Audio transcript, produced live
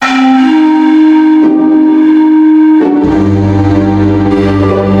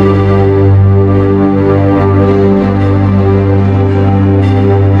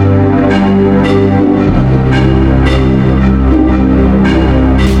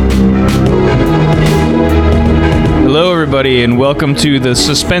everybody, and welcome to The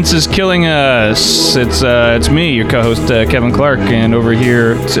Suspense is Killing Us. It's me, your co-host, Kevin Clark, and over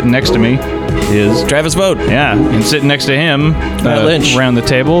here, sitting next to me, is... Travis Vogt. Yeah, and sitting next to him, Lynch. around the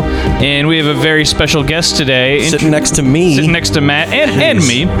table. And we have a very special guest today. Sitting next to me. Sitting next to Matt and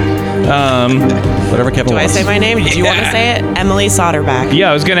me. Whatever Kevin Do I wants. say my name? Did you want to say it? EMALIE SODERBAck. Yeah,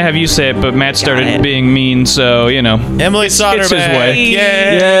 I was going to have you say it, but Matt started being mean, so, you know. EMALIE SODERBAck. It's his way.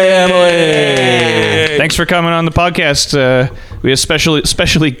 Yay, Emily. Thanks for coming on the podcast. We have specially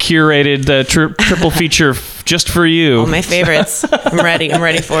curated triple feature just for you. All my favorites. I'm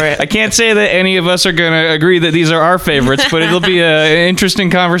ready for it. I can't say that any of us are going to agree that these are our favorites, but it'll be an interesting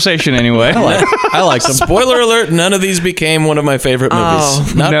conversation anyway. I like them. Spoiler alert, none of these became one of my favorite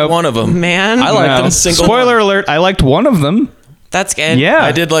movies. Not Nope. one of them. Man. I liked them. Spoiler alert, I liked one of them. That's good. Yeah.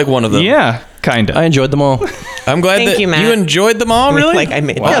 I did like one of them. Yeah, kind of. I enjoyed them all. I'm glad Thank that you, Matt. you enjoyed them all, really? Like I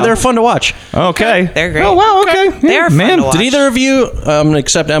made Yeah, they're fun to watch. Okay. They're great. Oh, wow, okay. They are fun man. to watch. Did either of you, I'm going to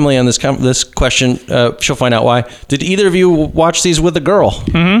accept Emily on this question. She'll find out why. Did either of you watch these with a girl?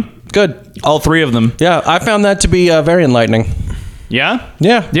 Mm-hmm. Good. All three of them. Yeah, I found that to be very enlightening. Yeah?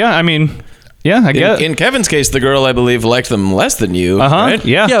 Yeah. Yeah, I mean, yeah, I guess. In Kevin's case, the girl, I believe, liked them less than you, right?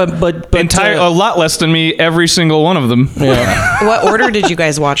 Yeah. Yeah, but A lot less than me, every single one of them. yeah. What order did you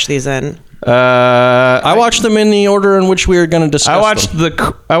guys watch these in? I watched them in the order in which we were going to discuss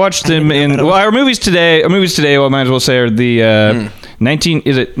them. I watched them in our movies today. Well, I might as well say are the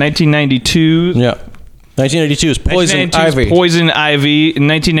 1992. Yeah. 1982 is Poison 1992 is Ivy. Poison Ivy.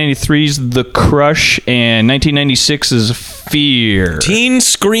 1993 is The Crush, and 1996 is Fear. Teen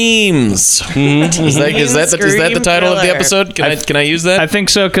Screams. Is that the title of the thriller. episode? Can I use that? I think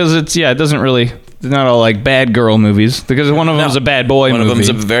so because it doesn't really. They're not all like bad girl movies because one of them is a bad boy movie. One of them's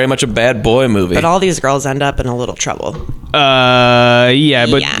very much a bad boy movie. But all these girls end up in a little trouble. But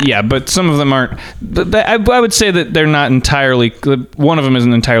some of them aren't. But I would say that they're not entirely. One of them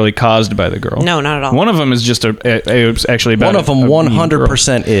isn't entirely caused by the girl. No, not at all. One of them is just actually about One of them a mean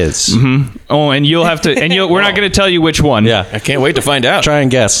 100% is. girl. Oh, and you'll have to. And we're not going to tell you which one. Yeah. I can't wait to find out. Try and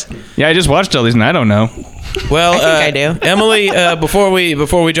guess. Yeah, I just watched all these and I don't know. Well, I think I do. Emily, before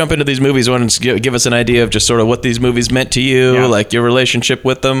we jump into these movies, why don't you give us an idea of just sort of what these movies meant to you, like your relationship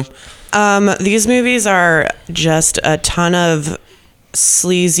with them? These movies are just a ton of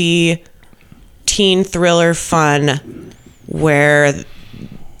sleazy teen thriller fun where,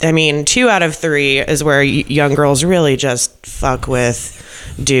 I mean, 2 out of 3 is where young girls really just fuck with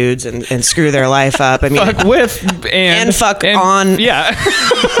dudes and screw their life up. I mean, Fuck with and fuck on. Yeah.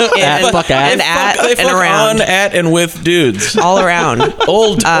 And They fuck around. on, at, and with dudes. All around.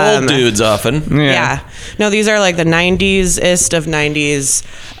 Old dudes often. Yeah. No, these are like the 90s-ist of 90s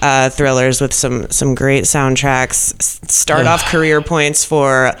thrillers with some great soundtracks. Start off career points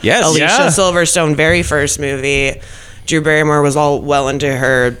for Yes. Alicia Yeah. Silverstone, very first movie. Drew Barrymore was all well into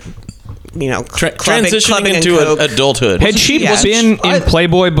her, Transitioning clubbing into and coke. adulthood. Had she Yeah. been in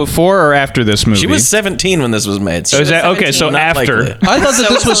Playboy before or after this movie? She was 17 when this was made. So is that okay? So Not after. likely. I thought that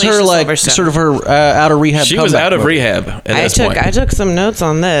So this was Alicia her, like, Silverstone. sort of her out of rehab She was comeback out of movie. rehab at this point. I took some notes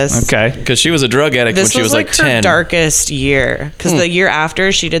on this. Okay. Because she was a drug addict when This she was like her 10. darkest year. Because the year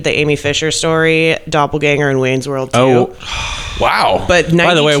after, she did the Amy Fisher story, Doppelganger, and Wayne's World 2. Oh. Wow. But 92,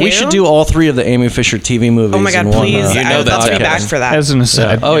 By the way, we should do all 3 of the Amy Fisher TV movies. Oh my God, in one, please. You know I would that's love to be happening. back for that. As an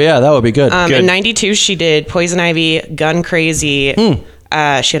aside. Oh, yeah, that would be good. In 92, she did Poison Ivy, Gun Crazy. She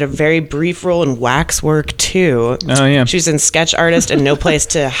had a very brief role in Waxwork too. Oh, yeah. She was in Sketch Artist and No Place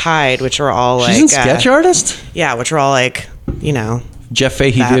to Hide, which were all like... She's in Sketch Artist? Yeah, which were all like, Jeff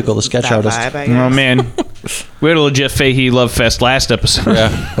Fahey that- vehicle, the sketch that artist. vibe, I guess. Oh, man. We had a little Jeff Fahey Love Fest last episode.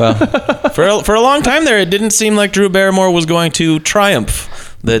 Yeah, well, For a long time there, it didn't seem like Drew Barrymore was going to triumph.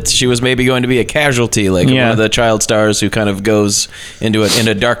 That she was maybe going to be a casualty, like one of the child stars who kind of goes in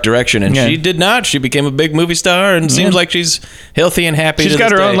a dark direction. And she did not. She became a big movie star and seems like she's healthy and happy. She's to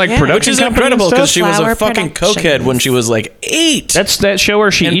got this her own day. like Yeah. production Which is company and incredible stuff. because she was Flower a fucking Productions. cokehead when she was like 8. That's that show where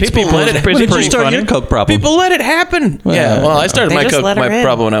she And eats people people. let It's it- pretty, when did you pretty start funny. your coke problem? People let it happen. Yeah, well, I started They my just coke let her in.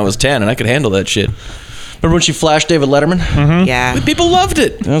 problem when I was 10, and I could handle that shit. Remember when she flashed David Letterman? Yeah. People loved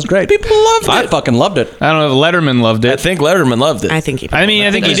it. That was great. People loved I it. fucking loved it. I don't know if Letterman loved I it. think Letterman loved it. I think he I mean,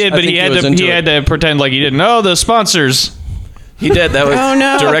 I think he did, but he had to pretend like he didn't. Oh, the sponsors. He did. That was Oh,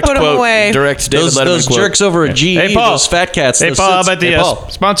 no, direct put him quote. away. Direct David Those Letterman quote. jerks over at GE, Hey, Paul. those fat cats. Hey, those Paul, how tits. about the Hey, Paul.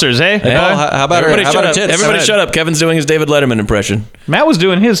 sponsors, eh? Hey, Paul, how about her? Everybody How shut about up. her tits? Everybody shut up. Kevin's doing his David Letterman impression. Matt was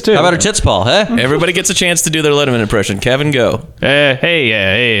doing his, too. How about her tits, Paul? Huh? Everybody gets a chance to do their Letterman impression. Kevin, go.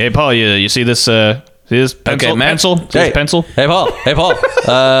 Hey, Paul, you see this His pencil. Okay, Matt. Pencil. His pencil. Hey, Paul.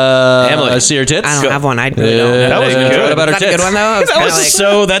 Emily. I see her tits. I don't have one. I really don't. That was good. What about her Is that a tits? good one, though? That was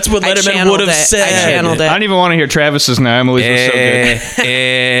so. That's what Letterman would have said. I channeled it. I don't even want to hear Travis's now. Emily's was so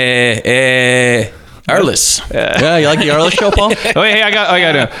good. Arliss. Yeah, you like the Arliss show, Paul? Oh, hey, I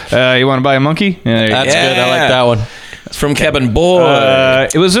got. You want to buy a monkey? Yeah, That's good. I like that one. It's from Kevin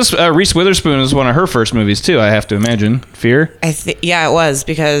Boyd. it was this Reese Witherspoon was one of her first movies too. I have to imagine. Fear. Yeah, it was,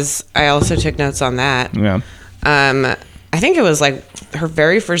 because I also took notes on that. Yeah. I think it was like her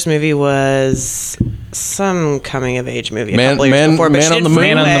very first movie was some coming of age movie. Man on the Moon. Man on the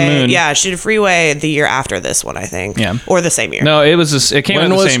Moon. Yeah, she did Freeway the year after this one, I think. Yeah. Or the same year. No, it was. It came out When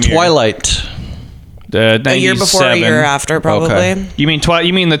the was same Twilight? year. A year before, a year after, probably. Okay. You mean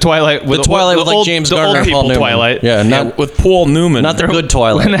You mean the Twilight? The Twilight with like James Garner the old and Paul people Newman. Twilight. Yeah, not with Paul Newman. not the good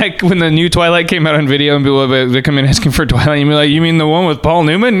Twilight. When the new Twilight came out on video and people would come in asking for Twilight, you'd be like, "You mean the one with Paul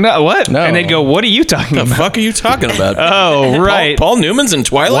Newman? No, what?" No. And they'd go, "What are you talking the about?" fuck are you talking about? Oh, right. Paul Newman's in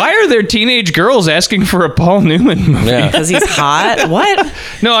Twilight? Why are there teenage girls asking for a Paul Newman movie? Yeah. Because he's hot. What?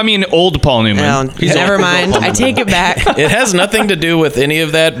 No, I mean old Paul Newman. No, never mind. I take it back. It has nothing to do with any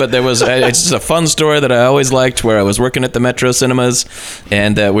of that, but there was it's just a fun story that I always liked, where I was working at the Metro Cinemas,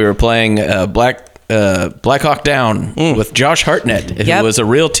 and we were playing Black Hawk Down with Josh Hartnett, who Yep. was a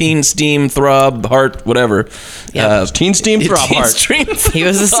real teen steam throb heart, whatever. Yep. Teen Steam Throb Teen Heart. He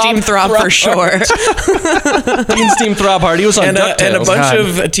was a steam throb for sure. Teen Steam Throb Heart. He was on And a DuckTales. bunch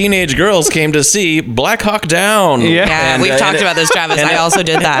of teenage girls came to see Black Hawk Down. Yeah. Yeah, And, we've talked and- about this, Travis. I also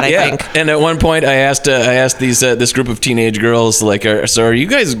did that, I think. And at one point, I asked these this group of teenage girls, like, so are you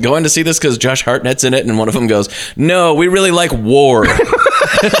guys going to see this because Josh Hartnett's in it? And one of them goes, "No, we really like war."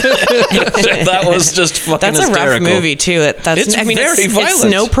 That was just fucking That's a hysterical. rough movie, too. It's very it's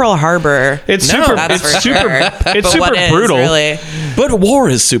violent. no Pearl Harbor. It's No, super. That's It's for super. sure. It's But super what is, brutal. really? But war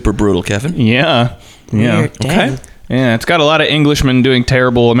is super brutal, Kevin. Yeah. Yeah. Weird. Dang. Yeah. It's got a lot of Englishmen doing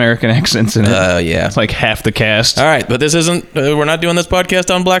terrible American accents in it. Yeah. It's like half the cast. All right, but this isn't. We're not doing this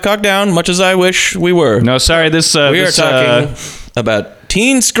podcast on Black Hawk Down, much as I wish we were. No, sorry. This we this, are talking about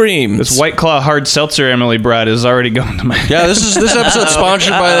teen screams. this White Claw hard seltzer Emily brought is already going to my. Yeah, this episode's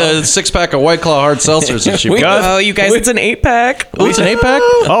sponsored by the 6-pack of White Claw hard seltzers that she brought. Oh, you guys, it's an 8-pack. Oh, it's an 8-pack?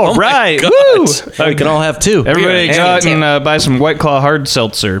 Oh, right. God. Woo! We can all have two. Everybody Yeah, go out two. and buy some White Claw hard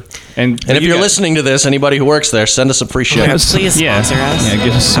seltzer. And And if you're listening to this, anybody who works there, send us some free shit. Please Yeah. sponsor us. Yeah,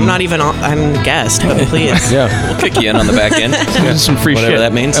 give us some- I'm not even. I'm a guest, but please. Yeah. We'll kick you in on the back end. Give us some free Whatever shit.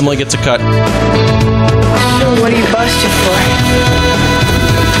 that means. Emily gets a cut. So what are you busted for?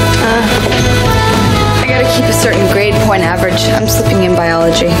 I gotta keep a certain grade point average. I'm slipping in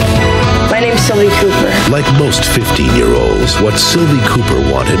biology. My name's Sylvie Cooper. Like most 15-year-olds, what Sylvie Cooper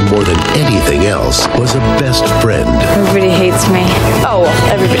wanted more than anything else was a best friend. Everybody hates me. Oh, well,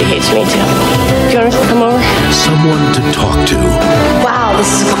 everybody hates me too. Do you want us to come over? Someone to talk to. Wow,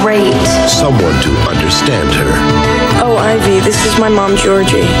 this is great. Someone to understand her. Oh, Ivy, this is my mom,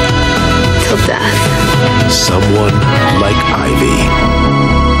 Georgie. Till death. Someone like Ivy.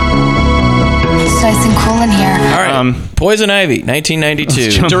 It's nice and cool in here. All right. Poison Ivy,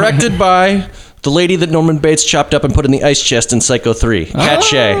 1992. Directed by the lady that Norman Bates chopped up and put in the ice chest in Psycho 3, Katt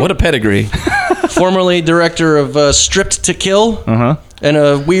Shea. What a pedigree. Formerly director of Stripped to Kill and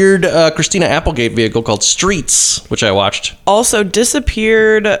a weird Christina Applegate vehicle called Streets, which I watched. Also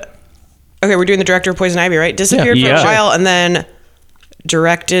disappeared. Okay, we're doing the director of Poison Ivy, right? Disappeared for Yeah. a while and then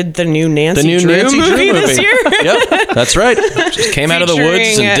directed the new Nancy Drew Nancy Drew movie this year. Yep, that's right. Just came out of the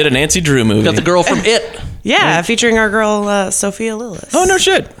woods and did a Nancy Drew movie. Got the girl from It. Yeah, featuring our girl Sophia Lillis. Oh, no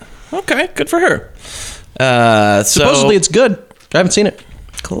shit. Okay, good for her. Supposedly it's good. I haven't seen it.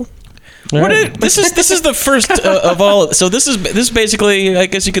 Cool. This is the first of all. So this is basically, I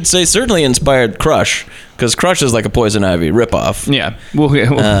guess you could say, certainly inspired Crush, because Crush is like a Poison Ivy ripoff. Yeah. We'll get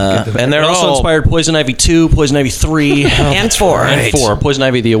to that. And they're It also all inspired Poison Ivy 2, Poison Ivy 3, And 4. and 4. Poison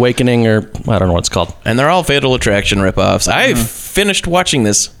Ivy The Awakening, or I don't know what it's called. and they're all Fatal Attraction ripoffs. I finished watching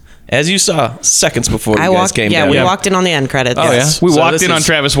this, as you saw, seconds before you guys came down. we walked in on the end credits. Oh, yeah? We So walked this in on is-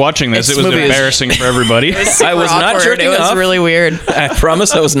 Travis watching this. this It was movie is- embarrassing for everybody. I was not Awkward. jerking It was off. really weird. I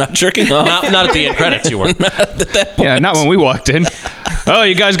promise I was not jerking off. Not at the end credits, you were. Yeah, not when we walked in. Oh,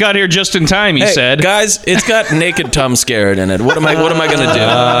 you guys got here just in time, he Hey, said. guys, it's got naked Tom Skerritt in it. What am I going to do?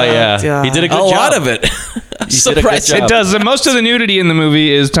 Yeah. He did a good a job. lot of it. did a good Surprising. job. It does. Most of the nudity in the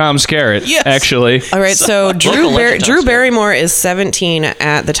movie is Tom Skerritt, Yes. actually. All right, so Drew legend, Tom Skerritt. Barrymore is 17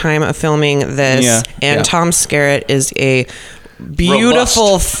 at the time of filming this, Yeah. and Yeah. Tom Skerritt is a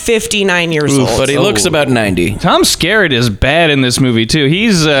beautiful 59 years old. But he looks about 90. Tom Skerritt is bad in this movie too.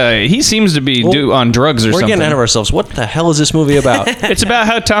 He seems to be on drugs or We're something. getting ahead of ourselves. What the hell is this movie about? It's about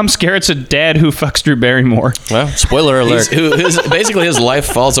how Tom Skerritt's a dad who fucks Drew Barrymore. Well, spoiler alert. Basically, his life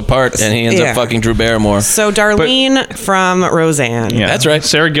falls apart, and he ends up fucking Drew Barrymore. So Darlene from Roseanne. Yeah, That's right.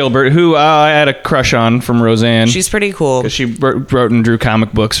 Sarah Gilbert, who I had a crush on from Roseanne. She's pretty cool. She wrote and drew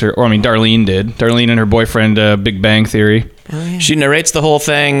comic books, or I mean, Darlene did. Darlene and her boyfriend, Big Bang Theory. Oh, yeah. She narrates the whole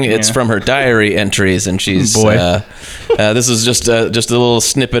thing. It's from her diary entries, and she's. This is just a little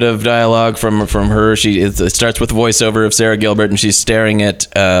snippet of dialogue from her. It starts with voiceover of Sarah Gilbert, and she's staring at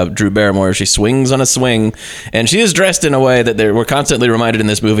Drew Barrymore. She swings on a swing, and she is dressed in a way that we're constantly reminded in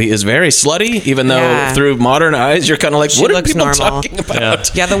this movie is very slutty. Even though through modern eyes, you're kind of like, what are people talking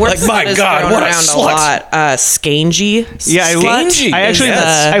about? Yeah, the word like, my is God, thrown what a around slut. a lot. Skangy. Yeah,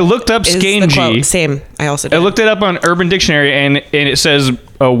 I looked up is the Skangy. quote. Same. I also did. I looked it up on Urban Dictionary, and it says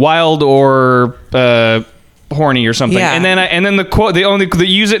wild or horny or something. Yeah. And then the quote, they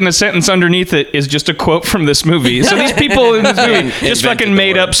use it in a sentence underneath it is just a quote from this movie. So these people in this movie just fucking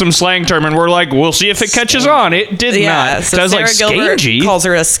made up some slang term, and we're like, we'll see if it catches on. It did not. So I was Sarah like, Gilbert Skangy? calls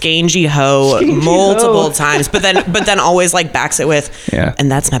her a skangy hoe multiple times, but then always like backs it with,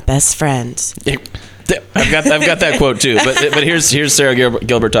 and that's my best friend. I've got that quote too, but here's Sarah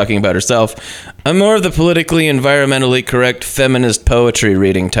Gilbert talking about herself. I'm more of the politically, environmentally correct feminist poetry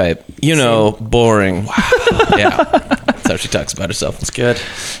reading type. Boring. Wow. Yeah, that's how she talks about herself. It's good.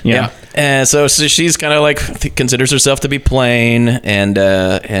 Yeah. And so she's kind of like considers herself to be plain,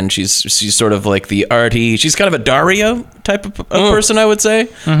 and she's sort of like the arty. She's kind of a Dario type of person, I would say.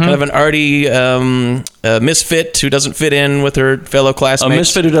 Kind of an arty misfit who doesn't fit in with her fellow classmates. A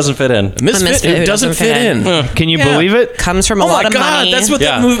misfit who doesn't fit in. A misfit who doesn't fit in. Can you believe it? Comes from a lot of money. That's what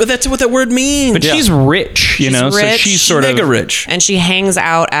that's what that word means. But she's rich, so she's sort mega of rich. And she hangs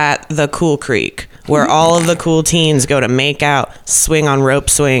out at the Cool Creek, where all of the cool teens go to make out, swing on rope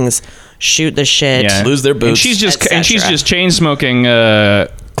swings, shoot the shit, lose their boots. And she's just chain smoking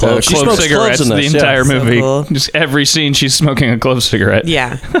She clove smokes cigarettes cloves in the this, entire So movie. cool. Just every scene she's smoking a clove cigarette.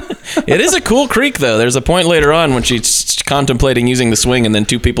 Yeah. It is a cool creek, though. There's a point later on when she's contemplating using the swing, and then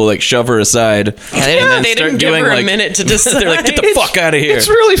two people shove her aside. Yeah, they didn't give her a minute to decide. They're like, get the fuck out of here. It's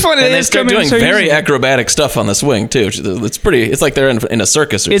really funny. And they start doing very acrobatic stuff on the swing too. It's pretty. It's like they're in a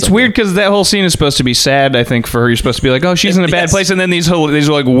circus. Or It's something. weird because that whole scene is supposed to be sad. I think for her, you're supposed to be like, oh, she's in a bad place, and then these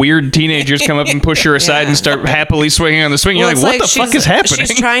like weird teenagers come up and push her aside and start happily swinging on the swing. Well, You're like, what the fuck is happening?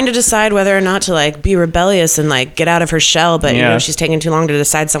 She's trying to decide whether or not to like be rebellious and like get out of her shell, but she's taking too long to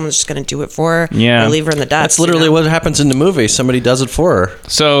decide. Someone's just going to do it for her. Yeah. Or leave her in the dust. That's literally what happens in the movie. Somebody does it for her.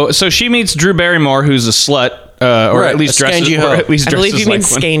 So she meets Drew Barrymore, who's a slut. Or at least dresses. I believe you mean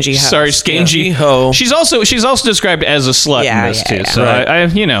skangy hoe. Sorry, skangy hoe. She's also described as a slut in this too. So I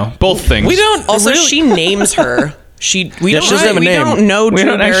both things. We don't also. She names her. We don't know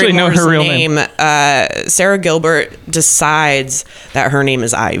Drew Barrymore's her real name. Sarah Gilbert decides that her name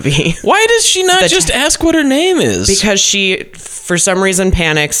is Ivy. Why does she not just ask what her name is? Because she, for some reason,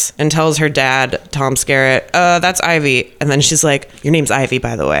 panics and tells her dad, Tom Skerritt, that's Ivy. And then she's like, your name's Ivy,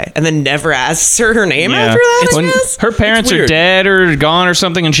 by the way. And then never asks her name after that. When her parents are dead or gone or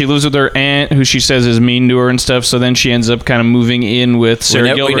something, and she lives with her aunt, who she says is mean to her and stuff. So then she ends up kind of moving in with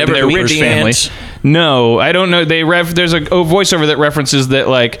Sarah Gilbert and their rich family. No, I don't know. There's a voiceover that references that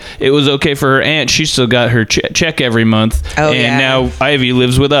like it was okay for her aunt. She still got her check every month, now Ivy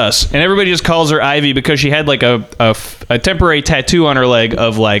lives with us. And everybody just calls her Ivy because she had like a temporary tattoo on her leg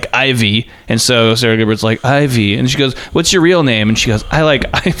of like Ivy, and so Sarah Gilbert's like Ivy, and she goes, "What's your real name?" And she goes, "I like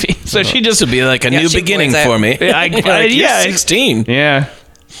Ivy." So she just would be like a new beginning for me. You're 16. Yeah.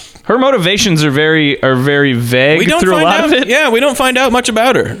 Her motivations are very vague through a lot of it. Yeah, we don't find out much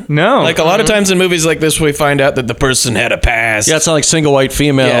about her. No. Like a lot of times in movies like this, we find out that the person had a past. Yeah, it's not like Single White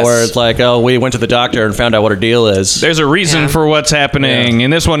Female where it's like, oh, we went to the doctor and found out what her deal is. There's a reason for what's happening. In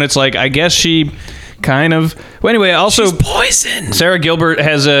this one, it's like, I guess she kind of... Well, anyway, also... She's poison. Sarah Gilbert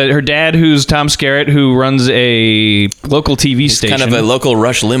has her dad, who's Tom Skerritt, who runs a local TV station. Kind of a local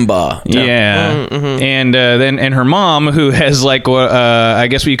Rush Limbaugh. Yeah. And then her mom, who has like I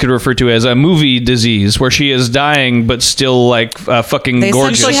guess what you could refer to as a movie disease, where she is dying but still like fucking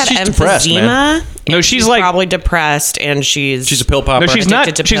gorgeous. They said she had emphysema. No, she's like probably depressed, and she's a pill popper. No, she's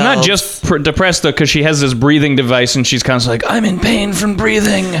not. She's not just depressed though, because she has this breathing device, and she's constantly like, "I'm in pain from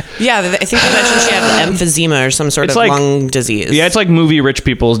breathing." Yeah, I think they mentioned she had emphysema or some sort of lung disease. Yeah, it's like movie rich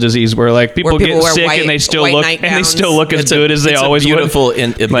people's disease, where like people get sick and they still look as good as they always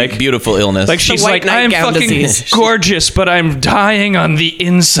would. Like beautiful illness. Like she's like, I'm fucking gorgeous, but I'm dying on the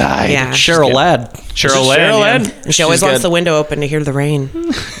inside. Yeah. Cheryl Ladd. Cheryl Lynn. And she always wants the window open to hear the rain.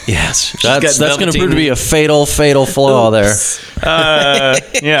 Yes. That's going to prove to be a fatal flaw there.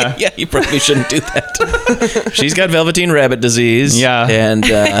 Yeah. Yeah, you probably shouldn't do that. She's got Velveteen Rabbit disease. Yeah. And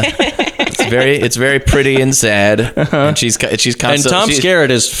it's very pretty and sad. And she's constantly... And Tom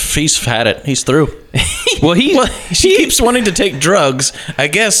Skerritt he's had it. He's through. She keeps wanting to take drugs, I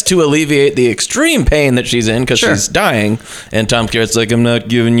guess, to alleviate the extreme pain that she's in because she's dying. And Tom Skerritt's like, I'm not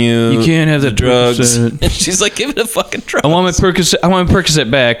giving you. You can't have the drugs. And she's like, give it a fucking drug. I want my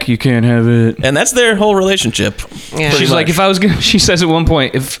Percocet back. You can't have it. And that's their whole relationship. Yeah. She's like, if I was gonna, she says at one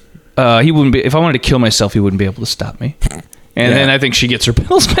point, if I wanted to kill myself, he wouldn't be able to stop me. And then I think she gets her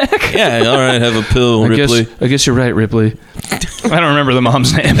pills back. Yeah, all right, have a pill, Ripley. I guess you're right, Ripley. I don't remember the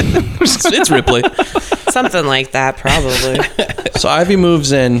mom's name. It's Ripley. Something like that, probably. So Ivy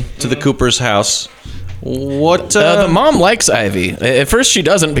moves in to the Cooper's house. What? The mom likes Ivy. At first, she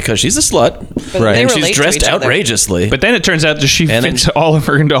doesn't because she's a slut, Right. and she's dressed outrageously. But then it turns out that she fits into all of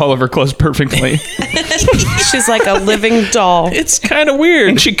her clothes perfectly. She's like a living doll. It's kind of weird.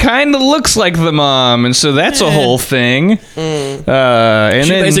 And she kind of looks like the mom, and so that's a whole thing. And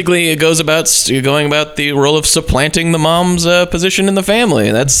she then basically going about the role of supplanting the mom's position in the family.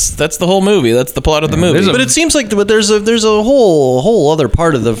 That's the whole movie. That's the plot of the movie. But it seems like there's a whole other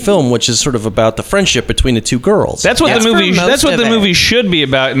part of the film which is sort of about the friendship between the two girls. That's what the movie. That's what the movie should be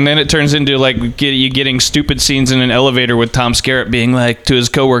about, and then it turns into like you getting stupid scenes in an elevator with Tom Skerritt being like to his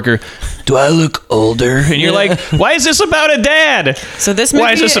coworker, "Do I look older?" And you're like, "Why is this about a dad?" So this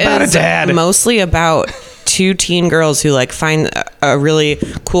movie is mostly about two teen girls who like find a really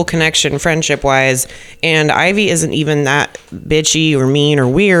cool connection friendship wise, and Ivy isn't even that bitchy or mean or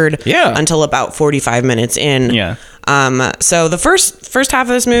weird until about 45 minutes in. So the first half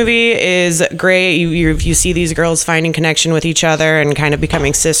of this movie is great. You see these girls finding connection with each other and kind of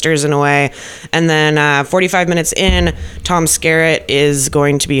becoming sisters in a way. And then 45 minutes in, Tom Skerritt is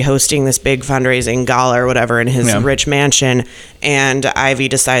going to be hosting this big fundraising gala or whatever in his rich mansion, and Ivy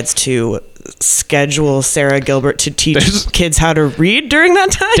decides to schedule Sarah Gilbert to teach kids how to read during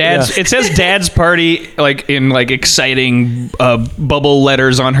that time. It says Dad's party like in like exciting bubble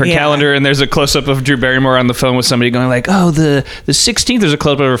letters on her calendar, and there's a close up of Drew Barrymore on the phone with somebody going like, "Oh, the 16th." There's a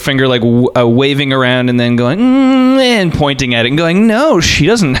close up of her finger like waving around and then going and pointing at it and going, "No, she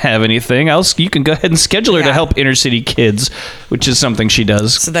doesn't have anything else. You can go ahead and schedule her to help inner city kids," which is something she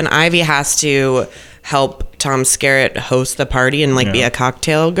does. So then Ivy has to help Tom Skerritt host the party and like be a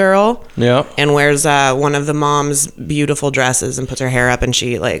cocktail girl. Yeah. And wears one of the mom's beautiful dresses and puts her hair up, and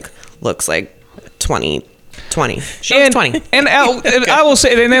she like looks like 20. She looks 20. And I will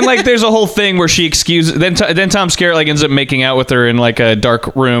say, and then like there's a whole thing where she excuses. Then Tom Skerritt like ends up making out with her in like a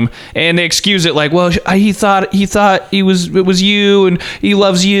dark room, and they excuse it like, well, he thought it was you, and he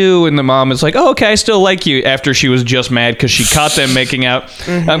loves you, and the mom is like, oh, okay, I still like you, after she was just mad because she caught them making out,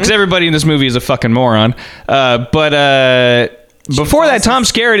 because everybody in this movie is a fucking moron. Before that, Tom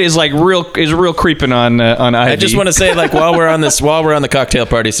Skerritt is like real creeping on Ivy. I just want to say, like, while we're on the cocktail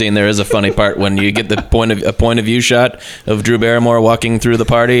party scene, there is a funny part when you get the point of view shot of Drew Barrymore walking through the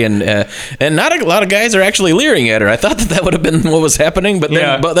party, and not a lot of guys are actually leering at her. I thought that would have been what was happening, but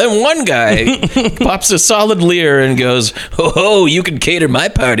then one guy pops a solid leer and goes, "Oh, you can cater my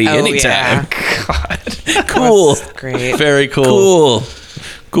party anytime." Yeah. God, cool, great, very cool,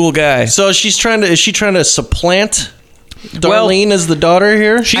 cool guy. So is she trying to supplant Darlene is the daughter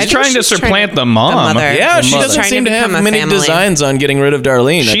here? She's trying to supplant the mom. Yeah, she doesn't seem to have many designs on getting rid of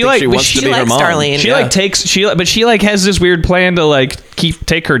Darlene. I think she wants to be her mom. Darlene. She has this weird plan to like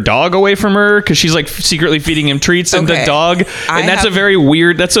take her dog away from her, because she's like secretly feeding him treats and the dog, and that's a very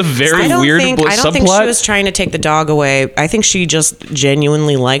weird subplot. I don't think she was trying to take the dog away. I think she just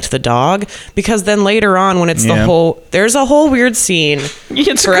genuinely liked the dog, because then later on when it's there's a whole weird scene.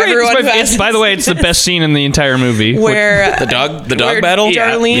 It's great. By the way, it's the best scene in the entire movie. Where the dog battle?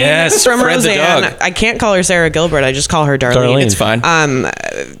 Darlene from Fred Roseanne. the dog. I can't call her Sarah Gilbert. I just call her Darlene. It's fine.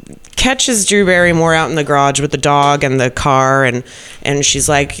 Catches Drew Barrymore out in the garage with the dog and the car, and she's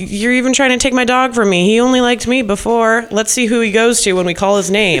like, "You're even trying to take my dog from me. He only liked me before. Let's see who he goes to when we call his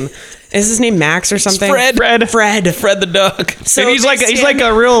name." Is his name Max or something? Fred the dog. So and he's like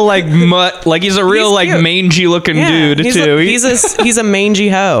a real like mutt, like he's a real like mangy looking dude too. He's a mangy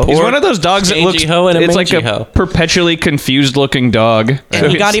hoe. He's one of those dogs that looks it's like a perpetually confused looking dog. And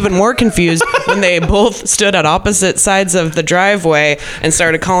he got even more confused when they both stood at opposite sides of the driveway and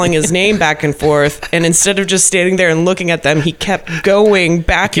started calling his name back and forth. And instead of just standing there and looking at them, he kept going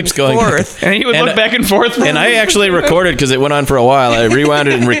back and forth. And he would look back and forth. And I actually recorded, because it went on for a while. I rewound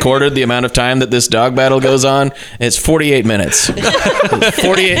it and recorded the the amount of time that this dog battle goes on, it's 48 minutes.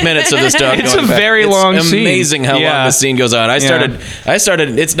 48 minutes of this dog. It's a very long scene. Amazing how long this scene goes on. I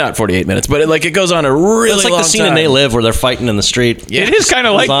started. It's not 48 minutes, but it goes on a really long time. It's like the scene in They Live where they're fighting in the street. Yeah. It is kind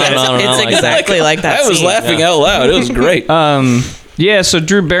of like that. It's exactly like that. I was laughing out loud. It was great. Yeah, so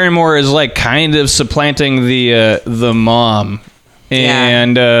Drew Barrymore is like kind of supplanting the mom.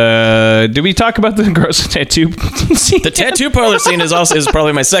 And did we talk about the gross tattoo scene? The tattoo parlor scene is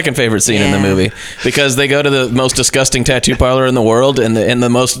probably my second favorite scene in the movie, because they go to the most disgusting tattoo parlor in the world and the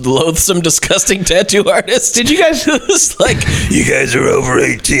most loathsome, disgusting tattoo artist. Did you guys? It's like, you guys are over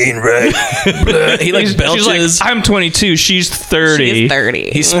 18, right? He like belches. She's like, I'm 22. She's 30. She's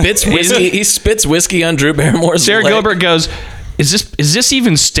 30. He spits whiskey. He spits whiskey on Drew Barrymore's Sarah leg. Gilbert goes, Is this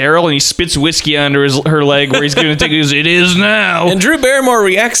even sterile? And he spits whiskey under her leg where he's going to take it. He goes, it is now. And Drew Barrymore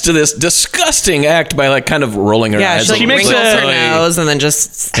reacts to this disgusting act by like kind of rolling her eyes. She makes her nose and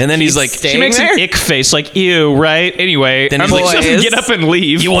then he's like, she makes an ick face, like, ew, right? Anyway, then I'm like, she doesn't get up and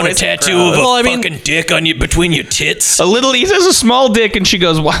leave. You want a tattoo of a fucking dick on you between your tits? He has a small dick, and she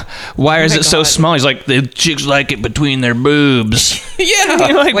goes, why is it so small? He's like, the chicks like it between their boobs. Yeah.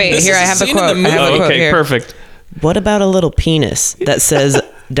 Like, wait, here I have the quote. Okay, perfect. What about a little penis that says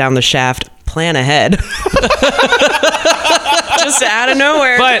down the shaft, plan ahead? Just out of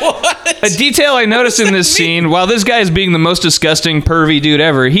nowhere. But a detail I noticed in this scene, while this guy is being the most disgusting pervy dude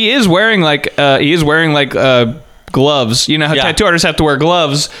ever, he is wearing gloves. You know how tattoo artists have to wear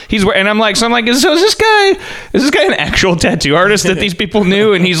gloves. And I'm like, is this guy an actual tattoo artist that these people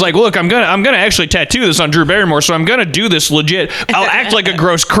knew? And he's like, look, I'm gonna actually tattoo this on Drew Barrymore, so I'm gonna do this legit. I'll act like a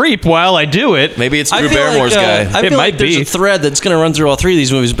gross creep while I do it. Maybe it's Drew Barrymore's guy. I feel like there's a thread that's gonna run through all three of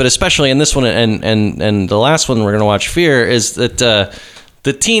these movies, but especially in this one and the last one we're gonna watch, Fear, is that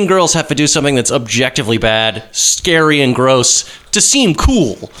the teen girls have to do something that's objectively bad, scary, and gross to seem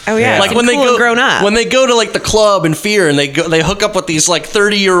cool. Oh yeah, like when cool they go grown up. When they go to like the club in Fear and they hook up with these like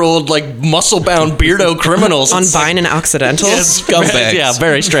 30-year-old like muscle-bound beardo criminals on Vine and Occidentals. Scumbags. Yeah,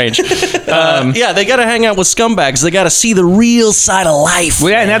 very strange. They got to hang out with scumbags. They got to see the real side of life. Well,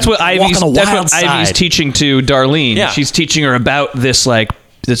 yeah, and that's what Ivy's teaching to Darlene. Yeah. She's teaching her about this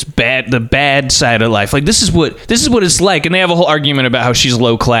the bad side of life. Like this is what it's like. And they have a whole argument about how she's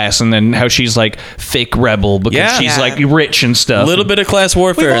low class and then how she's like fake rebel because she's like rich and stuff. A little bit of class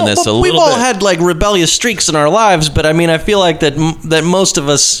warfare in this. We've all had like rebellious streaks in our lives, but I mean, I feel like that most of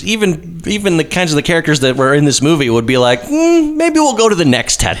us, even the kinds of the characters that were in this movie, would be like, maybe we'll go to the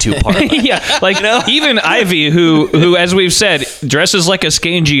next tattoo parlor. Yeah, like even Ivy, who as we've said dresses like a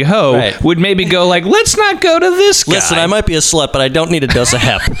skangy hoe, would maybe go like, let's not go to this guy. Listen, I might be a slut, but I don't need a dose of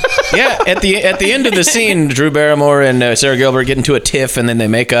hep. Yeah, at the end of the scene, Drew Barrymore and Sarah Gilbert get into a tiff, and then they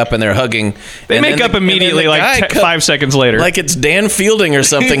make up and they're hugging. They make up immediately, like 5 seconds later, like it's Dan Fielding or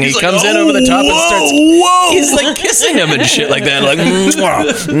something. He comes in over the top and starts. He's like kissing him and shit like that, like,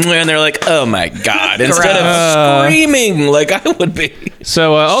 and they're like, "Oh my god!" Instead of screaming like I would be.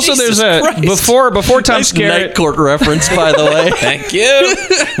 So also, Jesus there's Christ. before Tom Skerritt Night Court reference, by the way. Thank you.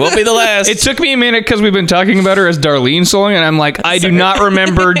 Won't be the last. It took me a minute because we've been talking about her as Darlene so long, and I'm like, I do not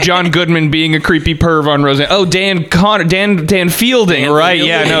remember John Goodman being a creepy perv on Roseanne. Oh, Dan Fielding, right? Fielding.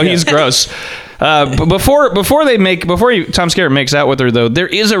 Yeah, no, he's gross. Before Tom Skerritt makes out with her, though, there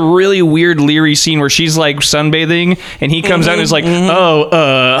is a really weird leery scene where she's like sunbathing and he comes out and is like,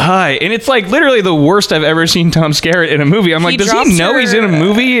 hi. And it's like literally the worst I've ever seen Tom Skerritt in a movie. I'm like, does he know he's in a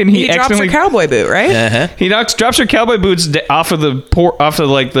movie? And he drops her cowboy boot, right? Uh-huh. He drops her cowboy boots off of the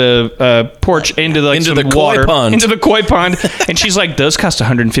porch into the koi pond. Into the koi pond. And she's like, those cost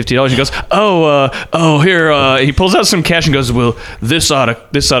 $150. He goes, here. He pulls out some cash and goes, well, this ought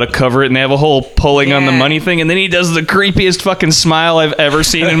to cover it. And they have a whole pulling on the money thing, and then he does the creepiest fucking smile I've ever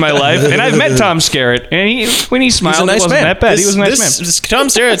seen in my life. And I've met Tom Skerritt, and when he smiled, it wasn't that bad. He was a nice man. Tom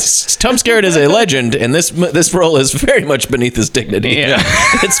Skerritt is a legend, and this role is very much beneath his dignity. Yeah,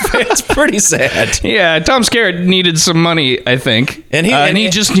 it's pretty sad. Yeah, Tom Skerritt needed some money, I think, and he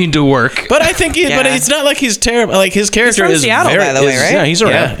just need to work. But I think, but it's not like he's terrible. Like his character is Seattle, by the way, right? Yeah, he's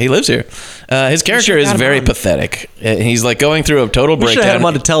around. Yeah, he lives here. His character is very pathetic. He's like going through a total breakdown. You should have him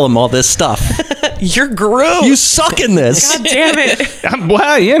on to tell him all this stuff. You're gross. You suck in this. God damn it.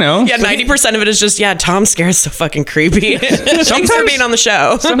 Well, you know. Yeah, 90% of it is just, Tom Skerritt's so fucking creepy. Thanks for being on the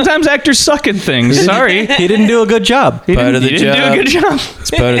show. Sometimes actors suck in things. Sorry. He didn't do a good job. He didn't do a good job. It's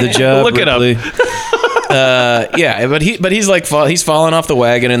part of the job. Look Ripley. it up. But he's like he's fallen off the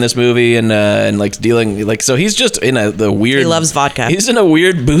wagon in this movie and like dealing like so he's just in the weird. He loves vodka. He's in a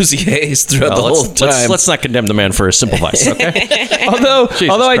weird boozy haze throughout the whole time. Let's not condemn the man for a simple vice, okay? although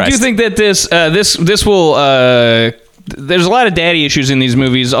I do think that this will there's a lot of daddy issues in these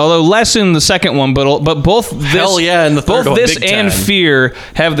movies, although less in the second one, but both this, in the third both one, this big and time. Fear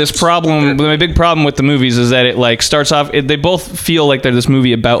have this problem. My big problem with the movies is that it like starts off. They both feel like they're this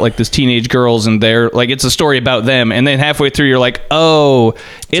movie about like this teenage girls, and they're like it's a story about them. And then halfway through, you're like, oh,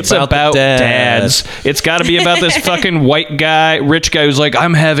 it's about dads. It's got to be about this fucking white guy, rich guy who's like,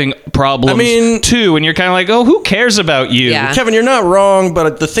 I'm having problems too, and you're kind of like, oh, who cares about you? Yeah. Kevin, you're not wrong,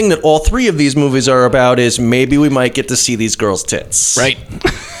 but the thing that all three of these movies are about is maybe we might get to see these girls' tits. Right.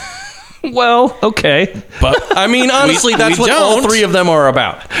 Well, okay, But I mean, honestly, that's what all three of them are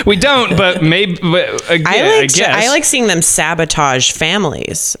about. we don't, but maybe. But again, I guess I like seeing them sabotage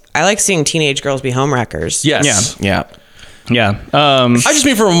families. I like seeing teenage girls be homewreckers. Yes. Yeah. Yeah. I just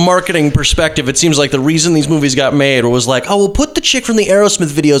mean from a marketing perspective, it seems like the reason these movies got made was like, oh, we'll put the chick from the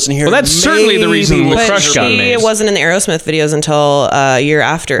Aerosmith videos in here. Well, that's certainly the reason The But Crush got made. she wasn't in the Aerosmith videos until a year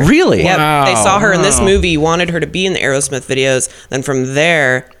after. Really? Yep. Wow. They saw her in this movie, wanted her to be in the Aerosmith videos. Then from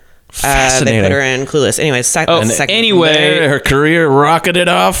there, they put her in Clueless. Anyways, anyway, Her career rocketed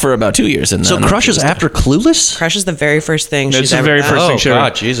off for about 2 years. And So then Crush is after Clueless? Crush is the very first thing That's she's the ever very done. first thing Oh, she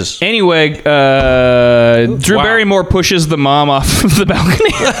God, Jesus. Anyway, Drew Barrymore pushes the mom off of the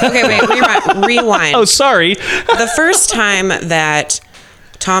balcony. Okay, wait, rewind. Oh, sorry. The first time that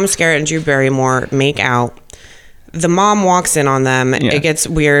Tom Skerritt and Drew Barrymore make out, the mom walks in on them. Yeah. It gets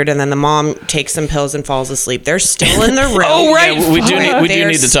weird, and then the mom takes some pills and falls asleep. They're still in the room. Oh, right. Yeah, we do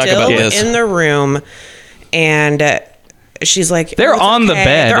need to talk about this. In the room, and she's like, They're "It's on the okay."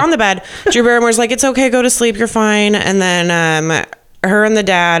 bed. They're on the bed. Drew Barrymore's like, "It's okay, go to sleep, you're fine." And then her and the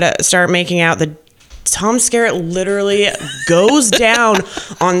dad start making out. Tom Skerritt literally goes down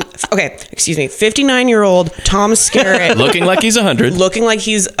on 59-year-old Tom Skerritt looking like he's 100. looking like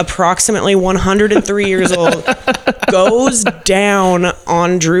he's approximately 103 years old, goes down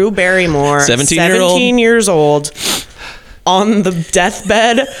on Drew Barrymore, 17 years old, on the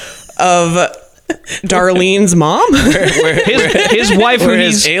deathbed of Darlene's mom. His wife, Where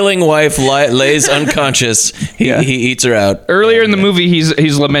his ailing wife lays unconscious, he eats her out. earlier in the movie,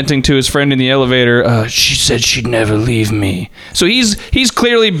 he's lamenting to his friend in the elevator. She said she'd never leave me. So he's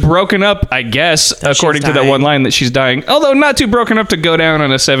clearly broken up, I guess, according to that dying. one line that she's dying. Although not too broken up to go down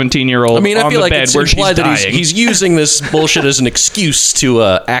on a 17-year-old. I mean, I on feel the like bed it's where she's implied that dying. he's using this bullshit as an excuse to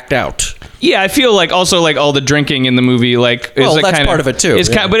act out. Yeah, I feel like also like all the drinking in the movie, like Well, is that's kind part of it too, It's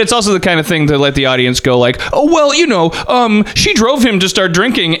yeah. but it's also the kind of thing to let the audience go like, oh well, she drove him to start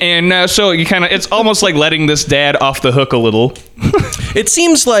drinking, and so you kind of it's almost like letting this dad off the hook a little. It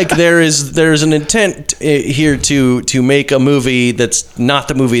seems like there's an intent here to make a movie that's not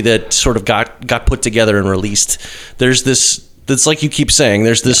the movie that sort of got put together and released. There's this. That's like you keep saying.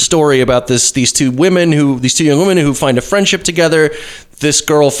 There's this story about these two young women who find a friendship together. This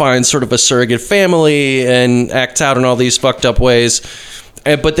girl finds sort of a surrogate family and acts out in all these fucked up ways.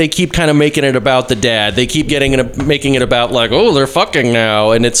 But they keep kind of making it about the dad. They keep making it about like, oh, they're fucking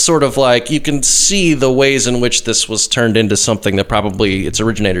now. And it's sort of like you can see the ways in which this was turned into something that probably its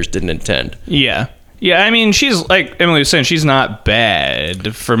originators didn't intend. Yeah. Yeah, I mean, she's like Emily was saying, she's not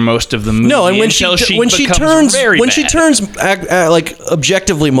bad for most of the movie. No, and when she turns like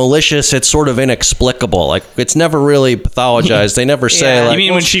objectively malicious, it's sort of inexplicable. Like it's never really pathologized. They never say. Yeah. Like, You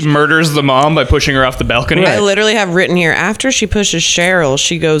mean when she murders the mom by pushing her off the balcony? I literally have written here, after she pushes Cheryl,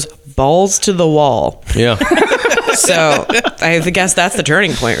 she goes balls to the wall. Yeah. So I guess that's the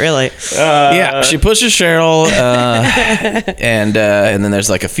turning point, really. Yeah, she pushes Cheryl, and then there's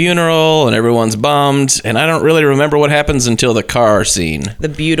like a funeral, and everyone's bummed. And I don't really remember what happens until the car scene, The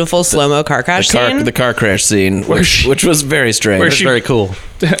beautiful slow-mo car crash scene. the car crash scene, which was very strange. It's very cool.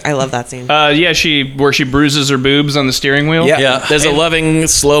 I love that scene. Yeah, where she bruises her boobs on the steering wheel. Yeah. There's a loving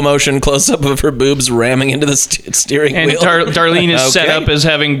slow motion close up of her boobs ramming into the steering And wheel. Darlene is set up as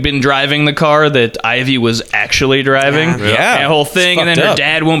having been driving the car that Ivy was actually driving. Yeah. And the whole thing. It's And then her fucked up.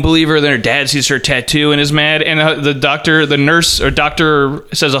 dad won't believe her. Then her dad sees her tattoo and is mad. And the doctor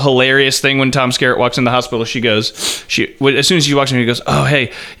says a hilarious thing when Tom Skerritt walks in the hospital. She goes, as soon as she walks in, he goes, oh,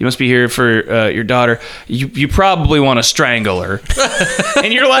 hey, you must be here for your daughter. You probably want to strangle her.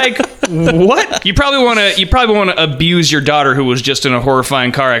 And you're like, what? You probably want to abuse your daughter who was just in a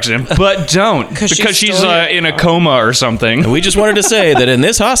horrifying car accident, but don't because she's in a coma or something. And we just wanted to say that in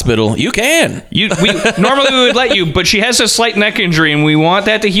this hospital, you can. Normally we would let you, but she has a slight neck injury, and we want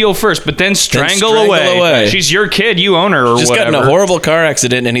that to heal first. But then strangle away. She's your kid. You own her, or Just whatever. got in a horrible car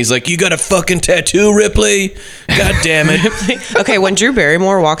accident, and he's like, "You got a fucking tattoo, Ripley? God damn it!" Okay, when Drew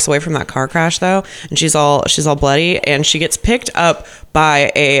Barrymore walks away from that car crash, though, and she's all bloody, and she gets picked up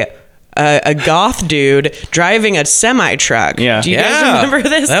by a goth dude driving a semi truck. Yeah. Do you guys remember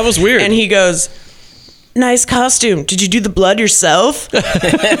this? That was weird. And he goes, nice costume. Did you do the blood yourself?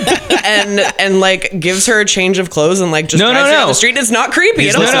 and like gives her a change of clothes and like just drives her down the street. It's not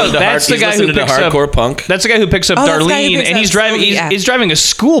creepy. That's the guy who picks up hardcore punk. That's the guy who picks up Darlene, and he's driving. He's driving a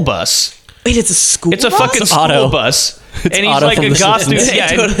school bus. Wait, it's a school It's a fucking school bus. And he's like a goth dude. Yeah,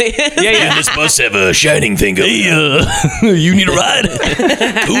 totally. Yeah. This bus have a shining thing. You need a ride?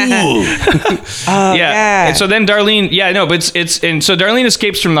 Cool. Yeah. And so then Darlene, so Darlene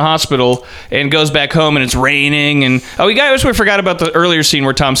escapes from the hospital and goes back home, and it's raining. And we forgot about the earlier scene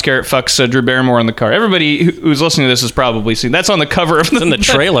where Tom Skerritt fucks Drew Barrymore in the car. Everybody who's listening to this has probably seen. That's on the cover of in the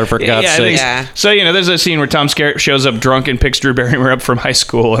trailer, for God's sake. Yeah. So there's a scene where Tom Skerritt shows up drunk and picks Drew Barrymore up from high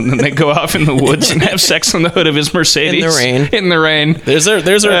school, and then they go off in the woods and have sex on the hood of his Mercedes. In the rain. There's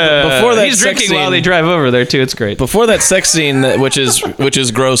before that he's sex drinking scene, while they drive over there too. It's great. Before that sex scene, which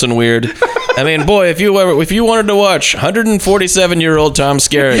is gross and weird. I mean, boy, if you wanted to watch 147-year-old Tom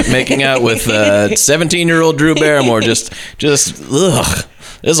Skerritt making out with 17-year-old Drew Barrymore, just ugh.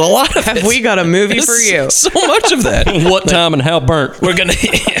 There's a lot of Have we got a movie for you? So much of that. What time and how burnt? We're gonna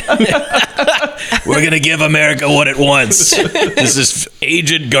give America what it wants. This is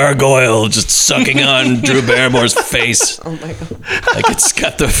aged gargoyle just sucking on Drew Barrymore's face. Oh my god! Like it's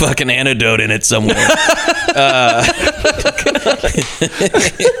got the fucking antidote in it somewhere.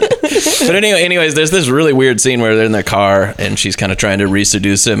 But anyways, there's this really weird scene where they're in their car and she's kind of trying to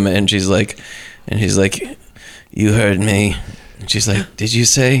re-seduce him, and he's like, "You heard me." And she's like, "Did you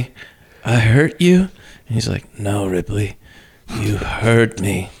say I hurt you?" And he's like, "No, Ripley, you hurt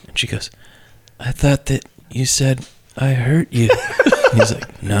me." And she goes, "I thought that you said I hurt you." And he's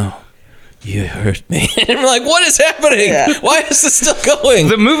like, "No, you hurt me." And I'm like, what is happening? Yeah. Why is this still going?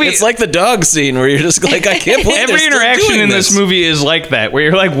 The movie, it's like the dog scene where you're just like, I can't believe every interaction in this movie is like that, where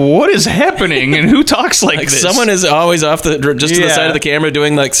you're like, what is happening and who talks like this? Someone is always off to the side of the camera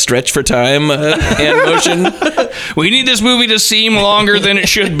doing like stretch for time hand motion. We need this movie to seem longer than it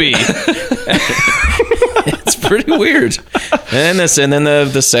should be. It's pretty weird. And then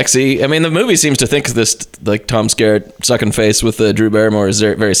the sexy. I mean, the movie seems to think this like Tom Skerritt sucking face with Drew Barrymore is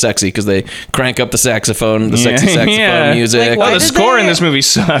very, very sexy because they crank up the saxophone, sexy saxophone music. Like, the score in this movie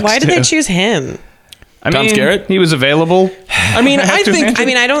sucks. Why did they choose him? Tom Skerritt? He was available.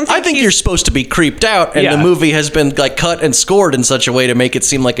 I think you're supposed to be creeped out, and the movie has been like cut and scored in such a way to make it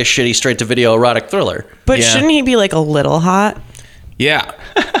seem like a shitty straight-to-video erotic thriller. But shouldn't he be like a little hot? Yeah.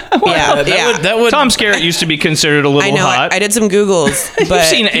 That would. Tom Skerritt used to be considered a little hot. I did some Googles, but you've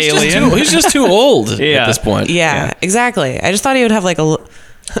seen Alien. He's just too old at this point. Yeah, exactly. I just thought he would have like a.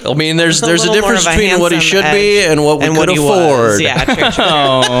 I mean, there's a difference between what he should be and what we could afford. Yeah, true.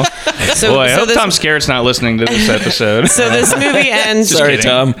 Oh, boy, I hope Tom Skerritt's not listening to this episode. So this movie ends. Sorry,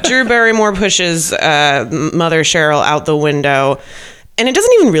 Tom. Drew Barrymore pushes Mother Cheryl out the window. And it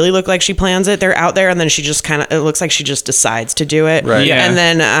doesn't even really look like she plans it. They're out there, and then she just it looks like she just decides to do it. Right. Yeah. And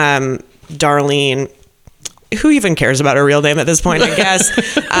then Darlene, who even cares about her real name at this point, I guess.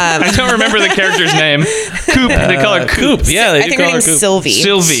 I don't remember the character's name. Coop. They call her Coop. Yeah, they I think call her her name's Sylvie.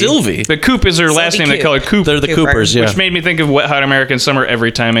 Sylvie. But Coop is her last name. They call her Coop. They're the Coopers, yeah. Which made me think of Wet Hot American Summer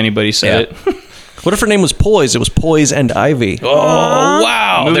every time anybody said it. What if her name was Poise? It was Poise and Ivy. Oh,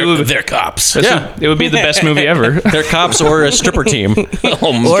 wow. They're cops. It would be the best movie ever. They're cops or a stripper team.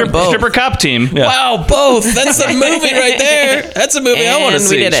 Or both. Stripper cop team. Yeah. Wow, both. That's the movie right there. That's a movie I want to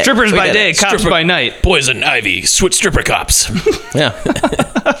see. Strippers by day, cops by night. Poison Ivy, switch stripper cops. Yeah.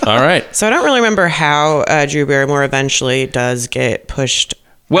 All right. So I don't really remember how Drew Barrymore eventually does get pushed.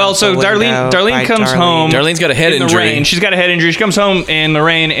 Well, so Darlene comes home. Darlene's got a head injury. Rain. She's got a head injury. She comes home in the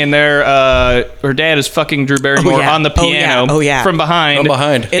rain, and her dad is fucking Drew Barrymore on the piano from behind. From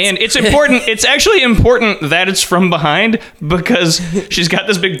behind. And it's important. It's actually important that it's from behind because she's got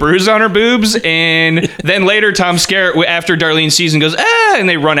this big bruise on her boobs, and then later Tom Skerritt, after Darlene sees and goes, and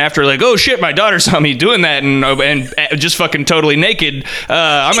they run after her like, oh shit, my daughter saw me doing that and just fucking totally naked.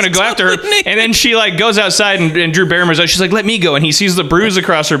 I'm gonna go after her. Naked. And then she like goes outside and Drew Barrymore's like, she's like, let me go, and he sees the bruise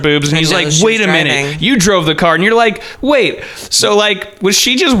across her boobs, and he's like, wait a minute, you drove the car. And you're like, wait, so like, was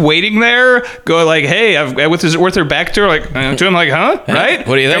she just waiting there going like, hey, with her back to her, like to him, like, huh, right,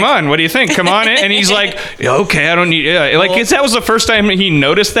 what do you think? Come on, what do you think, come on in. And he's like, okay, I don't need that was the first time he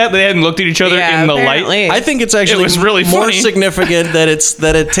noticed that they hadn't looked at each other in the apparently. light. I think it's actually really more funny. significant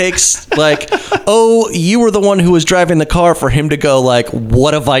that it takes like, oh, you were the one who was driving the car, for him to go like,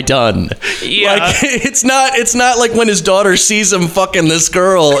 what have I done? Yeah. Like, it's not like when his daughter sees him fucking this girl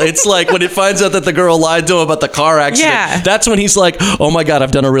girl, it's like when it finds out that the girl lied to him about the car accident, that's when he's like, oh my God,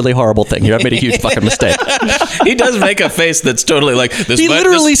 I've done a really horrible thing here. I've made a huge fucking mistake. He does make a face that's totally like this. He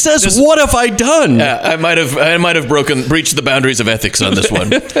literally says, what have I done? Yeah, I might have breached the boundaries of ethics on this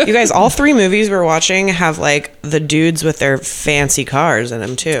one. You guys, all 3 movies we're watching have like the dudes with their fancy cars in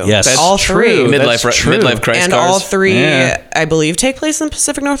them too. Yes, that's all 3 midlife crisis and cars. all 3, I believe, take place in the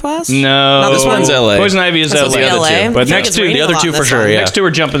Pacific Northwest. No, this one's LA. Poison Ivy is LA. But next 2, the other 2 for sure. Next 2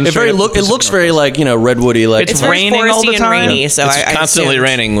 are jumping. It looks very like redwoody. Like it's raining all the time. And rainy, so it's constantly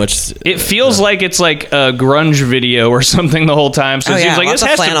raining, which it feels like it's like a grunge video or something the whole time. So it seems like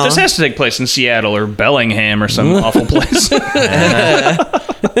this has to take place in Seattle or Bellingham or some awful place. Ew.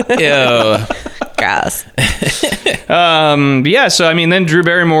 Gross. Yeah. So I mean, then Drew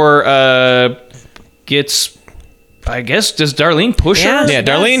Barrymore gets. I guess, does Darlene push her? Yeah,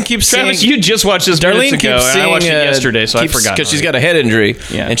 Darlene keeps Travis, seeing... you just watched this minutes ago, and I watched it yesterday, so I forgot. Because she's got a head injury,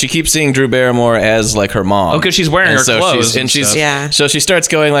 and she keeps seeing Drew Barrymore as, like, her mom. Oh, because she's wearing her clothes. So she starts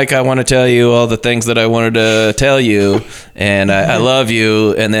going, like, I want to tell you all the things that I wanted to tell you, and I love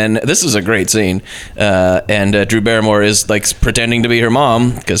you, and then... This is a great scene. And Drew Barrymore is, like, pretending to be her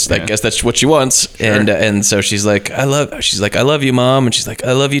mom, because I guess that's what she wants. Sure. And so she's like, I love you, Mom, and she's like,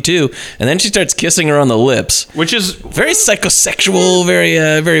 I love you, too. And then she starts kissing her on the lips. Which is... very psychosexual,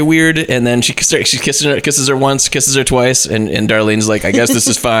 very weird. And then she kisses her once, kisses her twice, and Darlene's like, I guess this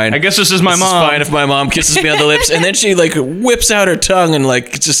is fine. I guess this is my mom. Is fine if my mom kisses me on the lips. And then she like whips out her tongue and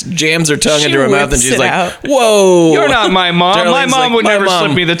like just jams her tongue into her mouth, and she's like, whoa, you're not my mom. Darlene's my mom would never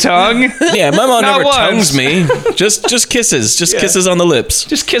slip me the tongue. Yeah, my mom never tongues me. Just kisses. Kisses on the lips.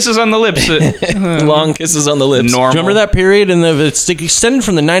 Just kisses on the lips. Long kisses on the lips. Normal. Do you remember that period it's extended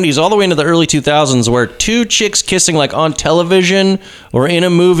from the 90s all the way into the early 2000s where 2 chicks kissing like on television or in a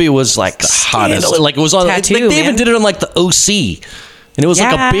movie was like the hottest. Like it was on Tattoo, they even did it on like the OC. And it was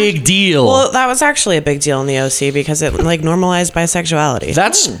like a big deal. Well, that was actually a big deal in the OC because it like normalized bisexuality.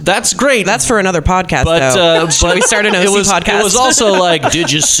 That's great. That's for another podcast. But we started an OC podcast. It was also like,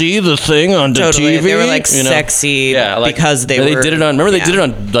 did you see the thing on the TV? They were like sexy because they did it on. Remember they did it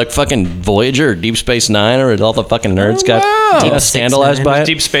on like fucking Voyager or Deep Space Nine, or all the fucking nerds got scandalized by it.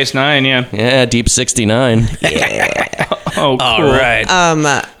 Deep Space Nine, yeah. Yeah, Deep 69. Yeah. Oh, cool. All right.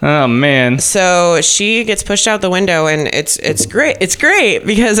 Oh man. So she gets pushed out the window, and it's great. It's great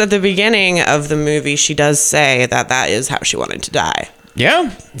because at the beginning of the movie, she does say that is how she wanted to die.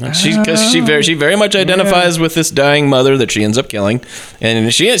 Yeah, because she very much identifies with this dying mother that she ends up killing,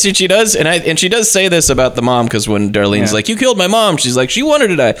 and she does, and she does say this about the mom, because when Darlene's like, "You killed my mom," she's like, "She wanted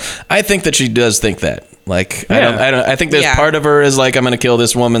to die." I think that she does think that. Like, I think there's part of her is like, I'm going to kill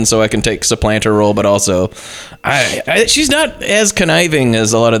this woman so I can supplant her role, but also, she's not as conniving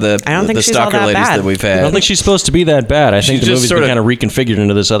as a lot of the stalker ladies that we've had. I don't think she's supposed to be that bad. I think the movie's been kind of reconfigured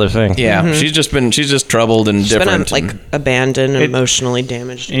into this other thing. Yeah, she's just troubled and different. Been like abandoned and emotionally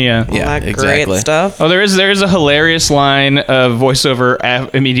damaged. Yeah, all that great stuff. Oh, there is a hilarious line of voiceover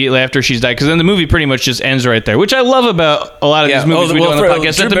immediately after she's died, because then the movie pretty much just ends right there, which I love about a lot of these movies we do on the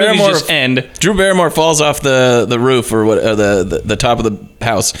podcast. That the movies just end. Drew Barrymore falls off the roof or the top of the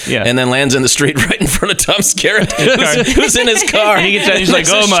house, and then lands in the street right in front of Tom Skerritt, who's in his car. And he gets out and he's like,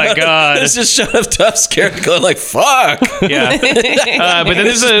 "Oh my god!" It's just shot of Tom Skerritt going like, "Fuck." Yeah, but then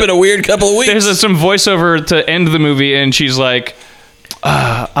it's been a weird couple of weeks. There's some voiceover to end the movie, and she's like,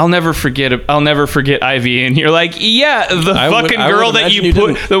 I'll never forget Ivy. And you're like, yeah, the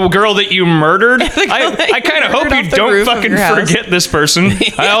girl that you murdered. I kind of hope you don't fucking forget this person.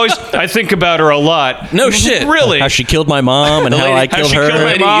 I think about her a lot. No shit. Really? How she killed my mom and how I killed her. She killed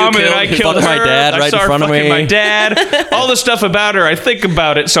my mom and then I killed her. My dad right in front of me. My dad. All the stuff about her. I think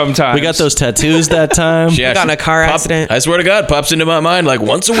about it sometimes. We got those tattoos that time. She got in a car accident. I swear to God, pops into my mind like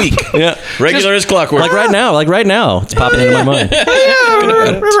once a week. Yeah. Regular as clockwork. Like right now. It's popping into my mind.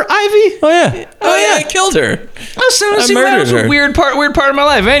 Remember Ivy? Oh yeah, I killed her. I murdered her. Weird part of my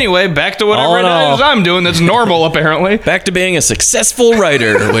life. Anyway, back to whatever it is I'm doing that's normal, apparently. Back to being a successful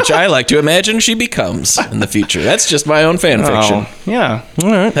writer, which I like to imagine she becomes in the future. That's just my own fan fiction. Yeah. All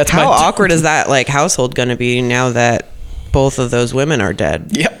right. That's how awkward is that household going to be now that both of those women are dead?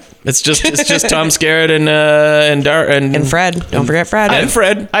 Yep. It's just Tom Skerritt and Fred. Don't forget Fred. And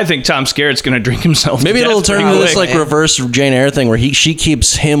Fred. I think Tom Skerritt's going to drink himself. Maybe it'll turn into this reverse Jane Eyre thing where she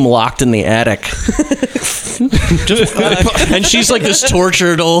keeps him locked in the attic. And she's like this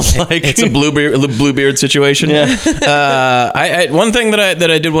tortured old it's a Bluebeard situation. Yeah. One thing that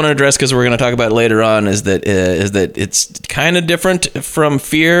I did want to address, because we're going to talk about later on, is that it's kind of different from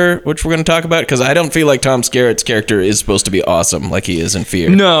Fear, which we're going to talk about, because I don't feel like Tom Skerritt's character is supposed to be awesome like he is in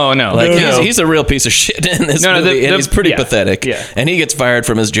Fear. No, No. Like he's a real piece of shit in this movie, and he's pretty pathetic. Yeah. And he gets fired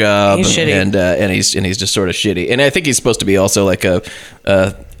from his job. He's shitty. And he's just sort of shitty. And I think he's supposed to be also like a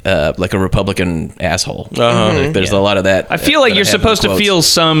Republican asshole. Like there's a lot of that. I feel like you're supposed to feel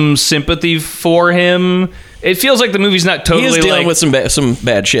some sympathy for him. It feels like the movie's not totally. He's dealing with some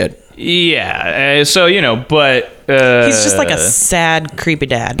bad shit. Yeah. So but he's just like a sad, creepy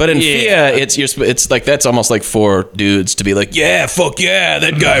dad. But in Fia, it's like that's almost like for dudes to be like, yeah, fuck yeah,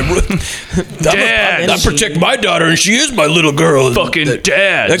 that guy. I protect my daughter, and she is my little girl. Fucking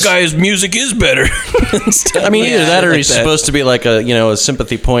dad. That guy's music is better. I mean, either that or he's supposed to be like a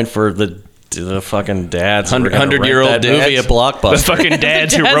sympathy point for the fucking dads, 100-year-old movie at Blockbuster. The fucking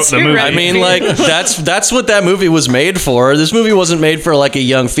dads who wrote the movie. I mean, like that's what that movie was made for. This movie wasn't made for like a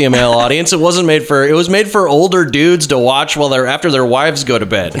young female audience. It was made for older dudes to watch after their wives go to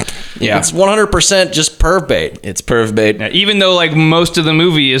bed. Yeah, it's 100% just perv bait. It's perv bait. Yeah, even though like most of the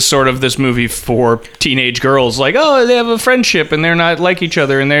movie is sort of this movie for teenage girls, like they have a friendship and they're not like each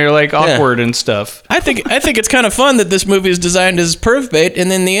other and they're like awkward and stuff. I think it's kind of fun that this movie is designed as perv bait,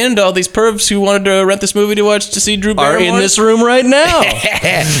 and in the end, all these pervs who wanted to rent this movie to see Drew Barrymore are in this room right now.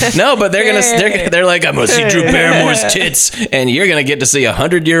 No, but they're like, I'm gonna see Drew Barrymore's tits, and you're gonna get to see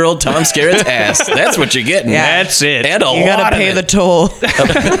 100-year-old Tom Skerritt's ass. That's what you're getting. Yeah, that's it. And you gotta pay the toll.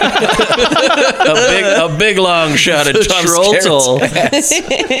 a big long shot at Tom Skerritt's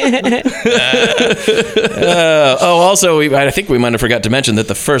ass. Also, I think we might have forgot to mention that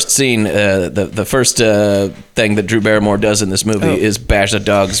the first scene, the first thing that Drew Barrymore does in this movie is bash a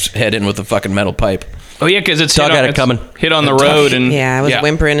dog's head in with a fucking metal pipe. Oh yeah, because it's dog had it coming. Hit on the road and it was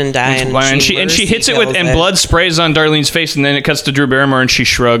whimpering and dying. And she hits it with blood sprays on Darlene's face, and then it cuts to Drew Barrymore and she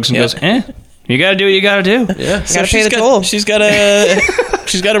shrugs and goes, you gotta do what you gotta do. Yeah, so gotta pay the toll. She's got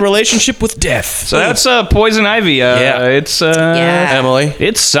a relationship with death. So that's Poison Ivy. It's Emily.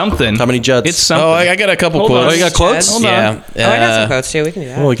 It's something. How many juds? It's something. Oh, I got a couple quotes. Oh, you got quotes? Hold on. I got some quotes too. We can do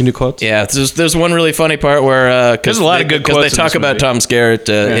that. Oh, we can do quotes. Yeah, there's one really funny part where there's a lot of good quotes. They talk about Tom Skerritt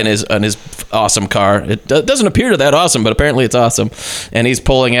in his awesome car. It doesn't appear that awesome, but apparently it's awesome. And he's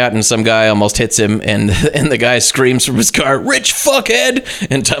pulling out, and some guy almost hits him, and the guy screams from his car, "Rich fuckhead!"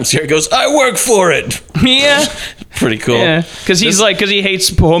 And Tom Skerritt goes, "I work for it." Yeah, pretty cool. Yeah, because he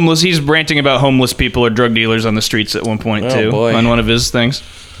hates homeless. He's ranting about homeless people or drug dealers on the streets at one point too. Boy. On one of his things.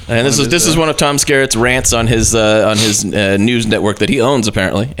 And this is one of Tom Skerritt's rants on his news network that he owns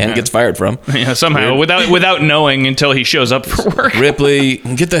apparently and gets fired from. Yeah, somehow without knowing until he shows up for work. Ripley,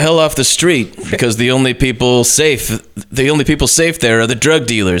 get the hell off the street because the only people safe there are the drug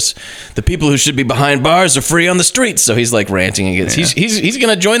dealers. The people who should be behind bars are free on the streets. So he's like ranting against. Yeah. He's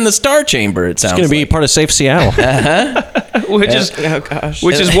going to join the Star Chamber. It sounds. He's going to be part of Safe Seattle. Which is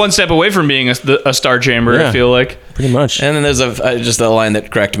one step away from being a Star Chamber. Yeah. I feel like. Pretty much. And then there's just a line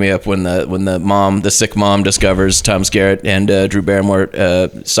that cracked me up when the sick mom discovers Tom Skerritt and Drew Barrymore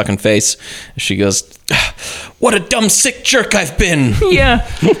sucking face. She goes, "What a dumb sick jerk I've been." Yeah,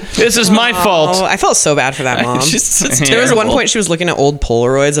 this is my fault. I felt so bad for that mom. There was one point she was looking at old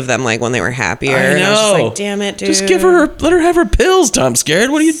Polaroids of them like when they were happier. I know. And I was just like, damn it, dude. Just let her have her pills, Tom Skerritt.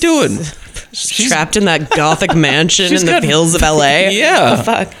 What are you doing? She's trapped in that gothic mansion in the hills of LA. Yeah. What the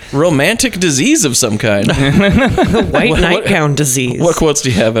fuck? Romantic disease of some kind. White nightgown disease. What quotes do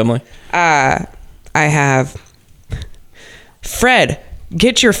you have, Emily? I have, Fred,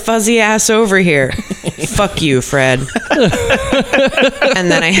 get your fuzzy ass over here. Fuck you, Fred.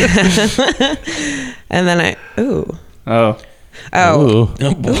 and then I Oh boy.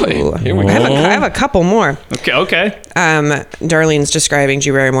 Here we go. I have a couple more. Okay. Darlene's describing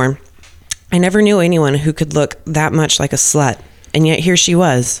Drew Barrymore. I never knew anyone who could look that much like a slut. And yet here she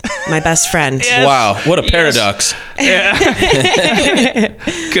was, my best friend. Yes. Wow, what a paradox. Yeah.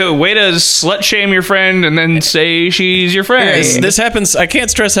 Good way to slut shame your friend and then say she's your friend. This happens. I can't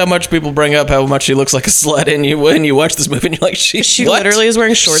stress how much people bring up how much she looks like a slut, and when you watch this movie and you're like, she literally is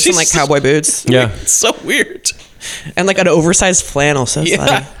wearing shorts and like cowboy boots. Yeah. It's so weird. And like an oversized flannel, so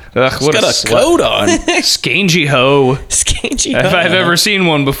slutty. Ugh, she's got a coat on. Scangy hoe. If I've ever seen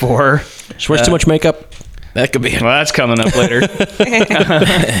one before. She wears too much makeup. That could be. Well, that's coming up later.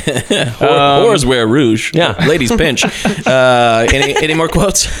 Whores wear rouge. Yeah. Ladies pinch. Any more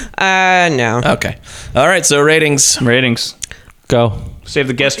quotes? No. Okay. All right. So ratings. Go. Save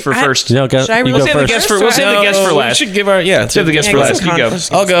the guest for first. Should I really save the guest for? We'll save the guest for last. We should give our save the guest for last. You go.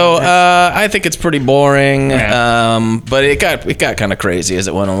 I'll go. I think it's pretty boring. Yeah. But it got kind of crazy as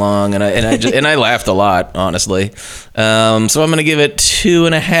it went along, and I laughed a lot, honestly. So I'm gonna give it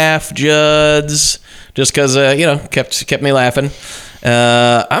 2.5 Juds, just because kept me laughing.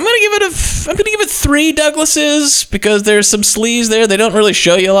 I'm gonna give it 3 Douglases because there's some sleaze there. They don't really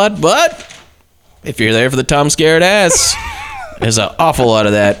show you a lot, but if you're there for the Tom Skerritt ass, there's an awful lot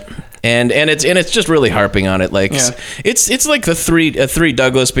of that. And it's just really harping on it. Like it's like the three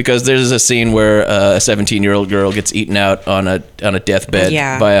Douglas because there's a scene where a 17-year-old girl gets eaten out on a deathbed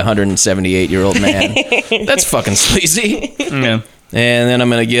by a 178-year-old man. That's fucking sleazy. Yeah. And then I'm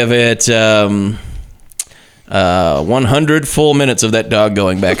gonna give it 100 full minutes of that dog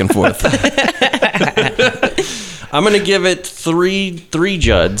going back and forth. I'm gonna give it three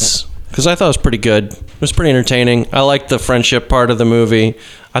Judds because I thought it was pretty good. It was pretty entertaining. I liked the friendship part of the movie.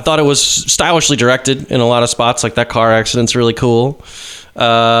 I thought it was stylishly directed in a lot of spots, like that car accident's really cool.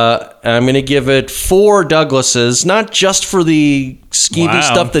 I'm going to give it 4 Douglases, not just for the skeevy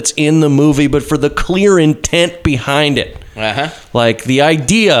stuff that's in the movie, but for the clear intent behind it. Like the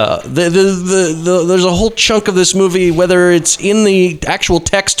idea, there's a whole chunk of this movie, whether it's in the actual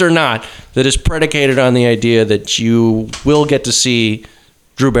text or not, that is predicated on the idea that you will get to see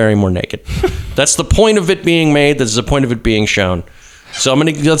Drew Barrymore naked. That's the point of it being made. That's the point of it being shown. So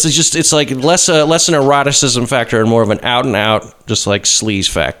it's like less an eroticism factor and more of an out and out, just like sleaze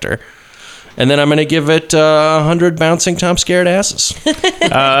factor. And then I'm going to give it 100 bouncing Tom Skerritt asses.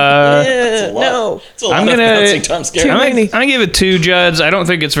 No, I'm going to give it 2 Judds. I don't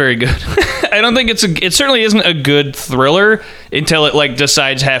think it's very good. I don't think it certainly isn't a good thriller until it like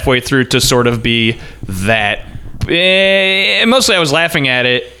decides halfway through to sort of be that. Mostly I was laughing at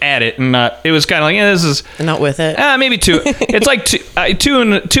it and not, it was kind of like, this is not with it. Maybe 2. It's like 2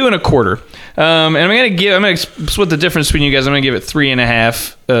 and a quarter. And I'm gonna split the difference between you guys. I'm gonna give it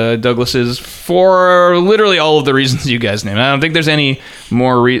 3.5 Douglases for literally all of the reasons you guys named. I don't think there's any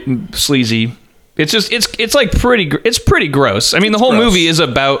more sleazy. It's just it's like pretty gross. I mean, the whole movie is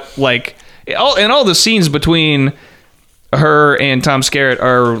about like all the scenes between her and Tom Skerritt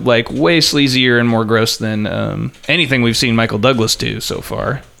are like way sleazier and more gross than anything we've seen Michael Douglas do so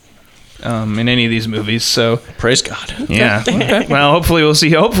far in any of these movies. So praise God. Yeah. Okay. Well, hopefully we'll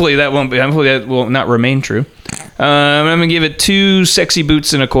see. Hopefully that will not remain true. I'm gonna give it 2 sexy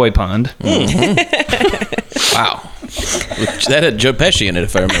boots in a koi pond. Mm-hmm. Wow. That had Joe Pesci in it,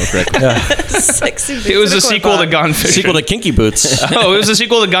 if I remember correctly. Sexy boots. It was a sequel to Gone Fishing. Sequel to Kinky Boots. Oh, it was a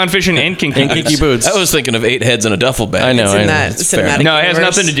sequel to Gone Fishing and Kinky Boots. I was thinking of 8 heads in a duffel bag. I know. No, it has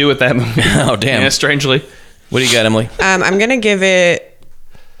nothing to do with that movie. Oh, damn. Yeah, strangely. What do you got, Emily? I'm gonna give it.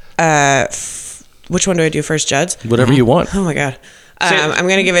 Which one do I do first, Judds? Whatever you want. Oh my God. I'm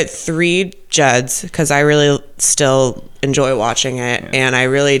gonna give it 3 Judds because I really still enjoy watching it, and I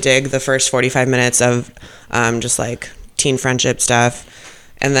really dig the first 45 minutes of just like teen friendship stuff,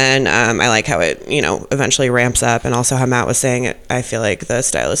 and then I like how it eventually ramps up, and also how Matt was saying I feel like the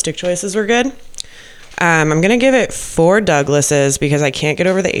stylistic choices were good. I'm gonna give it 4 Douglases because I can't get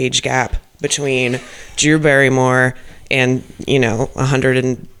over the age gap between Drew Barrymore and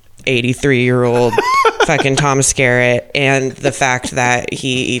 183-year-old fucking Tom Skerritt, and the fact that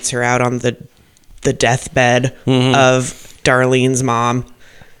he eats her out on the deathbed of Darlene's mom.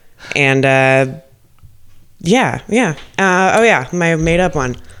 And my made up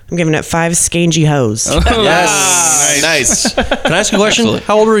one. I'm giving it 5 skangy hoes. Oh, yes. Nice. Can I ask you a question? Absolutely.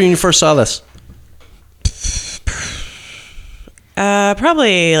 How old were you when you first saw this?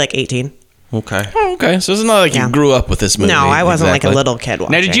 Probably like 18. Okay. Oh, okay. So it's not like you grew up with this movie. No, I wasn't like a little kid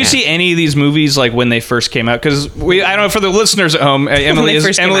watching. Now, did you see any of these movies like when they first came out? Because I don't know, for the listeners at home, Emily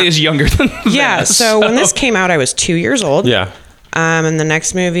is younger than that. So when this came out, I was 2 years old. Yeah. And the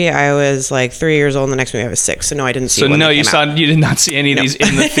next movie, I was like 3 years old. And the next movie, I was 6. So no, I didn't see. So no, you did not see any of these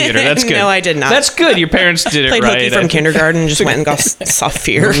in the theater. That's good. No, I did not. That's good. Your parents did it right. Played hooky from kindergarten. Just went and saw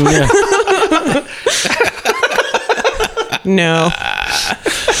Fear. No.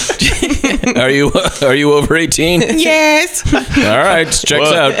 Are you over 18? Yes. All right,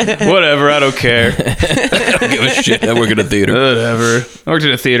 checks out. Whatever, I don't care. I don't give a shit. I work at a theater. Whatever. I worked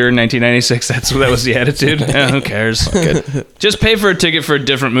at a theater in 1996. That was the attitude. Who cares? Good. Just pay for a ticket for a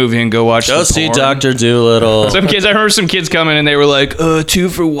different movie and go watch. Go see Dr. Dolittle. I remember some kids coming and they were like, 2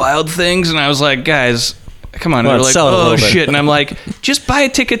 for Wild Things, and I was like, guys, come on. And they're like, oh shit. And I'm like, just buy a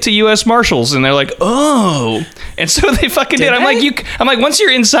ticket to U.S. Marshals. And they're like, oh. And so they fucking did. I'm like, once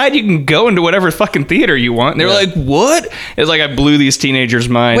you're inside, you can go into whatever fucking theater you want. And they were like, what? It's like I blew these teenagers'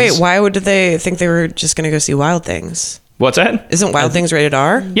 minds. Wait, why would they think they were just going to go see Wild Things? What's that? Isn't Wild Things rated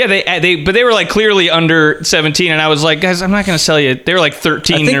R? Yeah, but they were like clearly under 17, and I was like, guys, I'm not going to sell you. They were like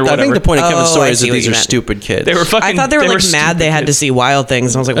 13 or whatever. I think the point of Kevin's story is that these are stupid kids. They were fucking. I thought they were like mad they had to see Wild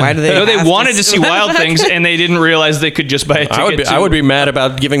Things, and I was like, why do they? No, they wanted to see Wild Things, and they didn't realize they could just buy a ticket. I would be mad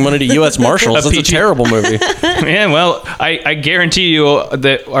about giving money to U.S. Marshals. That's a terrible movie. Yeah, well, I guarantee you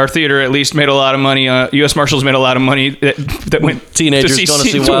that our theater at least made a lot of money. U.S. Marshals made a lot of money that went teenagers going to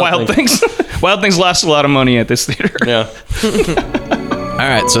see Wild Things. Wild Things lost a lot of money at this theater. Yeah. All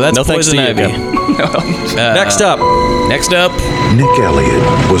right, so that's Poison Ivy. Next up, Nick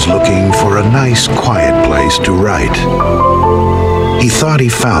Elliott was looking for a nice, quiet place to write. He thought he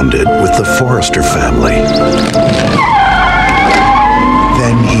found it with the Forrester family.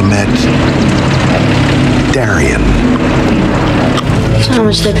 Then he met Darian. How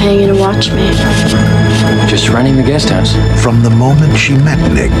much they paying you to watch me? Just running the guest house. From the moment she met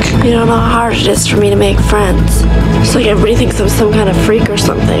Nick, You don't know how hard it is for me to make friends. It's like everybody thinks I'm some kind of freak or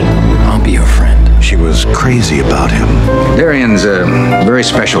something. I'll be your friend. she was crazy about him. Darian's a very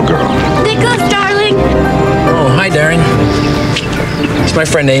special girl. Nicholas, darling! Oh, hi, Darian. It's my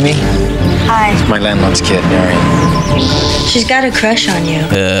friend Amy. Hi. My landlord's kid, Darian. She's got a crush on you.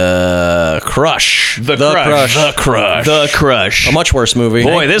 Crush. The Crush. A much worse movie.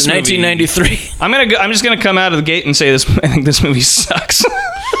 Boy, this 1993. I'm just gonna come out of the gate and say this. I think this movie sucks.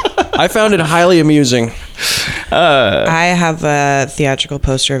 I found it highly amusing. I have a theatrical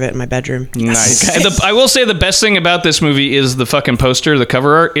poster of it in my bedroom. Nice. I will say the best thing about this movie is the fucking poster, the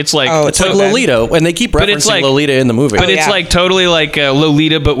cover art. It's like it's like Lolita, and they keep referencing Lolita in the movie. But it's like totally like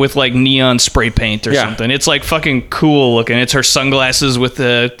Lolita, but with like neon spray paint or something. It's like fucking cool looking. It's her sunglasses with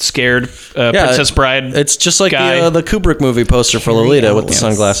the scared Princess Bride. It's just like the Kubrick movie poster for Lolita with the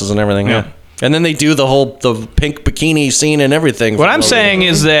sunglasses and everything. Yeah. And then they do the pink bikini scene and everything. What I'm saying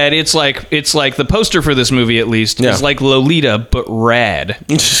is that it's like the poster for this movie, at least, is like Lolita but rad.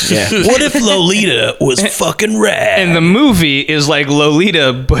 What if Lolita was fucking rad? And the movie is like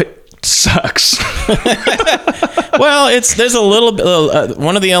Lolita but sucks. Well, there's a little bit.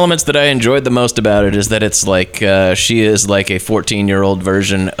 One of the elements that I enjoyed the most about it is that it's like she is like a 14-year-old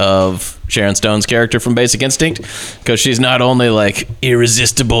version of Sharon Stone's character from Basic Instinct, because she's not only like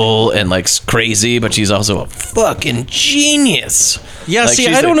irresistible and like crazy, but she's also a fucking genius. Yeah, like, see,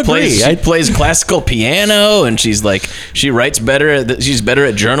 I don't agree. She plays classical piano, and she writes better. She's better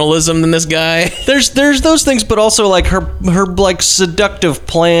at journalism than this guy. There's those things, but also like her like seductive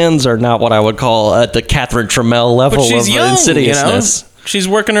plans are not what I would call at the Catherine Trammell level of insidiousness. You know? She's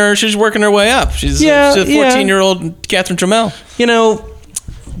working her way up. She's a 14-year-old Catherine Trammell. You know,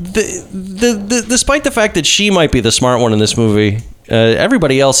 despite the fact that she might be the smart one in this movie,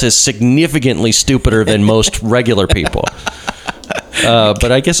 everybody else is significantly stupider than most regular people.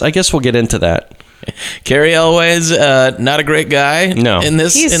 But I guess we'll get into that. Cary Elway's not a great guy. No, in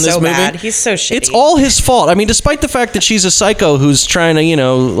this movie. Bad. He's so shitty. It's all his fault. I mean, despite the fact that she's a psycho who's trying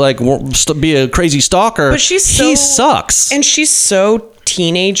to, be a crazy stalker, but he sucks, and she's so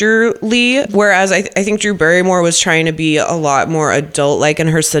teenagerly, whereas I think Drew Barrymore was trying to be a lot more adult-like in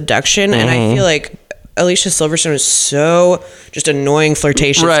her seduction, and I feel like Alicia Silverstone is so just annoying,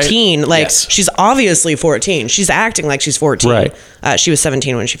 flirtatious teen. Like, she's obviously 14. She's acting like she's 14. Right. She was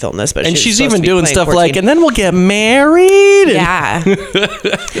 17 when she filmed this, but she's even doing stuff 14. Like, and then we'll get married. Yeah.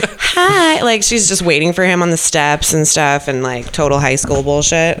 Hi. Like, she's just waiting for him on the steps and stuff, and like total high school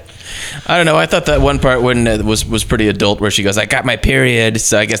bullshit. I don't know. I thought that one part when was pretty adult, where she goes, "I got my period,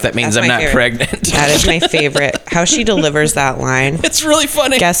 so I guess that means I'm not pregnant." That is my favorite. How she delivers that line. It's really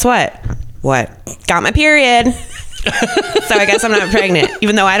funny. Guess what? What? Got my period. So I guess I'm not pregnant,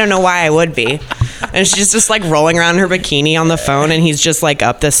 even though I don't know why I would be. And she's just like rolling around in her bikini on the phone, and he's just like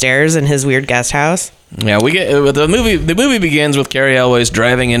up the stairs in his weird guest house. Yeah, we get the movie. The movie begins with Cary Elway's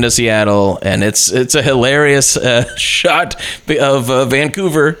driving into Seattle, and it's a hilarious shot of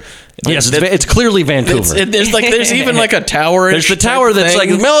Vancouver. Yes, it's clearly Vancouver. There's even like a tower. There's the tower that's like,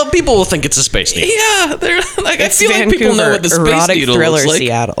 well, people will think it's a space needle. Yeah, they're like, I feel like people know what the space needle looks like.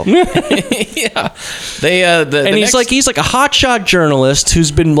 Seattle. Yeah, he's like a hotshot journalist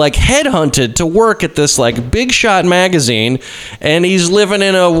who's been like headhunted to work at this like big shot magazine, and he's living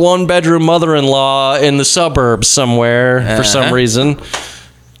in a 1-bedroom mother-in-law in the suburbs somewhere for some reason.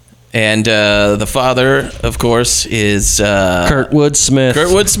 And the father, of course, is Kurtwood Smith.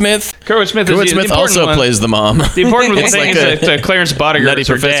 Kurtwood Smith also plays the mom. The important thing is that Clarence Boddigar is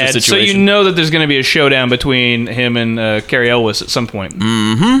her dad, situation. So you know that there's going to be a showdown between him and Cary Elwes at some point.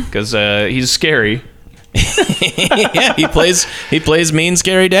 Mm-hmm. Because he's scary. Yeah, he plays mean,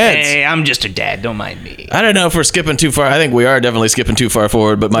 scary dads. Hey, I'm just a dad. Don't mind me. I don't know if we're skipping too far. I think we are definitely skipping too far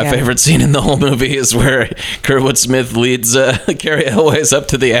forward. But my favorite scene in the whole movie is where Kurtwood Smith leads Carrie Elways up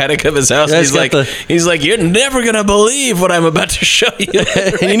to the attic of his house. Yeah, he's like, you're never gonna believe what I'm about to show you.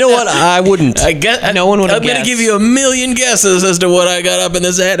 And you know what? I wouldn't. No one would have I'm gonna guessed. give you a million guesses as to what I got up in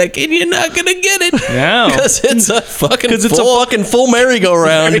this attic, and you're not gonna get it. No, because it's a fucking full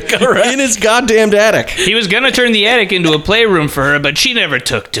merry-go-round in his goddamn attic. he was gonna turn the attic into a playroom for her, but she never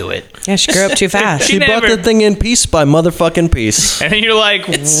took to it. Yeah, she grew up too fast. She bought the thing in piece by motherfucking piece. And you're like,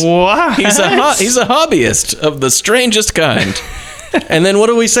 what? He's a hobbyist of the strangest kind. And then what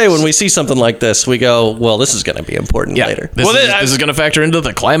do we say when we see something like this? We go, well, this is going to be important later. This is going to factor into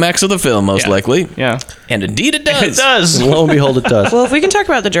the climax of the film, most likely. Yeah. And indeed it does. It does. And lo and behold, it does. Well, if we can talk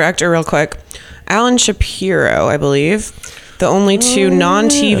about the director real quick. Alan Shapiro, I believe. The only two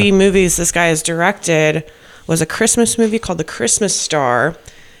non-TV movies this guy has directed was a Christmas movie called The Christmas Star,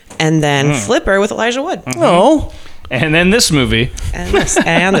 and then Flipper with Elijah Wood. Oh. And then this movie. And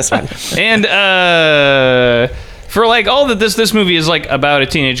this one. And for like all that this movie is like about a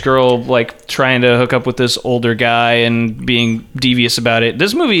teenage girl like trying to hook up with this older guy and being devious about it.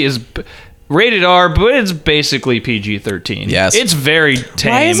 This movie is rated R, but it's basically PG-13. Yes. It's very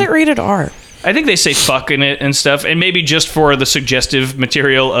tame. Why is it rated R? I think they say fuck in it and stuff, and maybe just for the suggestive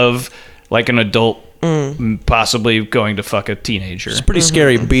material of like an adult possibly going to fuck a teenager. It's pretty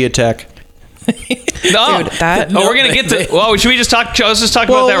scary. Bee attack. No. Dude, that... we're gonna get to. Well, should we just talk? Let's just talk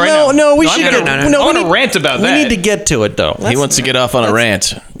about that right now. No, we should. I want to rant about that. We need to get to it, though. He wants to get off on a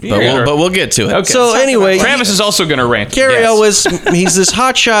rant, but we'll get to it. Okay. So anyway, Travis is also going to rant. Carrie Elwes, he's this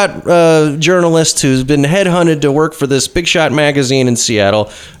hotshot journalist who's been headhunted to work for this big shot magazine in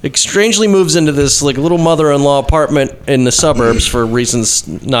Seattle. Strangely moves into this like little mother-in-law apartment in the suburbs for reasons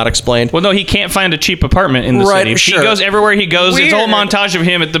not explained. Well, no, he can't find a cheap apartment in the city. Sure. He goes everywhere he goes. Weird. It's a whole montage of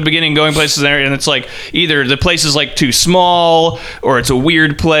him at the beginning going places there, and it's like either the place is like too small, or it's a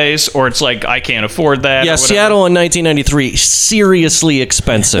weird place, or it's like I can't afford that. Yeah, Seattle in 1993, seriously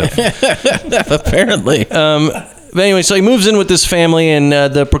expensive. Apparently. But anyway, so he moves in with this family, and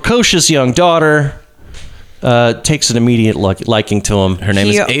the precocious young daughter takes an immediate liking to him. Her name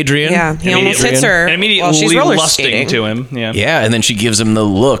is Adrian. Yeah, he almost hits her and immediately while she's roller lusting skating to him. Yeah. Yeah, and then she gives him the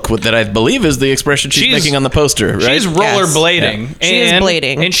look that I believe is the expression she's making on the poster, right? She's rollerblading. She is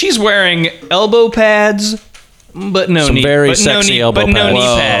blading. And she's wearing elbow pads, but no Some knee. very but sexy knee, elbow but no pads. knee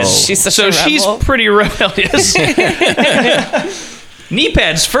pads. She's such so a she's rebel. pretty rebellious. Knee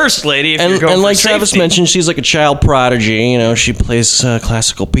pads first, lady. If you're going And for like Travis safety. mentioned, she's like a child prodigy. You know, she plays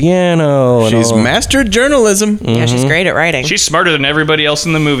classical piano. And She's all. mastered journalism. Yeah, she's great at writing. She's smarter than everybody else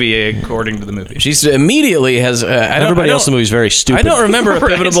in the movie, according to the movie. She's immediately has. Everybody else in the movie is very stupid. I don't remember a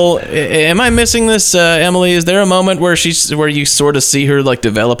Right. pivotal. Am I missing this, Emily? Is there a moment where you sort of see her like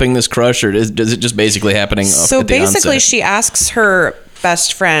developing this crush, or does it just basically happening? So at the basically, onset? she asks her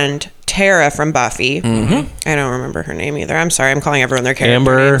best friend Tara from Buffy. I don't remember her name either. I'm sorry. I'm calling everyone their character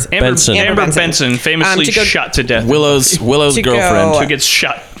Amber names. Benson. Amber Benson, famously to go- shot to death. Willow's to girlfriend, go- Who gets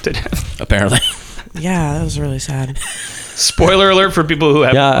shot to death. apparently. Yeah, that was really sad. Spoiler alert for people who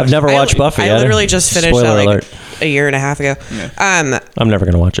have. Yeah, I've never watched Buffy. I literally just finished Spoiler that like alert. a year and a half ago. I'm never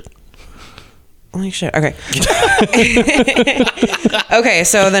going to watch it. Holy shit. Okay. Okay,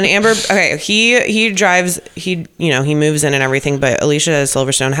 so then Amber, okay, he drives, he moves in and everything, but Alicia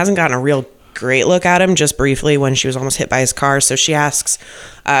Silverstone hasn't gotten a real great look at him, just briefly when she was almost hit by his car. So she asks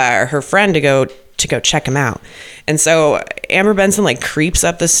her friend to go check him out. And so Amber Benson like creeps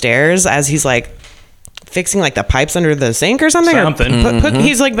up the stairs as he's like fixing like the pipes under the sink or something.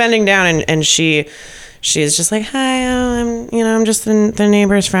 He's like bending down, and she's just like, hi, I'm just the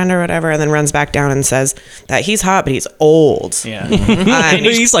neighbor's friend or whatever, and then runs back down and says that he's hot, but he's old. Yeah. And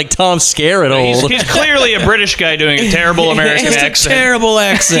He's like Tom Skerritt old. He's clearly a British guy doing a terrible American accent. Terrible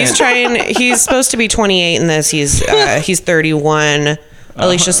accent. he's supposed to be 28 in this. He's 31.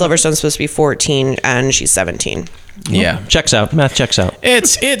 Alicia Silverstone's supposed to be 14, and she's 17. Yeah, Checks out. Math checks out.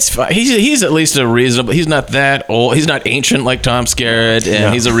 it's fine. He's at least a reasonable. He's not that old. He's not ancient like Tom Skerritt,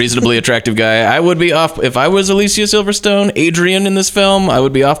 and he's a reasonably attractive guy. I would be off if I was Alicia Silverstone, Adrian in this film. I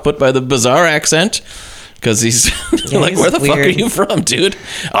would be off put by the bizarre accent. because he's like, where the fuck are you from, dude?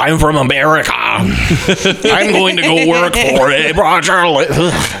 I'm from America. I'm going to go work for it.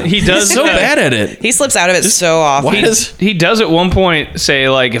 He does so bad at it. He slips out of it so often. He does at one point say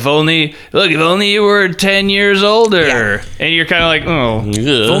like, if only you were 10 years older. And you're kind of like, oh,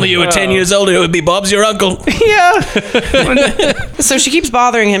 if only you were 10 years older, it would be Bob's your uncle. Yeah. So she keeps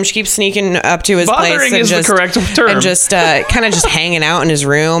bothering him. She keeps sneaking up to his place. Bothering is the correct term. And just kind of just hanging out in his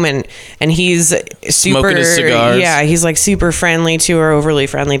room, and he's super smoking his cigars. Yeah, he's like super friendly to her, overly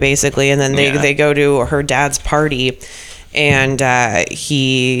friendly basically. And then they go to her dad's party, and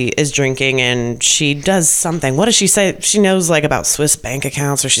he is drinking, and she does something. What does she say? She knows like about Swiss bank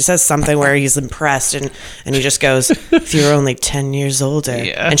accounts, or she says something where he's impressed, and he just goes, "If you were only 10 years older,"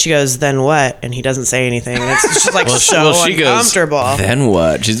 and she goes, "Then what?" And he doesn't say anything. It's just like she uncomfortable. Goes, "Then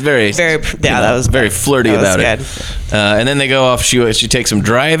what?" She's very that was very flirty about it. And then they go off. She takes him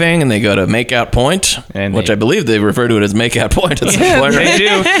driving, and they go to Makeout Point, which I believe they refer to it as Makeout Point at some point. They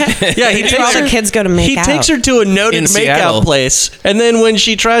do. Yeah, he takes all the kids go to make out. He takes her to a noted makeout place, and then when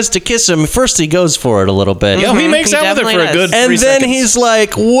she tries to kiss him, first he goes for it a little bit. Yeah, he makes out with her for a good 3 and then seconds. He's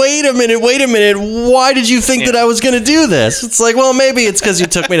like, wait a minute, why did you think that I was going to do this? It's like, well, maybe it's because you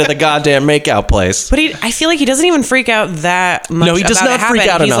took me to the goddamn makeout place. But I feel like he doesn't even freak out that much. No, he does not freak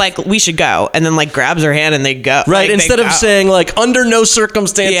out enough. He's like, we should go, and then like grabs her hand and they go. Right, instead of saying like, under no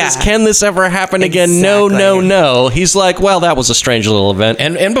circumstances can this ever happen again. No. He's like, well, that was a strange little event.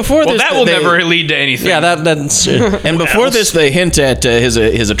 And before this, that will never lead to anything. Yeah, that's and before this, they hint at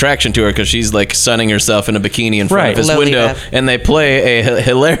his attraction to her because she's like sunning herself in a bikini in front of his window, and they play a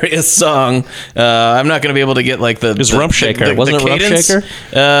hilarious song. I'm not going to be able to get like his Rump Shaker. Wasn't it Rump Shaker?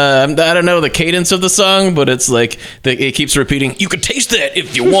 I don't know the cadence of the song, but it's like it keeps repeating. You could taste that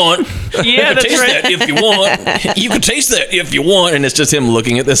if you want. Yeah, that's taste right. that if you want. You could taste that if you want. And it's just him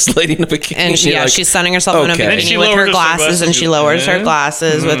looking at this lady in a bikini. And she's sunning herself in a bikini with her glasses, and she lowers her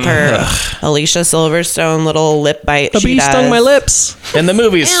glasses with her Alicia Silverstone little lip bite. The bee stung my lips. And the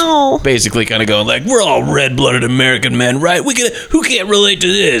movie's basically kind of going like, we're all red-blooded American men, right? Who can't relate to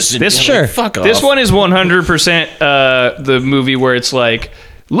this? And sure. Like, fuck off. This one is 100% the movie where it's like,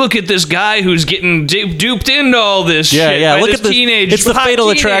 look at this guy who's getting duped into all this shit. Yeah, by look this at the teenage. It's the fatal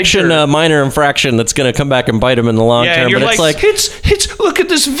attraction minor infraction that's going to come back and bite him in the long term. You're but it's look at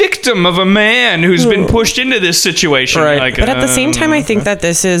this victim of a man who's been pushed into this situation. Right. Like, but at the same time, I think that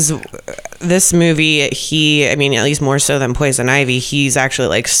this movie, at least more so than Poison Ivy, he's actually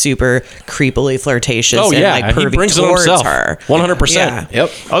like super creepily flirtatious. Oh yeah, and, like, he brings it towards himself. her. 100%. Yeah.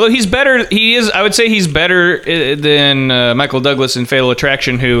 Yep. Although he's better, I would say he's better than Michael Douglas in Fatal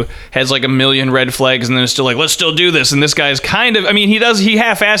Attraction, who has like a million red flags and then is still like, let's still do this. And this guy's kind of, he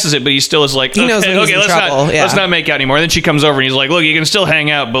half-asses it, but he still is like, he knows when he's in trouble. Let's not make out anymore. And then she comes over and he's like, look, you can still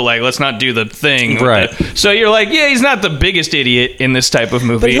hang out, but like, let's not do the thing. Right. So you're like, yeah, he's not the biggest idiot in this type of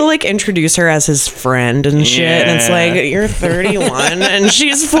movie. But he'll like introduce her as his friend and shit. Yeah. And it's like, you're 31 and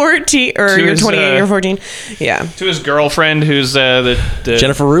she's 14, or you're 28, you're 14. Yeah. To his girlfriend, who's the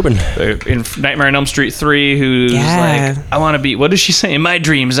Jennifer Rubin in Nightmare on Elm Street 3, who's like, I want to be, what does she say? In my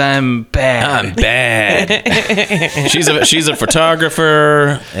dreams, I'm bad. She's a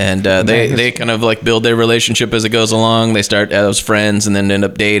photographer, and they kind of like build their relationship as it goes along. They start as friends and then end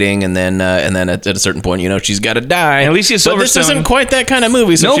up dating, and then at a certain point, she's got to die. And Alicia Silverstone. But this isn't quite that kind of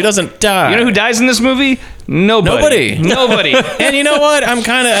movie, so she doesn't die. You know who dies in this movie? Nobody. And you know what? I'm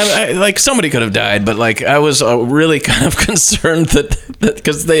kind of like, somebody could have died, but like I was really kind of concerned that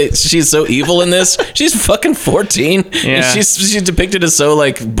because she's so evil in this. She's fucking 14. Yeah. And she's depicted as so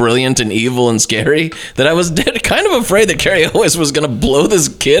like brilliant and evil and scary that I was kind of afraid that Carrie Elwes was gonna blow this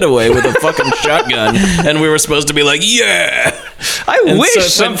kid away with a fucking shotgun, and we were supposed to be like, yeah. I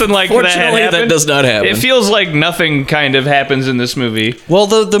wish something like that happened. That does not happen. It feels like nothing kind of happens in this movie. Well,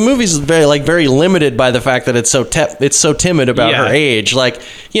 the movie's very limited by the fact that it's so timid about her age. Like,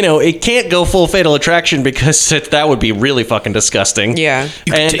 it can't go full Fatal Attraction because that would be really fucking disgusting. Yeah.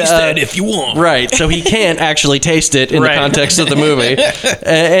 You can taste that if you want. Right. So he can't actually taste it in the context of the movie.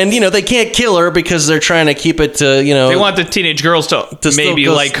 And they can't kill her because they're trying to keep it to, They want the teenage girls to maybe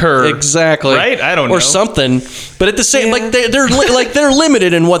like her. Exactly. Right? I don't know. Or something. But at the same, they're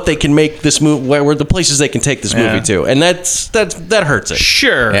limited in what they can make this movie, where the places they can take this movie to. And that hurts it.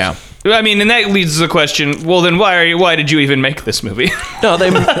 Sure. Yeah. And that leads to the question, well, then why did you even make this movie? No,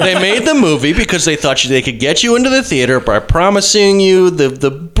 they made the movie because they thought they could get you into the theater by promising you the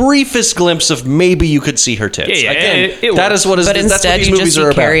briefest glimpse of maybe you could see her tits. Yeah, Again, that is what is. But That's what instead, these you just movies see are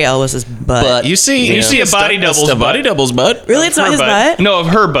about. Carrie Elwes's butt. But you see a body double's butt. Really, it's not his butt. No, of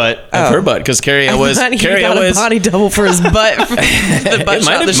her butt. Of her butt, because Carrie Elwes. Carrie Elwes. A body double for his butt. The butt It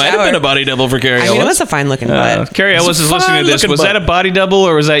shot of the might have been a body double for Carrie Elwes. I mean, that's a fine looking butt. Carrie Elwes is listening to this. Was that a body double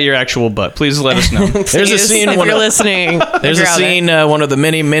or was that your actual butt? Please let us know. There's a scene. If you're listening, there's a scene. One of the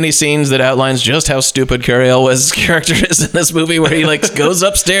many scenes that outlines just how stupid Carrie Elwes' character is in this movie, where he like goes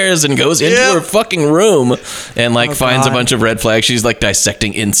upstairs and goes into her fucking room and like finds a bunch of red flags. She's like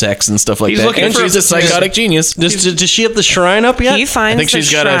dissecting insects and stuff like that. And she's a psychotic genius. Does she have the shrine up yet? He finds I think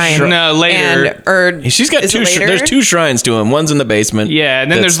she's got a shrine. No, later. She's got two. There's two shrines to him. One's in the basement. Yeah,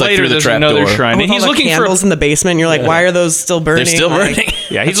 and then there's later there's another shrine. And he's looking for candles in the basement. You're like, why are those still burning? They're still burning.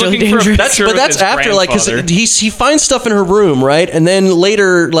 Yeah, he's looking for. But that's after, like, because he finds stuff in her room, right? And then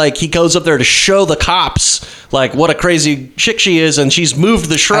later, like, he goes up there to show the cops, like, what a crazy chick she is, and she's moved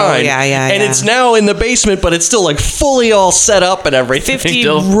the shrine. And it's now in the basement, but it's still, like, fully all set up and everything. 50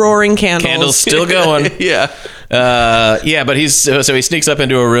 roaring candles. Candles still going. Yeah. But he sneaks up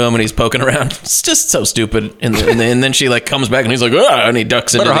into a room and he's poking around. It's just so stupid. And then she like comes back and he's like, and he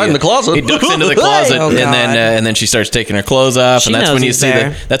ducks into hide in the closet. He ducks into the closet, and then she starts taking her clothes off, and that's when you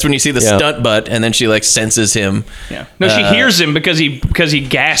see the stunt butt, and then she like senses him. Yeah. No, she hears him because he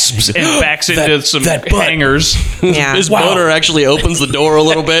gasps and backs into some hangers. Yeah. His boner actually opens the door a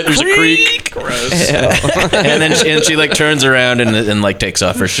little bit. There's a creak. Gross. And then she like turns around and like takes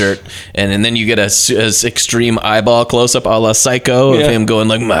off her shirt, and then you get a extreme eyeball close up a la Psycho of him going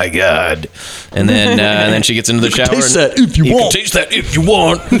like, my God. And then she gets into the shower. Taste that if you want. Taste that if you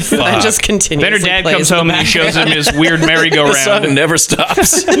want. That just continues. Then her dad comes home and he shows him his weird merry-go-round. The song never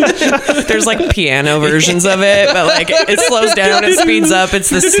stops. There's like piano versions of it, but like it slows down, it speeds up. It's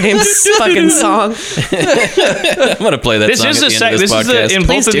the same fucking song. I'm gonna play that song at the end of this podcast.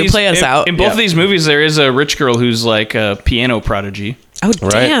 Please do play us out. In both of these movies, there is a rich girl who's like a piano prodigy. Oh,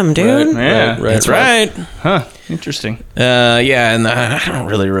 damn, dude. Yeah, that's right. Huh. Interesting. And I don't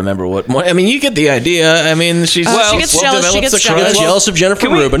really remember what more. I mean, you get the idea. I mean, she gets jealous. She gets jealous of Jennifer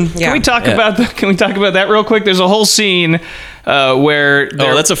Rubin. Can we talk about that real quick? There's a whole scene where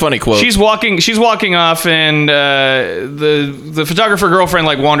that's a funny quote. She's walking off, and the photographer girlfriend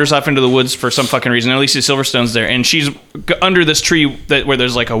like wanders off into the woods for some fucking reason. Alicia Silverstone's there, and she's under this tree where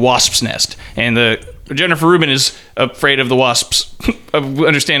there's like a wasp's nest, and Jennifer Rubin is afraid of the wasps,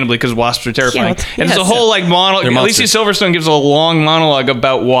 understandably, because wasps are terrifying. And there's a whole like monologue. Alicia Silverstone gives a long monologue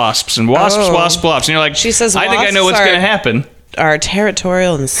about wasps and wasps. And you're like, she says, I think I know what's going to happen. Are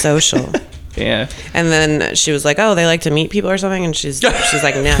territorial and social. Yeah. And then she was like, oh, they like to meet people or something, and she's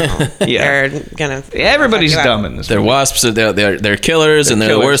like, no. Yeah. They're gonna everybody's dumb in this movie. Wasps, they're killers, and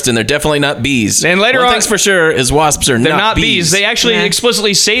they're the worst, and they're definitely not bees. And later One thing's for sure is wasps are not bees. They actually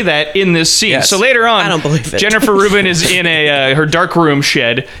explicitly say that in this scene. Yes. So later on, I don't believe it. Jennifer Rubin is in her dark room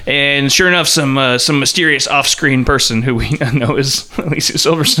shed, and sure enough, some mysterious off-screen person who we know is Alicia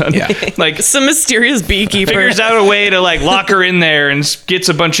Silverstone, like some mysterious beekeeper, figures out a way to like lock her in there and gets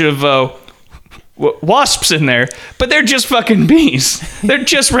a bunch of wasps in there, but they're just fucking bees. They're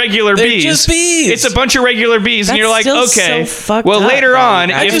just regular bees. Just bees. It's a bunch of regular bees, and you're like, okay. So well, later on,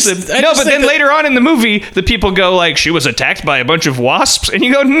 then later on in the movie, the people go like, she was attacked by a bunch of wasps, and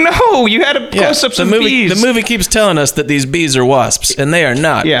you go, no, you had a close-up of bees. The movie keeps telling us that these bees are wasps, and they are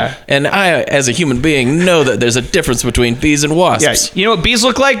not. Yeah. And I, as a human being, know that there's a difference between bees and wasps. Yeah. You know what bees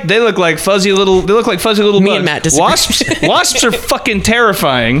look like? They look like fuzzy little. They look like fuzzy little Me bugs. and Matt disagree. Wasps are fucking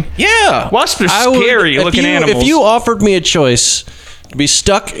terrifying. Yeah. Wasps are scary looking animals. If you offered me a choice to be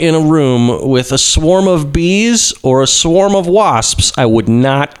stuck in a room with a swarm of bees or a swarm of wasps, I would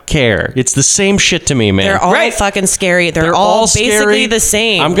not care. It's the same shit to me, man. They're all fucking scary. They're all basically scary. The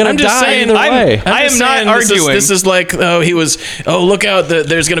same. I'm gonna die either way. I am not arguing. This is like, look out,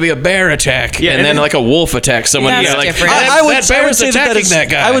 there's going to be a bear attack, and then like a wolf attacks someone. That's like, different. I would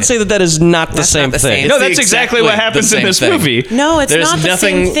say that is not the same thing. No, that's exactly what happens in this movie. No, it's not the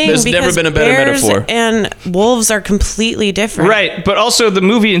same thing. There's never been a better metaphor. And wolves are completely different. Right, but also the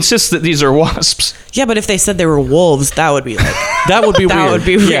movie insists that these are wasps. Yeah, but if they said they were wolves, that would be like that would be weird. That would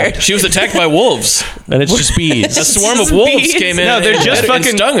be weird. Yeah, she was attacked by wolves, and it's just bees. A swarm of wolves came in. No, they're just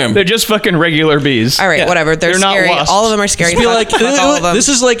fucking stung him. They're just fucking regular bees. All right, whatever. They're scary. Not wasps. All of them are scary. This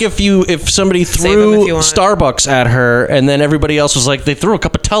is like if somebody threw Starbucks at her, and then everybody else was like, they threw a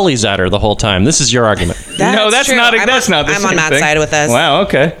cup of Tully's at her the whole time. This is your argument. That's true. not. That's not. I'm on Matt's side with this. Wow.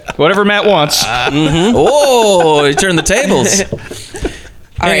 Okay. Whatever Matt wants. Oh, he turned the tables.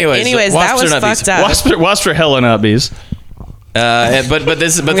 Anyways, that was fucked up. Wasps are hella not bees. But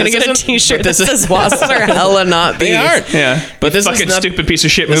this I'm gonna get a T-shirt that says "Wasps are hella not bees." They aren't. Yeah, but this fucking is not, stupid piece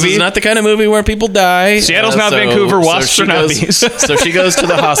of shit movie. This is not the kind of movie where people die. Seattle's not Vancouver. Wasps are not bees. So she goes to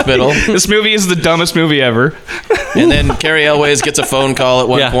the hospital. This movie is the dumbest movie ever. And then Carrie Elways gets a phone call at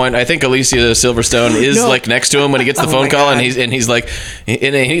one point. I think Alicia Silverstone is like next to him when he gets the phone call, and he's like,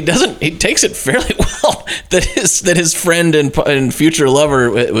 and he takes it fairly well that his friend and future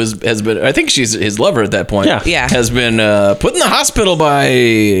lover has been. I think she's his lover at that point. Yeah. Has been put in the hospital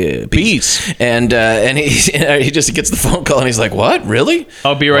by bees, and he just gets the phone call, and he's like, "What? Really?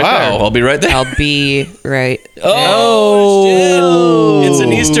 I'll be right there. I'll be right there. I'll be right." Oh, it's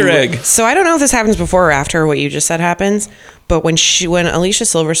an Easter egg. So I don't know if this happens before or after what you just said happens, but when Alicia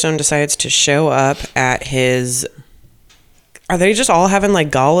Silverstone decides to show up at his, are they just all having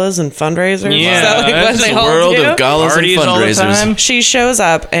like galas and fundraisers? Yeah, is that like what it's they a all world do? of galas and Parties all the fundraisers. time. She shows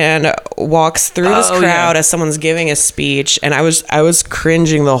up and walks through this crowd as someone's giving a speech, and I was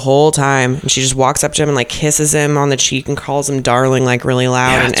cringing the whole time. And she just walks up to him and like kisses him on the cheek and calls him darling like really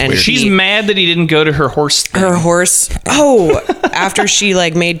loud. And she's mad that he didn't go to her horse thing. Her horse. After she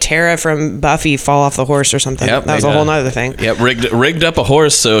like made Tara from Buffy fall off the horse or something. Yep, that was a whole nother thing. Yep, rigged up a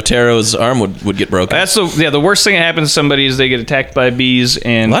horse so Tara's arm would get broken. That's the worst thing that happens to somebody is they get attacked by bees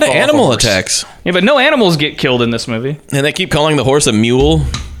and a lot of fall off animal a horse. attacks. Yeah, but no animals get killed in this movie. And they keep calling the horse a mule.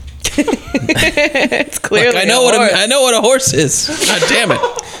 It's clearly I know what a horse is. God damn it.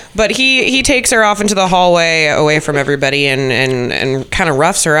 But he takes her off into the hallway away from everybody and kind of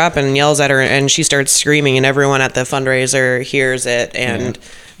roughs her up and yells at her, and she starts screaming, and everyone at the fundraiser hears it, and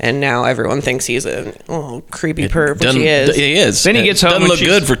now everyone thinks he's a creepy perv, which he is. He is. Then he gets home. Doesn't look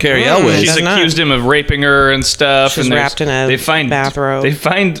good for Carrie Elways. She's accused him of raping her and stuff. She's and wrapped in a bathrobe. They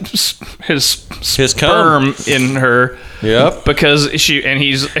find his sperm in her. Yep. Because he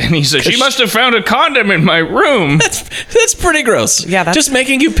says she must have found a condom in my room. That's pretty gross. Yeah, that's just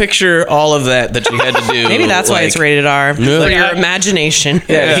making you picture all of that she had to do. Maybe that's why it's rated R. For your imagination.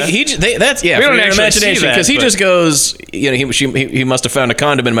 Yeah, that's We don't for your actually imagination, see that, because he just goes, he must have found a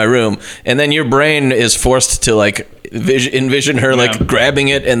condom in my room, and then your brain is forced to like envision her like grabbing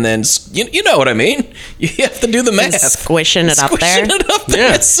it, and then you know what I mean. You have to do the math. Squishing it up there.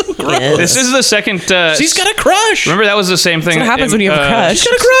 Yeah, it's so gross. This is the second. She's got a crush. Remember that was the same thing. That's what happens when you have a crush. She's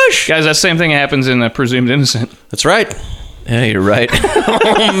got a crush. Guys, that same thing happens in Presumed Innocent. That's right. Yeah, you're right.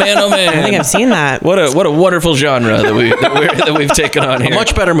 Oh man, oh man. I think I've seen that. What a wonderful genre that we've taken on here. A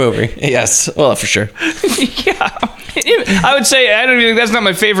much better movie. Yes, well, for sure. Yeah. I would say, I don't even think that's not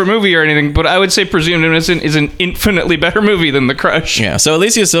my favorite movie or anything, but I would say Presumed Innocent is an infinitely better movie than The Crush. Yeah, so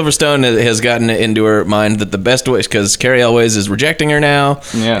Alicia Silverstone has gotten into her mind that the best way, because Carrie Elways is rejecting her now,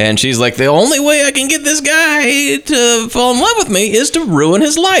 and she's like, the only way I can get this guy to fall in love with me is to ruin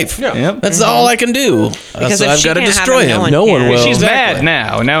his life. Yeah. Yep. That's all I can do. Because so I've got to destroy him. No one will. She's mad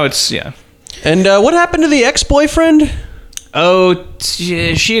now. Now it's, And what happened to the ex-boyfriend? Oh,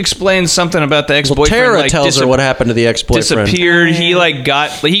 she explains something about the ex-boyfriend. Tara tells her what happened to the ex-boyfriend. Disappeared.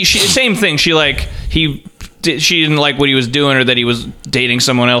 He same thing. She didn't like what he was doing, or that he was dating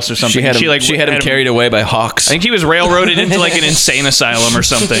someone else or something. She had him carried away by hawks. I think he was railroaded into like an insane asylum or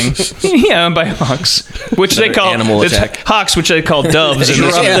something. Yeah, by hawks, which they call animal attack. Hawks, which they call doves.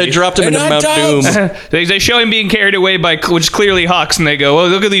 They dropped him into Mount Doom. They show him being carried away by, which is clearly hawks, and they go, "Oh,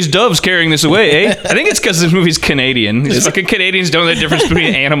 look at these doves carrying this away." Eh? I think it's because this movie's Canadian. These fucking Canadians don't know the difference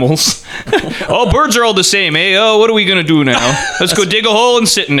between animals. Oh, birds are all the same, eh? Oh, what are we gonna do now? Let's go dig a hole and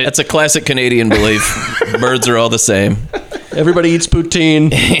sit in it. That's a classic Canadian belief. Birds are all the same. Everybody eats poutine.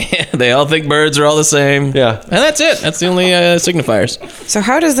 They all think birds are all the same. Yeah. And that's it. That's the only signifiers. So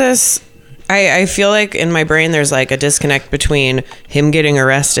how does this... I feel like in my brain there's like a disconnect between him getting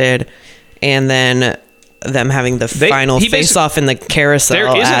arrested and then them having the final face-off in the carousel There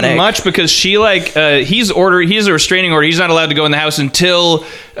isn't attic. much, because she he's a restraining order. He's not allowed to go in the house until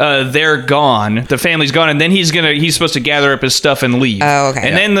they're gone. The family's gone, and then he's supposed to gather up his stuff and leave. Oh, okay.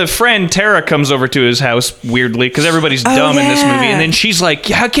 And then the friend Tara comes over to his house weirdly, because everybody's dumb in this movie. And then she's like,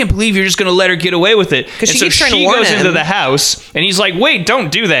 "Yeah, I can't believe you're just going to let her get away with it." Because she keeps trying to warn goes him. into the house, and he's like, "Wait,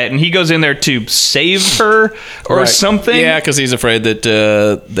 don't do that." And he goes in there to save her or something. Yeah, because he's afraid that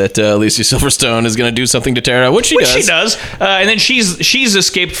Alicia Silverstone is going to do something to Tara, which she does. And then she's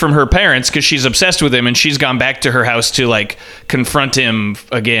escaped from her parents because she's obsessed with him, and she's gone back to her house to like confront him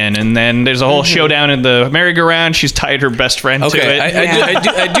again. And then there's a whole showdown in the merry-go-round. She's tied her best friend to it.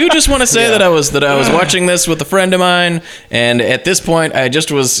 I do just want to say that I was watching this with a friend of mine, and at this point, I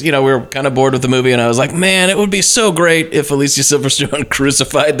just was, we were kind of bored with the movie, and I was like, man, it would be so great if Alicia Silverstone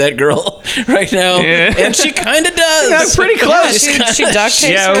crucified that girl right now, and she kind of does. That's pretty close. She duct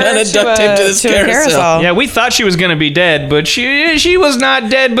taped to this carousel. Yeah, we thought she was going to be dead, but she was not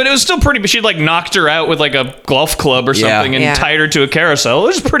dead, but it was still pretty. She like knocked her out with like a golf club or something and tied her to a carousel. It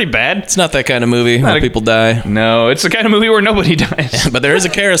was pretty bad. It's not that kind of movie where people die. No, it's the kind of movie where nobody dies. But there is a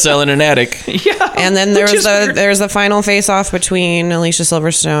carousel in an attic. Yeah. And then there's the final face-off between Alicia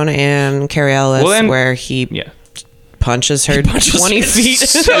Silverstone and Carrie Ellis where he punches her 20 feet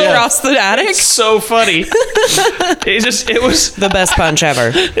across the attic. It's so funny. It was the best punch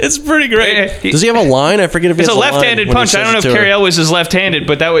ever. It's pretty great. Does he have a line? I forget if he has a line. It's a left-handed punch. I don't know if Carrie Ellis is left-handed,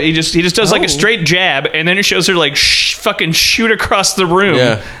 but that way he just does like a straight jab, and then it shows her like fucking shoot across the room.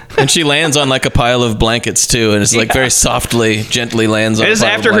 Yeah. And she lands on like a pile of blankets too, and it's like very softly, gently lands on. It is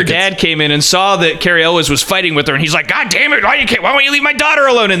after her dad came in and saw that Carrie Ellis was fighting with her, and he's like, "God damn it! Why won't you leave my daughter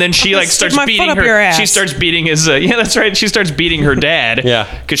alone?" And then she like starts beating her. She starts beating his. That's right. She starts beating her dad. Yeah.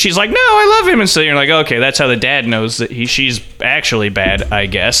 Because she's like, "No, I love him," and so you're like, "Okay, that's how the dad knows that she's actually bad, I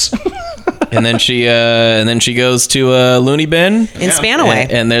guess." And then she goes to a loony bin in Spanaway,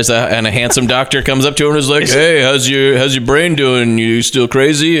 and there's a handsome doctor comes up to her and is like, "Hey, how's your brain doing? You still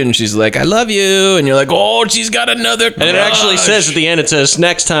crazy?" And she's like, "I love you." And you're like, "Oh, she's got another crush." And it actually says at the end, it says,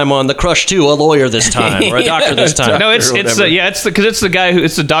 "Next time on The Crush 2, a lawyer this time, or a doctor this time." No, it's the guy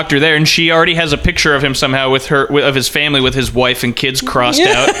it's the doctor there, and she already has a picture of him somehow of his family with his wife and kids crossed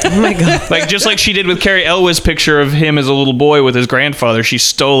out. Oh my god! Like just like she did with Carrie Elwes' picture of him as a little boy with his grandfather, she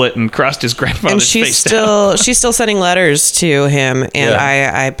stole it and crossed his grandfather's and she's face down. She's still sending letters to him, and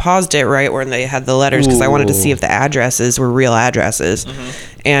I paused it right when they had the letters because I wanted to see if the addresses were real addresses,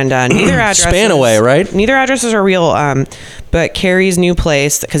 and neither addresses Spanaway, right? Neither addresses are real. But Carrie's new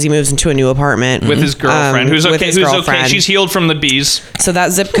place, because he moves into a new apartment with his girlfriend, who's okay. She's healed from the bees. So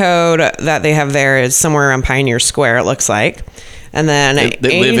that zip code that they have there is somewhere around Pioneer Square, it looks like. And then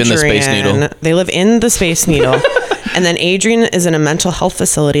they live in the Space Needle. They live in the Space Needle. And then Adrian is in a mental health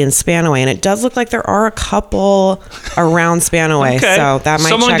facility in Spanaway, and it does look like there are a couple around Spanaway. Okay. So that might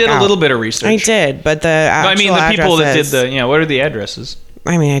Someone check did out. A little bit of research. I did, but the people that did what are the addresses?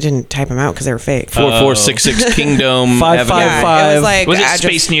 I mean, I didn't type them out because they were fake. 4466 Kingdom 555. It was like was it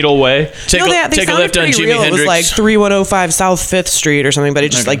Space Needle Way? Take a left on Jimi Hendrix. It was like 3105 South 5th Street or something, but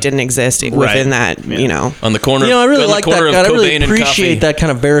it just like didn't exist within that, on the corner. I really like that. I really appreciate that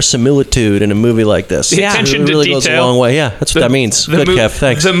kind of verisimilitude in a movie like this. The attention it really to goes detail. a long way. Yeah, that's what that means. Good, Kev.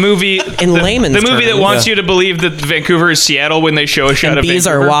 Thanks. The movie in layman's the movie that wants you to believe that Vancouver is Seattle when they show a shot of bees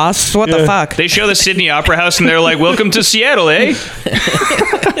Vancouver. are wasps. What the fuck? They show the Sydney Opera House and they're like, "Welcome to Seattle, eh?"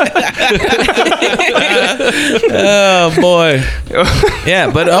 Oh boy.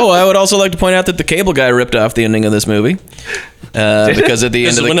 Yeah, but I would also like to point out that the cable guy ripped off the ending of this movie. Because at the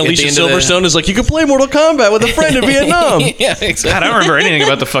end of when Alicia Silverstone is like, "You can play Mortal Kombat with a friend in Vietnam." Yeah, exactly. God, I don't remember anything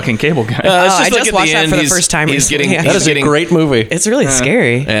about the fucking cable guy. I just watched that for the first time. That is a great movie. It's really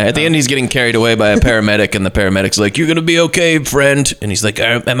scary. At the end, he's getting carried away by a paramedic, and the paramedic's like, "You're gonna be okay, friend." And he's like,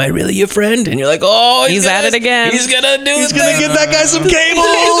 "Am I really your friend?" And you're like, "Oh, he's at it again. He's gonna get that guy some cable.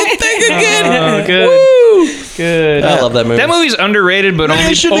 Thing again." Oh, good. Woo! Good. I love that movie. That movie's underrated, but only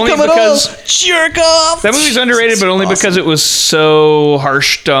because jerk off. That movie's underrated, but only because it was so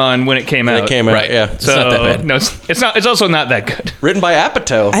harshed on when it came out. It came out, yeah. It's not that bad. No, it's not. It's also not that good. Written by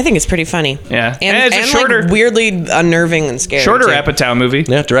Apatow. I think it's pretty funny. Yeah, and it's a shorter, like weirdly unnerving and scary. Shorter Apatow movie.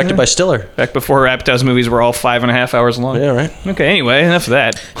 Yeah, directed by Stiller. Back before Apatow's movies were all 5.5 hours long. Yeah, right. Okay. Anyway, enough of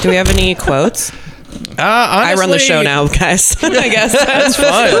that. Do we have any quotes? Honestly, I run the show now, guys. I guess that's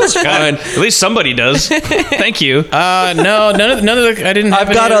fine. That's fine. At least somebody does. Thank you. No, none of the. I didn't. Have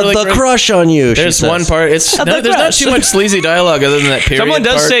I've got the crush on you. There's one part. There's not too much sleazy dialogue other than that period. Someone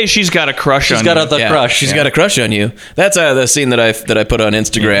does part. say she's got a crush on you. She's got the crush. She's got a crush on you. That's the scene that I put on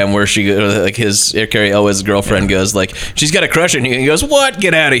Instagram where she like Carrie Elwes' girlfriend goes like, "She's got a crush on you." And he goes, "What?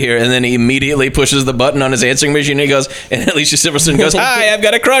 Get out of here!" And then he immediately pushes the button on his answering machine. And he goes, and Alicia Silverstone goes, "Hi, I've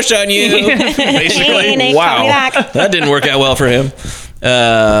got a crush on you." Basically, wow. That didn't work out well for him.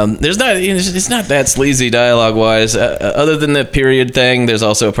 It's not that sleazy dialogue wise. Other than the period thing, there's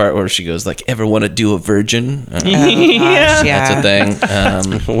also a part where she goes like, "Ever want to do a virgin?" That's a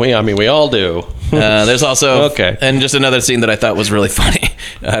thing. We all do. There's also and just another scene that I thought was really funny.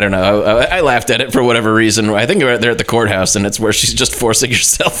 I don't know. I laughed at it for whatever reason. I think they're at the courthouse, and it's where she's just forcing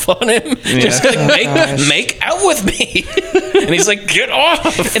herself on him. Just like, make out with me. And he's like, get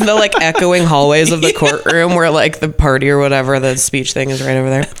off. In the like echoing hallways of the courtroom where like the party or whatever, the speech thing is right over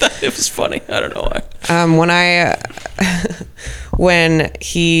there. It was funny. I don't know why. When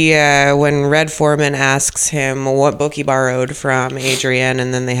Red Foreman asks him what book he borrowed from Adrian,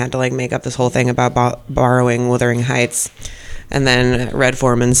 and then they had to like make up this whole thing about borrowing Wuthering Heights. And then Red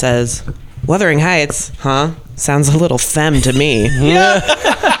Foreman says, Wuthering Heights, huh? Sounds a little femme to me. Yeah.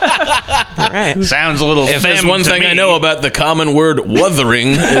 All right. Sounds a little femme. If there's one thing I know about the common word wuthering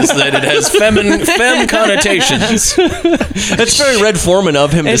is that it has femme connotations. It's very Red Foreman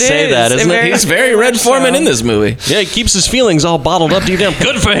of him to say that, isn't it? He's very Red Foreman in this movie. Yeah, he keeps his feelings all bottled up deep down.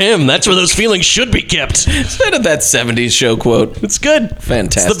 Good for him. That's where those feelings should be kept. Instead of that 70s show quote. It's good.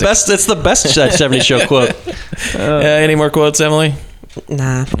 Fantastic. It's the best 70s show quote. Any more quotes, Emily?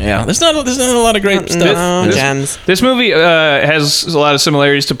 Nah. Yeah, there's not a lot of great stuff. Gems. This movie has a lot of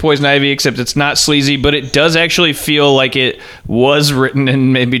similarities to Poison Ivy, except it's not sleazy, but it does actually feel like it was written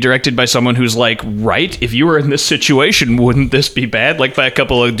and maybe directed by someone who's like, right, if you were in this situation, wouldn't this be bad? Like by a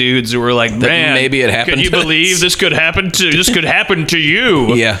couple of dudes who were like, man, maybe it happened. Can you believe this could happen to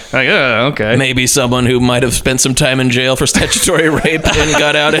you? Yeah. Like, okay. Maybe someone who might have spent some time in jail for statutory rape and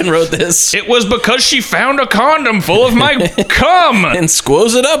got out and wrote this. It was because she found a condom full of my cum. And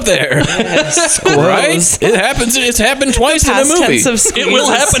squoze it up there. Right? It happens. It's happened twice in a movie. It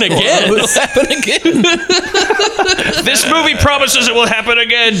will happen again. It will happen again. This movie promises it will happen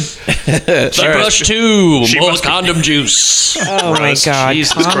again. She brushed two. More condom juice. Oh my God.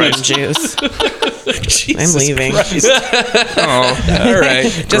 Jesus condom Christ. juice. Jesus I'm leaving. All right.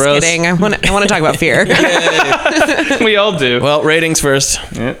 Just Gross. kidding. I want to talk about fear. We all do. Well, ratings first.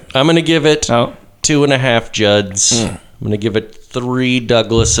 Yeah. I'm going to give it 2.5 Judds. I'm going to give it 3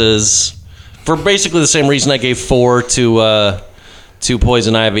 Douglases. For basically the same reason I gave 4 to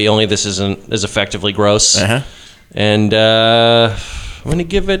Poison Ivy, only this isn't as effectively gross. Uh-huh. And I'm going to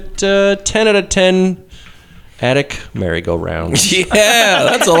give it 10 out of 10 attic merry-go-round. Yeah,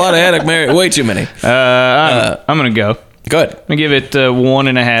 that's a lot of attic merry. Way too many. I'm going to go. Good. I'm going to give it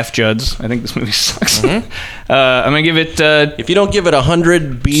 1.5 Judds. I think this movie sucks. Mm-hmm. I'm going to give it... if you don't give it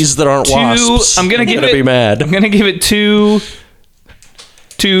 100 bees that aren't wasps, I'm going to be mad. I'm going to give it 2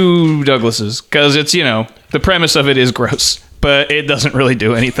 Douglases. Because it's, the premise of it is gross. But it doesn't really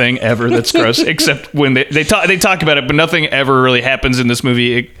do anything ever that's gross. Except when they talk about it, but nothing ever really happens in this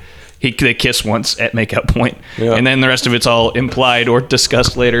movie. They kiss once at makeout point. Yeah. And then the rest of it's all implied or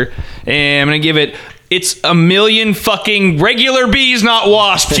discussed later. And I'm going to give it... It's a million fucking regular bees, not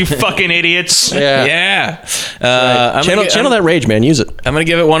wasps, you fucking idiots. Yeah. Right. Channel that rage, man. Use it. I'm going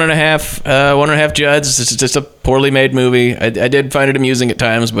to give it 1.5 Judds. It's just a poorly made movie. I did find it amusing at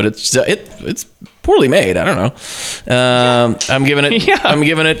times, but it's poorly made. I don't know. I'm giving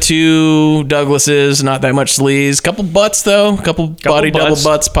it 2 Douglases, not that much sleaze. Couple butts though, couple body double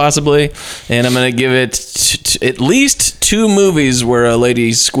butts possibly, and I'm gonna give it at least 2 movies where a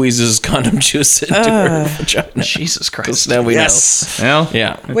lady squeezes condom juice into her vagina. Jesus Christ! Now we know. Well,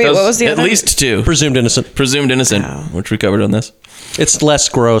 yeah. Wait, what was the at other? least 2. Presumed innocent, which we covered on this. It's less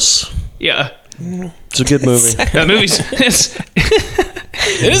gross. Yeah. It's a good movie. That movie's...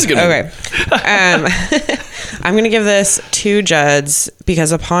 It is a good movie. Okay. I'm going to give this 2 Judds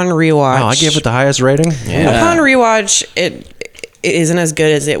because upon rewatch... Oh, I gave it the highest rating? Yeah. Upon rewatch, it isn't as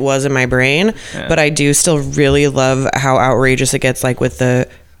good as it was in my brain, but I do still really love how outrageous it gets, like with the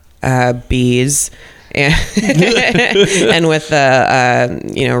bees and with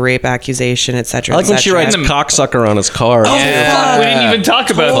the rape accusation, etc. I like when she writes cocksucker on his car. Oh, fuck, we didn't even talk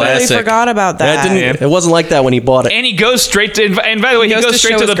about that. I forgot about that. It wasn't like that when he bought it. And he goes straight to, and by the way, he goes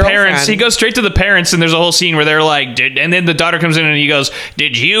straight to the parents. He goes straight to the parents, and there's a whole scene where they're like, and then the daughter comes in and he goes,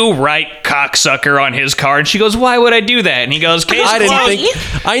 "Did you write cocksucker on his car?" And she goes, "Why would I do that?" And he goes, "Case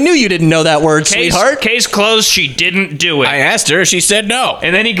closed." I knew you didn't know that word, sweetheart. Case closed. She didn't do it. I asked her. She said no.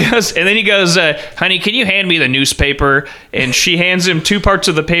 And then he goes, "Honey, can you hand me the newspaper?" And she hands him 2 parts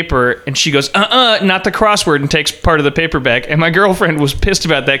of the paper, and she goes, not the crossword, and takes part of the paper back. And my girlfriend was pissed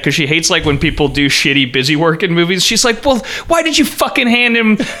about that because she hates like when people do shitty busy work in movies. She's like, "Well, why did you fucking hand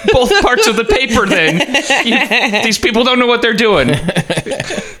him both parts of the paper then? These people don't know what they're doing." I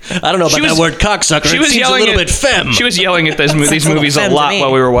don't know about that word cocksucker. She was yelling a little bit femme. She was yelling at these movies a lot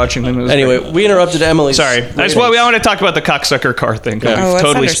while we were watching them. Anyway, we interrupted Emily. Sorry. That's why we want to talk about the cocksucker car thing. We've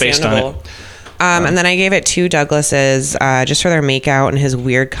totally spaced on it. And then I gave it 2 Douglases just for their makeout and his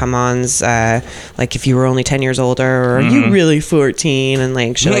weird come-ons, like if you were only 10 years older, or are you really 14, and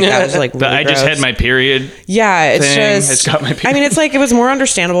like shit like that. It was like really I just had my period. Yeah, it's thing. just. It's got my period. I mean, it's like it was more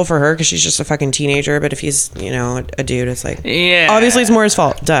understandable for her because she's just a fucking teenager. But if he's a dude, it's like obviously it's more his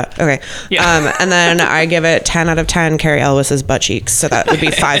fault. Duh. Okay. Yeah. And then I give it 10 out of 10 Carrie Elwes's butt cheeks. So that would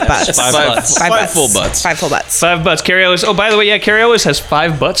be 5 butts. 5 full butts. 5 full butts. 5 butts. Carrie Elwes. Oh, by the way, Carrie Elwes has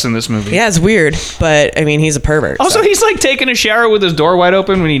 5 butts in this movie. Yeah, it's weird, but I mean, he's a pervert. Also, he's like taking a shower with his door wide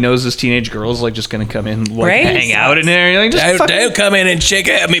open when he knows this teenage girl's like just gonna come in, like hang out in there. You're like, don't come in and check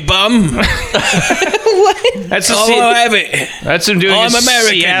out me bum. What? That's have it. That's him doing his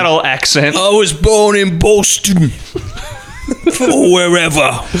American Seattle accent. I was born in Boston. Or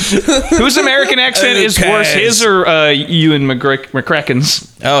wherever. Whose American accent is worse, his or Ewan McCracken's?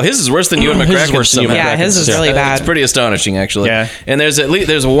 Oh, his is worse than Ewan McCracken's. Yeah, his is really bad. It's pretty astonishing, actually. Yeah. And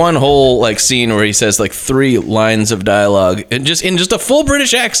there's one whole like scene where he says like 3 lines of dialogue and just in a full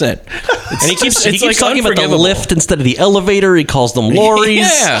British accent. And he keeps talking about the lift instead of the elevator. He calls them lorries.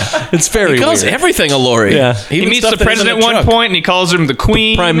 Yeah, it's very. He calls everything a lorry. Yeah, he meets the president at one point and he calls him the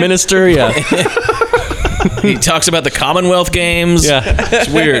Queen, Prime Minister. Yeah. He talks about the Commonwealth Games. Yeah, it's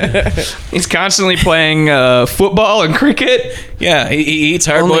weird. He's constantly playing football and cricket. Yeah, he eats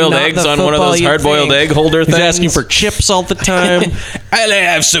hard-boiled eggs on one of those hard-boiled egg holder things. He's asking for chips all the time. I'll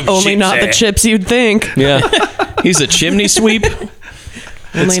have some Only chips. not the chips you'd think. Yeah. He's a chimney sweep.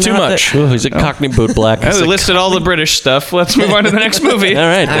 It's too much. Oh, he's a Cockney boot black. I listed all the British stuff. Let's move on to the next movie. All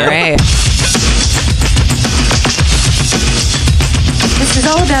right. This is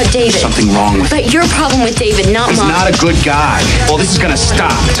all about David. Something wrong with But your problem with David, not mine. He's not a good guy. Well, this is gonna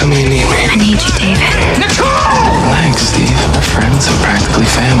stop. Tell me you need me. I need you, David. Thanks, Steve. We're friends and practically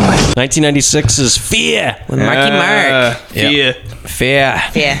family. 1996 is Fear. With Marky Mark. Fear. Fear.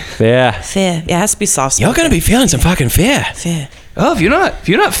 Fear. It has to be soft. You're gonna be feeling some fucking fear. Fear. Oh, if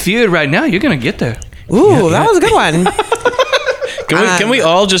you're not feared right now, you're gonna get there. Ooh, that was a good one. Can we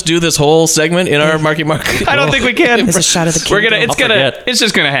all just do this whole segment in our Marky Mark? I don't think we can. It's a shot of the kingdom. It's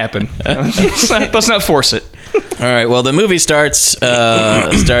just gonna happen. Let's not force it. All right. Well, the movie starts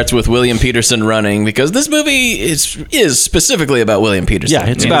with William Peterson running because this movie is specifically about William Peterson.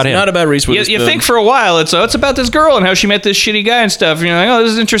 Yeah, it's about him, not about Reese Witherspoon. You think for a while it's about this girl and how she met this shitty guy and stuff. And you're like, oh,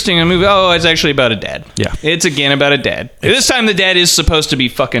 this is interesting. A movie. Oh, it's actually about a dad. Yeah, it's again about a dad. This time the dad is supposed to be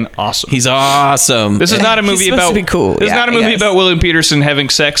fucking awesome. He's awesome. This is not a movie about. To be cool. This is not a movie about William Peterson having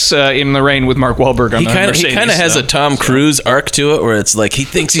sex in the rain with Mark Wahlberg on the Mercedes. He kind of has a Tom Cruise arc to it, where it's like he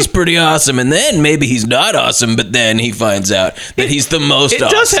thinks he's pretty awesome, and then maybe he's not awesome, but then he finds out that he's the most awesome.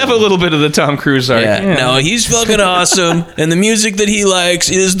 It does have a little bit of the Tom Cruise arc. Yeah. No, he's fucking awesome, and the music that he likes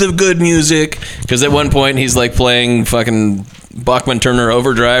is the good music. Because at one point he's like playing fucking Bachman Turner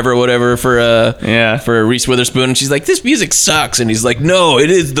Overdrive or whatever for Reese Witherspoon, and she's like, this music sucks, and he's like, no,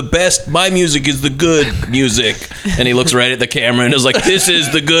 it is the best. My music is the good music. And he looks right at the camera and is like, this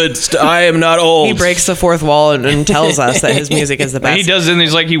is the good I am not old. He breaks the fourth wall and tells us that his music is the best. And he does, and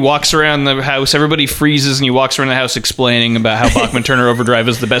he's like, he walks around the house, everybody freezes, and he walks around the house explaining about how Bachman Turner Overdrive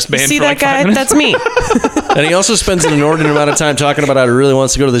is the best band. See for that like guy? 5 minutes. That's me. And he also spends an inordinate amount of time talking about how he really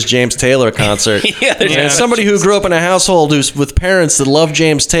wants to go to this James Taylor concert. And somebody who grew up in a household with parents that love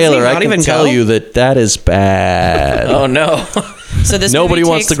James Taylor, I can tell you that is bad. Oh no. So this nobody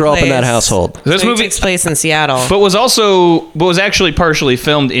wants to grow up in that household. This movie takes place in Seattle, but was actually partially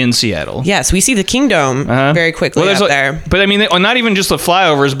filmed in Seattle. Yes, we see the Kingdom very quickly up there. But I mean, not even just the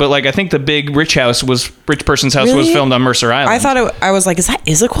flyovers, but like I think the big rich person's house was filmed on Mercer Island. I thought I was like, is that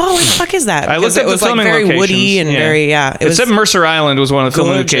Issaquah? What the fuck is that? I looked at it was the filming like very locations. woody and very It said Mercer Island was one of the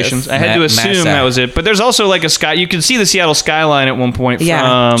filming locations. I had to assume that was it. But there's also like a sky. You can see the Seattle skyline at one point.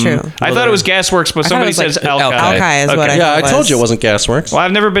 Yeah, true. I thought it was Gasworks, but somebody says Alki. Alki is what I thought. I told you it wasn't Gasworks. Well,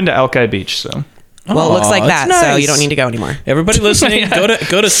 I've never been to Alki Beach, so. Well, it looks like that, nice. so you don't need to go anymore. Everybody listening, go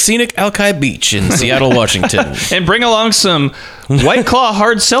to scenic Alki Beach in Seattle, Washington. And bring along some White Claw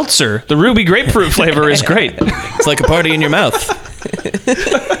hard seltzer. The ruby grapefruit flavor is great. It's like a party in your mouth.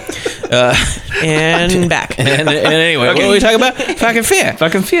 And back. And anyway, what are we talking about? Fucking fear.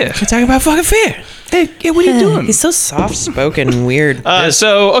 Fucking fear. We're talking about fucking fear. Hey, what are you doing? He's so soft-spoken and weird.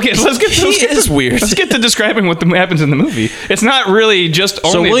 So let's get weird. Let's get to describing what happens in the movie. It's not really just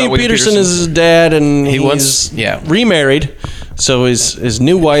only William about Peterson is his dad, and he's remarried. So his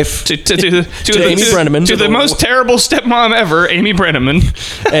new wife to Amy Brenneman, to the most terrible stepmom ever, Amy Brenneman,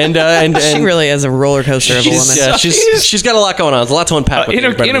 and she really is a roller coaster of a woman. Yeah, she's got a lot going on. There's a lot to unpack.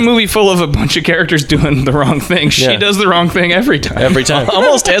 In a movie full of a bunch of characters doing the wrong thing, she does the wrong thing every time.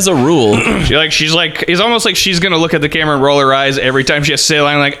 Almost as a rule. It's almost like she's gonna look at the camera and roll her eyes every time she has to say a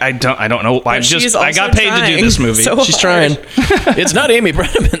line. Like I don't know. I got paid to do this movie. So she's trying. It's not Amy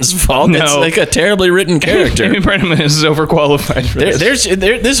Brenneman's fault. No. It's like a terribly written character. Amy Brenneman is overqualified for this.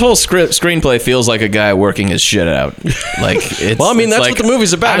 This whole screenplay feels like a guy working his shit out. Like, that's what the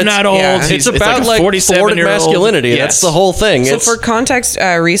movie's about. I'm not old. Yeah. It's about like 47-year-old masculinity. Yes. That's the whole thing. So for context,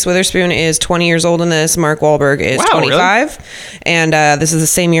 Reese Witherspoon is 20 years old in this. Mark Wahlberg is 25. Really? And this is the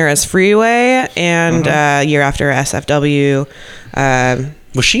same year as Freeway and year after SFW.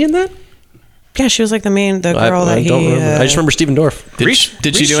 Was she in that? Yeah, she was like the girl that I don't remember. I just remember Stephen Dorff.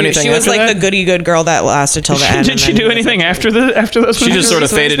 Did she do anything? She was like the goody good girl that lasted till the end. Did she do anything after those? She just sort of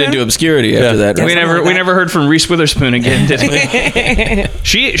faded into obscurity after that. We never heard from Reese Witherspoon again, did we?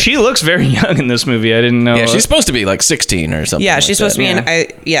 She looks very young in this movie. I didn't know. Yeah, she's supposed to be like 16 or something. Yeah, she's supposed to be in.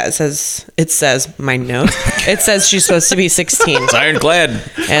 It says my note. It says she's supposed to be 16. It's ironclad.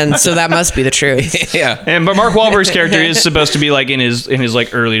 And so that must be the truth. Yeah. But Mark Wahlberg's character is supposed to be like in his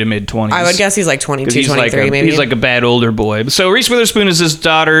like early to mid 20s. I would guess he's like 22, 23 maybe. He's like a bad older boy. So Reese Witherspoon is his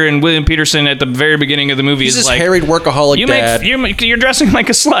daughter, and William Peterson at the very beginning of the movie is this like harried workaholic dad. You're dressing like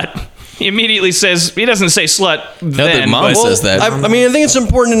a slut. He immediately says, he doesn't say slut then. Mom says that. I mean, I think it's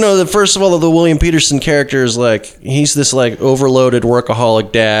important to know that, first of all, that the William Peterson character is like, he's this like overloaded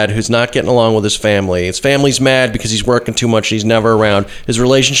workaholic dad who's not getting along with his family. His family's mad because he's working too much. He's never around. His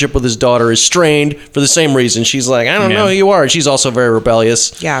relationship with his daughter is strained for the same reason. She's like, I don't know who you are. And she's also very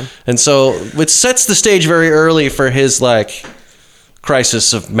rebellious. Yeah. And so it sets the stage very early for his like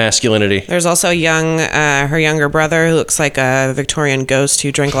crisis of masculinity. There's also her younger brother who looks like a Victorian ghost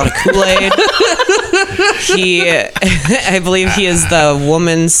who drank a lot of Kool-Aid. I believe he is the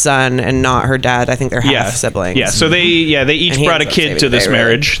woman's son and not her dad. I think they're half siblings. Yeah, so they each brought a kid to this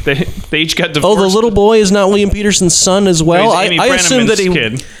marriage. They each got divorced. Oh, the little boy is not William Peterson's son as well? I assumed that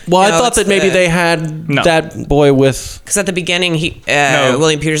kid. Well, I thought that maybe they had that boy with... Because at the beginning,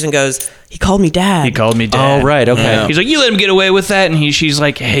 William Peterson goes, he called me dad. Oh, right, okay. Yeah. He's like, you let him get away with that? And she's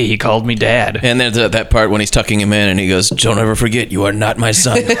like, hey, he called me dad. And there's that part when he's tucking him in and he goes, don't ever forget, you are not my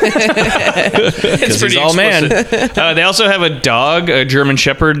son. Because he's all man. They also have a dog, a German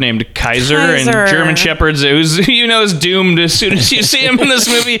Shepherd named Kaiser. And German Shepherds, is doomed as soon as you see him in this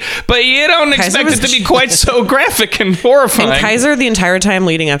movie. But you don't expect it to be quite so graphic and horrifying. And Kaiser, the entire time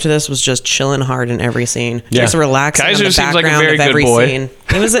leading up to this, was just chilling hard in every scene. Yeah. Just relaxing Kaiser in the seems like a background very of every good boy. scene.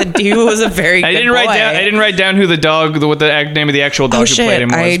 He was a very good boy. I didn't write down who the dog, what the name of the actual dog who played him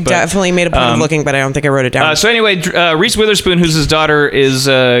was. I definitely made a point of looking, but I don't think I wrote it down. So anyway, Reese Witherspoon, who's his daughter, is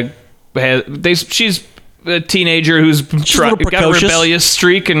she's a teenager who's got a rebellious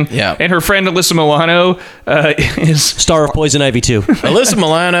streak, and her friend Alyssa Milano is star of Poison Ivy 2. Alyssa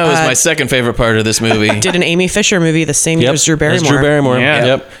Milano is my second favorite part of this movie. Did an Amy Fisher movie the same year as Drew Barrymore. Yeah.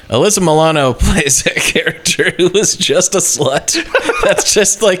 Yep. Alyssa Milano plays a character who is just a slut. That's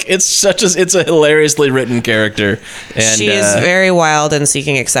just like it's a hilariously written character. And she is very wild and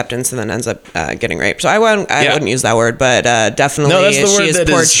seeking acceptance, and then ends up getting raped. So I wouldn't use that word, but definitely she is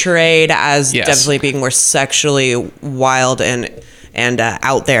portrayed as definitely being more sexually wild and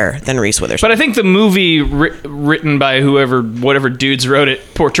out there than Reese Witherspoon. But I think the movie written by whatever dudes wrote it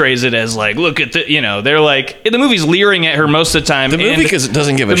portrays it as like, look at they're like, the movie's leering at her most of the time. The movie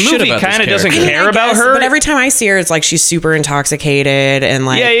doesn't give a shit about this character. The movie kind of doesn't care about her. But every time I see her, it's like she's super intoxicated and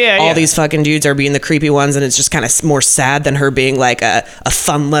like all these fucking dudes are being the creepy ones, and it's just kind of more sad than her being like a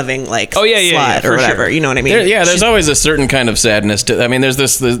fun-loving like slut or whatever. Sure. You know what I mean? There's always a certain kind of sadness to. I mean, there's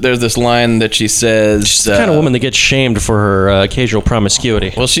this line that she says. She's the kind of woman that gets shamed for her occasional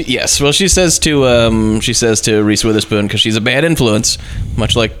promiscuity. Well, she says to Reese Witherspoon, because she's a bad influence,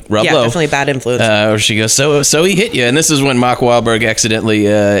 much like Rob Lowe. Yeah, definitely bad influence. She goes, so he hit you, and this is when Mark Wahlberg accidentally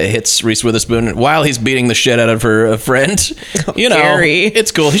hits Reese Witherspoon while he's beating the shit out of her friend. Gary.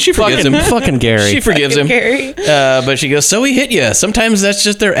 It's cool. She forgives him. Fucking Gary. She forgives him. Gary. But she goes, so he hit you. Sometimes that's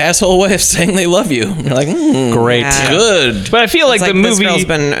just their asshole way of saying they love you. And you're like, great, good. But I feel like the movie, this girl's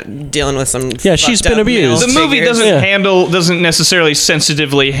been deling with some. She's been abused. The movie doesn't necessarily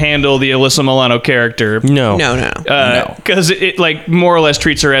sensitively handle the Alyssa Milano character. No. Because it like more or less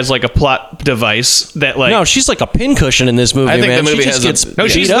treats her as like a plot device that like. No, she's like a pincushion in this movie. I think man. the movie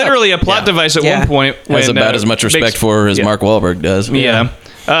she's literally a plot device at one point. Has about as much respect for her as Mark Wahlberg does. Yeah.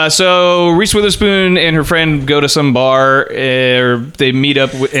 So Reese Witherspoon and her friend go to some bar. They meet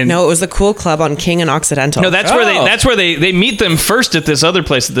up. No, it was the Cool Club on King and Occidental. No, that's where they meet them first at this other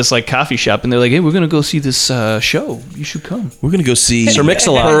place, at this like coffee shop, and they're like, "Hey, we're gonna go see this show. You should come. We're gonna go see Sir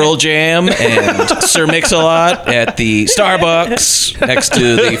Mix-a-Lot, Pearl Jam, and Sir Mix-a-Lot at the Starbucks next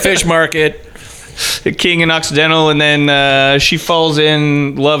to the fish market." King and Occidental, and then she falls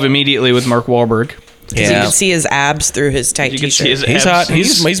in love immediately with Mark Wahlberg. Yeah. You can see his abs through his tight t-shirt. He's hot.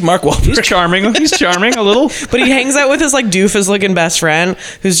 He's Mark Wahlberg. He's charming. He's charming a little. But he hangs out with his like doofus looking best friend,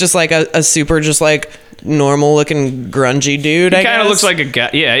 who's just like a super just like normal looking grungy dude. He kind of looks like a guy.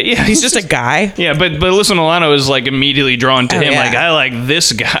 Yeah, he's just a guy. Yeah, but Alyssa Milano is like immediately drawn to him. Yeah. Like, I like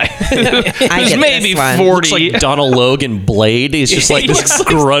this guy. He's maybe 40. Looks like Donald Logue Blade. He's just like this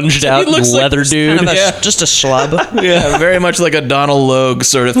grunged out leather dude. Kind of just a schlub. Yeah, very much like a Donald Logue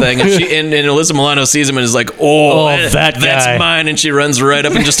sort of thing. And Alyssa Milano sees him and is like, "Oh, that guy. That's mine." And she runs right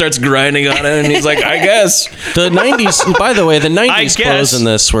up and just starts grinding on him. And he's like, "I guess." The 90s, by the way, the 90s clothes in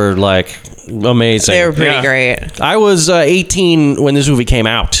this were like amazing. They were pretty great. I was 18 when this movie came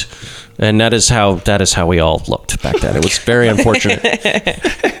out, and that is how we all looked back then. It was very unfortunate.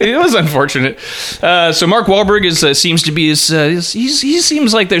 It was unfortunate. So Mark Wahlberg seems to be he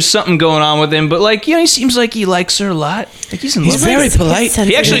seems like there's something going on with him, but like he seems like he likes her a lot. Like he's very polite.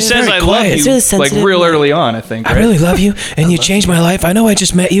 He actually says "I love you" like real early on. I think. Right? I really love you, and you changed my life. I know I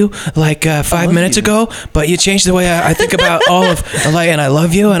just met you like 5 minutes ago, but you changed the way I think about all of life, and I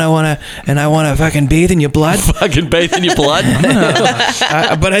love you, and I wanna fucking bathe in your blood. Fucking bathe in your blood.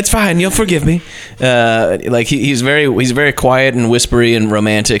 But it's fine. You'll forgive me. Like he's very quiet and whispery and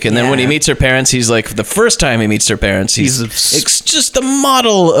romantic, and then when he meets her parents, he's like the first time he meets her parents, he's just the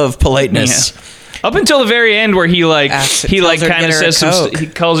model of politeness. Yeah. Up until the very end, where he kind of says he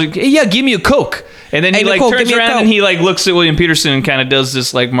calls it, "Yeah, give me a Coke," and then he turns around and he looks at William Peterson and kind of does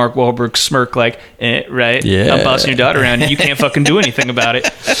this like Mark Wahlberg smirk, like, right, yeah, I'm bossing your daughter around, and you can't fucking do anything about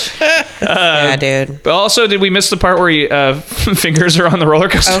it. Yeah, dude. But also, did we miss the part where he fingers her on the roller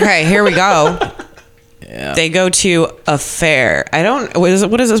coaster? Okay, here we go. Yeah. They go to a fair. What is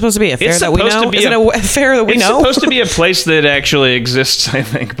it supposed to be? A fair that we know? Is it a fair that we know? It's supposed to be a place that actually exists, I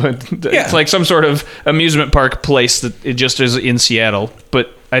think. But it's like some sort of amusement park place that it just is in Seattle.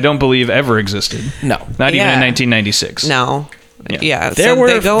 But I don't believe ever existed. No. Not even in 1996. No. Yeah. There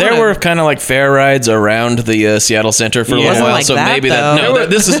were kind of like fair rides around the Seattle Center for a little while, so maybe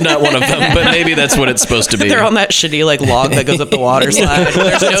this is not one of them, but maybe that's what it's supposed to be. They're on that shitty like log that goes up the water slide.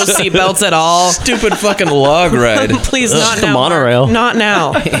 There's no seatbelts at all. Stupid fucking log ride. Please, not now. The monorail. Not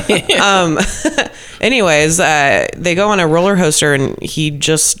now. Anyways, they go on a roller coaster and he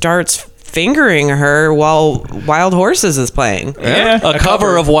just starts fingering her while Wild Horses is playing. Yeah, a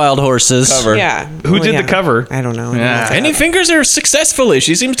cover of Wild Horses. Yeah. Who did the cover? I don't know. Yeah. And he fingers her successfully.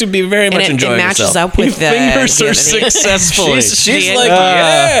 She seems to be very much enjoying herself. It matches up with the fingers her successfully. She's like,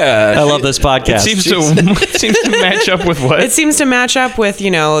 yeah. I love this podcast. It seems to match up with what? It seems to match up with,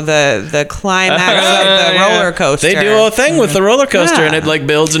 the climax of the roller coaster. They do a thing with the roller coaster, and it like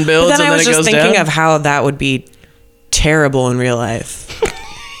builds and builds, and then it goes down. I was just thinking of how that would be terrible in real life.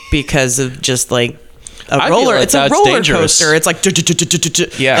 Because of just like a roller, it's a roller coaster. It's like,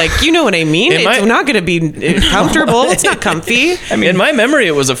 yeah, like you know what I mean. It's not going to be comfortable. It's not comfy. I mean, in my memory,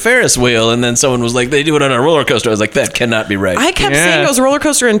 it was a Ferris wheel, and then someone was like, "They do it on a roller coaster." I was like, "That cannot be right." I kept saying it was a roller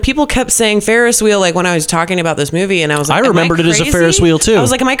coaster, and people kept saying Ferris wheel. Like when I was talking about this movie, and I was like, I remembered it as a Ferris wheel too. I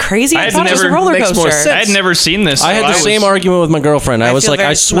was like, "Am I crazy?" I thought it was a roller coaster. I had never seen this. I had the same argument with my girlfriend. I was like,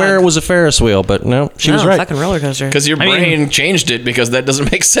 I swear it was a Ferris wheel, but no, she was right. Fucking roller coaster. Because your brain changed it because that doesn't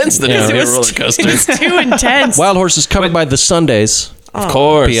make sense that it was a roller coaster. It's too intense. Wild Horse is covered by the Sundays. Of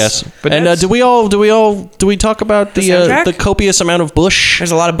course. P.S. And do we talk about the copious amount of bush?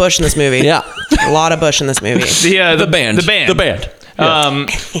 There's a lot of bush in this movie. Yeah. A lot of bush in this movie. The band. Yeah.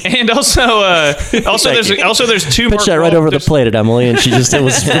 And also there's two. Pitch that right over the plate at Emily, and it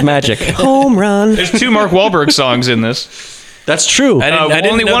was magic. Home run. There's two Mark Wahlberg songs in this. That's true.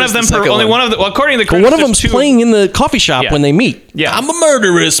 Only one of them. According to the credits, one of them's playing in the coffee shop when they meet. Yeah, I'm a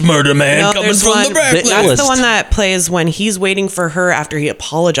murder man coming from the back. That's the one that plays when he's waiting for her after he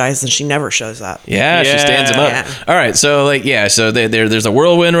apologized and she never shows up. Yeah, she stands him up. Yeah. All right, so there's a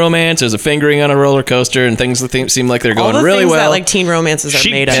whirlwind romance. There's a fingering on a roller coaster, and things seem like they're going really well. That like teen romances are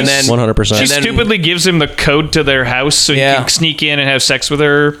made of. And then 100%. She stupidly gives him the code to their house so he can sneak in and have sex with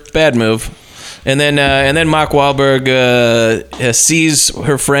her. Bad move. And then Mark Wahlberg sees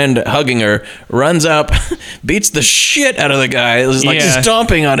her friend hugging her, runs up, beats the shit out of the guy, is like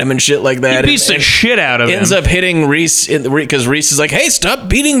stomping on him and shit like that. He beats the shit out of him. Ends up hitting Reese because Reese is like, "Hey, stop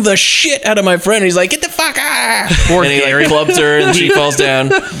beating the shit out of my friend." And he's like, "Get the fuck out!" And he like clubs her and she falls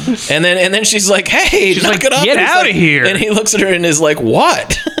down. And then she's like, "Hey, knock it off! Get out of here!" And he looks at her and is like,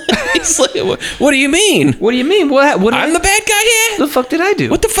 "What?" He's like, "What do you mean? What do you mean? What I'm the bad guy here? What the fuck did I do?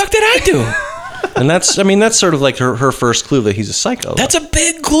 What the fuck did I do?" And that's sort of like her first clue that he's a psycho. That's a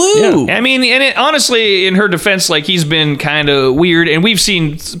big clue. Yeah. I mean, and honestly, in her defense, like, he's been kind of weird, and we've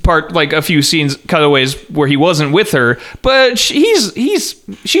seen a few scenes, cutaways where he wasn't with her, but she's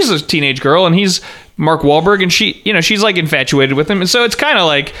a teenage girl, and he's Mark Wahlberg, and she's like infatuated with him, and so it's kind of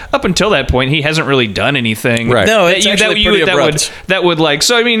like up until that point he hasn't really done anything. Right? No, it's actually pretty abrupt. That would like.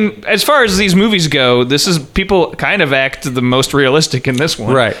 So I mean, as far as these movies go, this is people kind of act the most realistic in this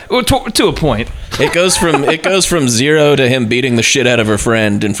one, right? To a point. It goes from 0 to him beating the shit out of her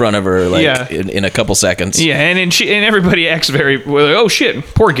friend in front of her, like in a couple seconds. Yeah, and everybody acts very well, oh shit,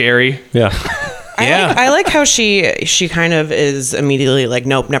 poor Gary. Yeah. I like how she kind of is immediately like,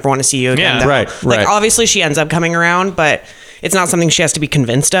 nope, never want to see you again. Yeah, right. Like, obviously she ends up coming around, but it's not something she has to be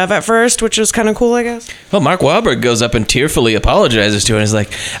convinced of at first, which is kind of cool, I guess. Well, Mark Wahlberg goes up and tearfully apologizes to her and is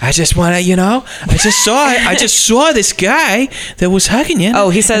like, "I just want to, I just saw this guy that was hugging you.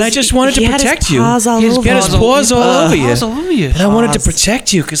 Oh, he says, and I just wanted to protect you. He had his paws all over you. And I wanted to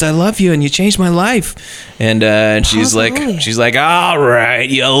protect you because I love you and you changed my life." And she's like, "All right,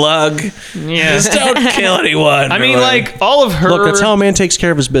 you lug. Yeah. Just don't kill anyone." I mean, like, all of her... Look, that's how a man takes care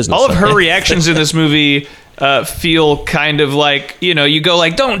of his business. All of her reactions in this movie feel kind of like, you go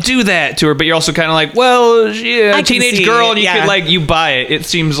like, don't do that to her, but you're also kind of like, well, a teenage girl, and you could like, you buy it. It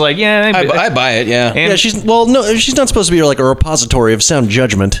seems like, I buy it, yeah. And she's not supposed to be like a repository of sound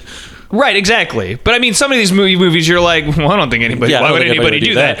judgment. Right, exactly. But I mean, some of these movies, you're like, well, I don't think anybody. Why would anybody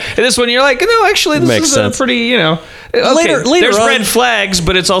do that? And this one, you're like, no, actually, this is a pretty, Okay, later there's on, red flags,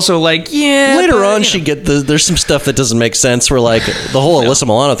 but it's also like, Later on, there's some stuff that doesn't make sense. Where like the whole Alyssa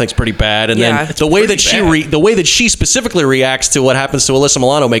Milano thing's pretty bad, and then the way that she specifically reacts to what happens to Alyssa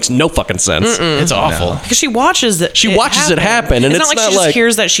Milano makes no fucking sense. It's awful because she watches it. She watches it happen, and it's not like she just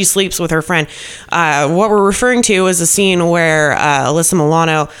hears that she sleeps with her friend. What we're referring to is a scene where Alyssa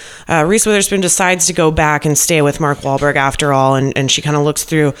Milano, Reese Witherspoon, decides to go back and stay with Mark Wahlberg after all, and she kind of looks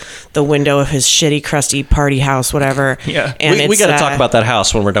through the window of his shitty, crusty party house, whatever. Yeah, and we got to talk about that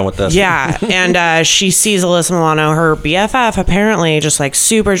house when we're done with this. Yeah, and she sees Alyssa Milano, her BFF, apparently just like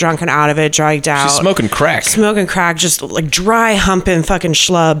super drunk and out of it, drugged out. She's smoking crack, just like dry humping fucking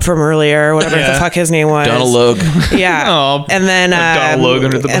schlub from earlier, whatever the fuck his name was. Donald Logue. Yeah, and then Donald Logue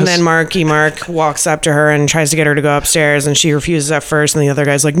under the bus. And then Mark walks up to her and tries to get her to go upstairs, and she refuses at first, and the other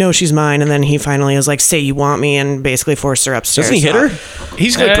guy's like, "No, she's mine." And then he finally is like, "Say you want me," and basically forced her upstairs. Doesn't he hit her?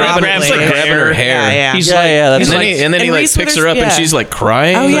 He's like grabbing her hair. Yeah. He's and then he like picks her up and she's like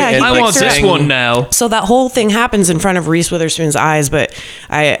crying. Oh yeah, I want this one now. So that whole thing happens in front of Reese Witherspoon's eyes, but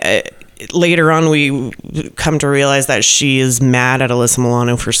later on we come to realize that she is mad at Alyssa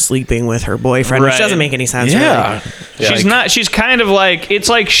Milano for sleeping with her boyfriend, which doesn't make any sense. Yeah, really. She's not. She's kind of like it's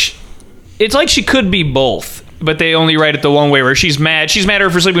like she could be both. But they only write it the one way where she's mad. She's mad at her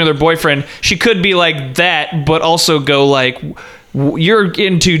for sleeping with her boyfriend. She could be like that, but also go like, you're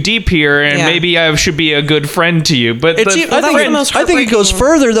in too deep here, and maybe I should be a good friend to you. But I think it goes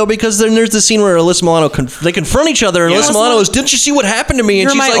further though, because then there's the scene where Alyssa Milano they confront each other, and Alyssa Milano is, "Didn't you see what happened to me?" And you're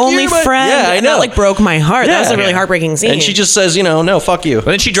she's my like, only friend. Yeah, I know. That like broke my heart. That was a really heartbreaking scene. And she just says, "No, fuck you."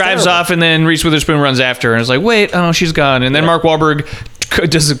 But then she drives off, and then Reese Witherspoon runs after her, and is like, "Wait, oh, she's gone." And then Mark Wahlberg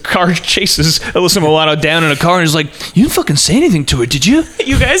does a car chases Alyssa Milano down in a car and is like, "You didn't fucking say anything to her, did you?"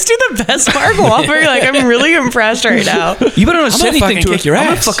 You guys do the best Mark Wahlberg. Like, I'm really impressed right now. You better not say anything to her. I'm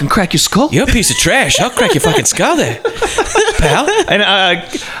gonna fucking crack your skull. You're a piece of trash. I'll crack your fucking skull there, pal. And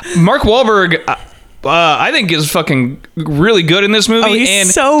Mark Wahlberg, I think is fucking really good in this movie. Oh,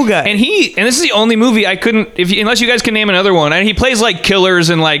 he's so good. And this is the only movie I couldn't, unless you guys can name another one. And he plays like killers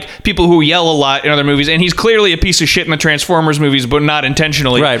and like people who yell a lot in other movies. And he's clearly a piece of shit in the Transformers movies, but not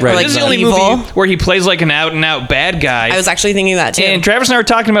intentionally. Right. Like, this is the only movie where he plays like an out and out bad guy. I was actually thinking that too. And Travis and I were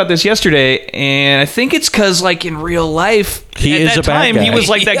talking about this yesterday, and I think it's because like in real life, he at is that a bad time guy. he was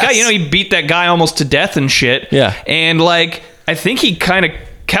like that guy. He beat that guy almost to death and shit. Yeah. And like I think he kind of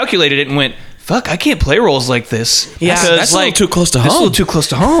calculated it and went, if fuck, I can't play roles like this. Yeah, that's like, a little too close to home. That's a little too close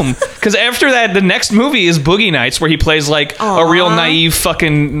to home. Because after that, the next movie is Boogie Nights, where he plays like a real naive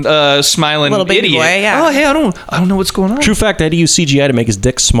fucking smiling little baby idiot. boy, yeah. Oh, hey, I don't know what's going on. True fact, I had to use CGI to make his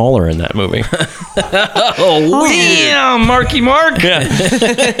dick smaller in that movie. Damn, Marky Mark. Yeah.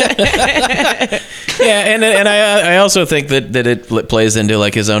 Yeah, and I also think that it plays into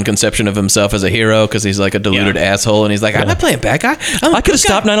like his own conception of himself as a hero, because he's like a deluded asshole, and he's like, I'm not playing bad guy. I could have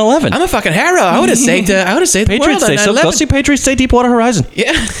stopped 9/11. I'm a fucking hero. I would have saved the Patriots world Day. on So 9/11. go see Patriots Day, Deepwater Horizon.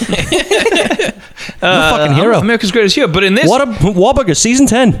 Yeah. I'm a fucking hero. America's Greatest Hero. But in this, What a Wahlburger season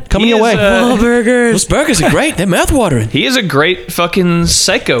 10 coming your way. Those burgers are great. They're mouth-watering. he is a great fucking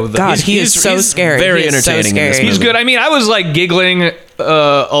psycho, though. God, he's so scary. Very He is so entertaining in this scary. He's movie. good. I mean, I was like giggling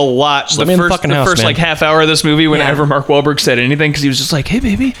a lot let me in the fucking house, man. like half hour of this movie whenever Mark Wahlberg said anything, because he was just like, "Hey,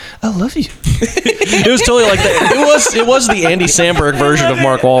 baby, I love you." It was totally like that. It was the Andy Samberg version of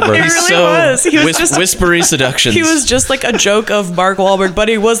Mark Wahlberg. It really was. He was just whispery seductions. He was just like a joke of Mark Wahlberg, but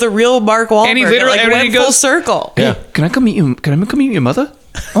he was the real Mark Wahlberg. And he literally- it, and like, he went goes- full circle. Yeah. Can I come meet you? Can I come meet your mother?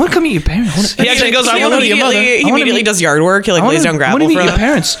 I want to come meet your parents. He actually goes, He "I want to meet your mother." He immediately does yard work. He like lays down I gravel want to for meet your him.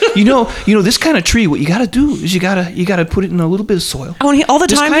 parents. You know this kind of tree. What you got to do is you gotta put it in a little bit of soil. Oh, and he, all the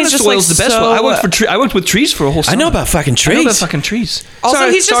This time kind he's of just soil like is the best so, one. I worked with trees for a whole summer. I know about fucking trees. I know about fucking trees. Also,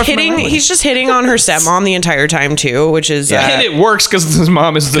 Sorry, he's sorry just for my hitting. language. He's just hitting on her stepmom the entire time too, which is and it works because his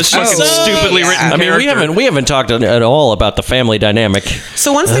mom is the fucking stupidly written I mean, character. we haven't talked at all about the family dynamic.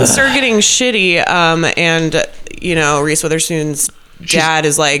 So once things start getting shitty, and you know, Reese Witherspoon's dad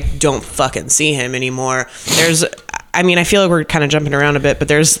is like, don't fucking see him anymore. I mean, I feel like we're kind of jumping around a bit, but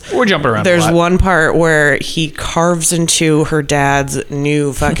we're jumping around. There's a lot. one part where he carves into her dad's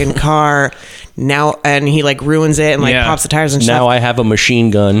new fucking car now, and he like ruins it and like pops the tires and stuff. Now I have a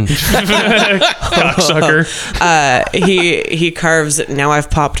machine gun. Cocksucker. He carves. Now I've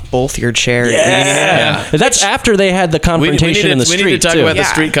popped both your chairs. Yeah. That's after they had the confrontation in the street. We need to talk too. about the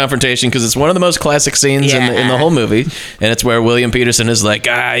street confrontation, because it's one of the most classic scenes in the whole movie, and it's where William Peterson is like,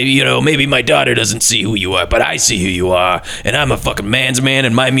 maybe my daughter doesn't see who you are, but I see who you are, and I'm a fucking man's man,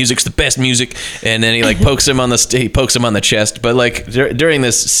 and my music's the best music. And then he like pokes him on the chest. But like during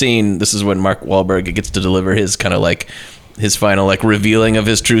this scene, this is when Mark Wahlberg gets to deliver his kind of like his final like revealing of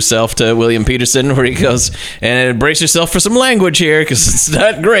his true self to William Peterson, where he goes, and brace yourself for some language here, because it's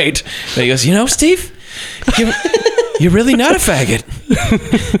not great. And he goes, Steve, you're really not a faggot.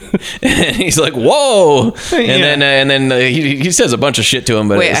 And he's like, whoa. And then he says a bunch of shit to him.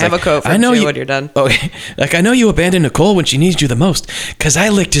 But wait, I have a quote for you when you're done. Okay, like, I know you abandoned Nicole when she needs you the most, because I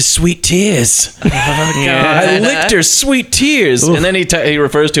licked her sweet tears. I licked her sweet tears. Oof. And then he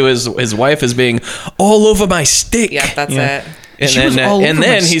refers to his wife as being all over my stick. Yeah, that's it. And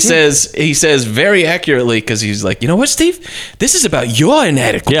then he says very accurately, because he's like, you know what, Steve? This is about your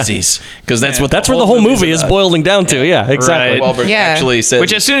inadequacies, because that's where the whole movie is boiling down to. Yeah, exactly. Right. Wahlberg actually said,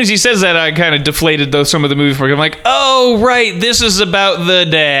 which as soon as he says that, I kind of deflated some of the movie for him. I'm like, oh right, this is about the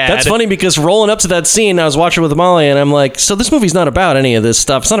dad. That's funny, because rolling up to that scene, I was watching with Molly, and I'm like, so this movie's not about any of this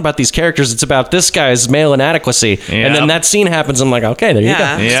stuff. It's not about these characters. It's about this guy's male inadequacy. Yeah. And then that scene happens. I'm like, okay, there you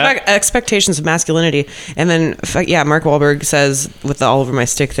go. Yeah. Expectations of masculinity. And then Mark Wahlberg says, with the all over my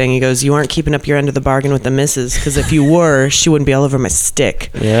stick thing, he goes, you aren't keeping up your end of the bargain with the missus, because if you were, she wouldn't be all over my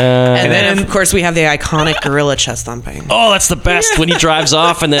stick. Yeah. And then of course we have the iconic gorilla chest thumping. Oh, that's the best, when he drives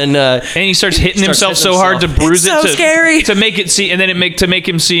off and then and he starts hitting himself so hard to bruise it's so scary to make it see, and then to make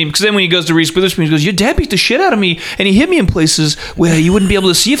him seem, because then when he goes to Reese Witherspoon, he goes, your dad beat the shit out of me, and he hit me in places where you wouldn't be able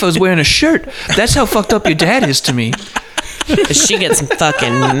to see if I was wearing a shirt. That's how fucked up your dad is to me. She gets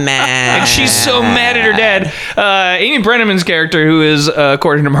fucking mad, and she's so mad at her dad. Amy Brenneman's character, who is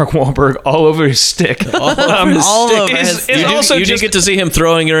according to Mark Wahlberg, all over his stick. All over his stick. You did get to see him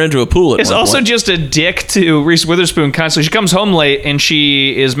throwing her into a pool. It's also just a dick to Reese Witherspoon constantly. She comes home late and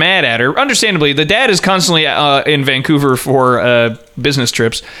she is mad at her. Understandably, the dad is constantly in Vancouver for business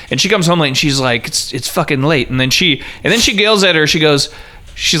trips, and she comes home late and she's like, it's fucking late. And then she yells at her.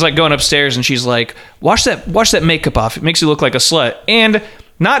 She's like going upstairs and she's like, wash that makeup off. It makes you look like a slut. And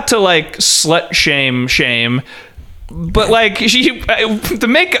not to like slut shame, but like the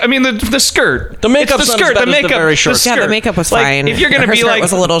skirt. The makeup's the skirt. The makeup. Very short. Yeah, the makeup was fine. If you're gonna Her be skirt like,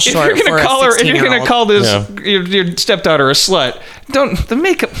 was a little short. If you're gonna call this your stepdaughter a slut, don't the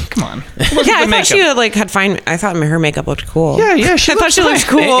makeup. Come on. I thought she had fine. I thought her makeup looked cool. Yeah. I thought she looked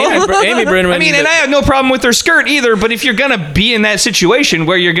cool. Amy Brenneman. I mean, and I have no problem with her skirt either. But if you're gonna be in that situation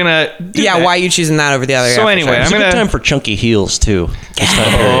where you're gonna, why are you choosing that over the other? So anyway, it's a good time for chunky heels too.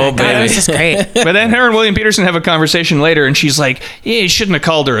 God, that was just great. But then her and William Peterson have a conversation later, and she's like, "Yeah, you shouldn't have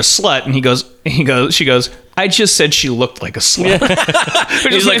called her a slut." And she goes, I just said she looked like a slut.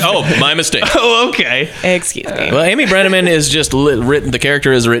 He's like, oh, my mistake. Oh, okay. Excuse me. Well, Amy Brenneman is just written. The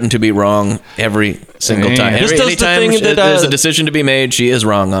character is written to be wrong every single time. Anytime there's a decision to be made, she is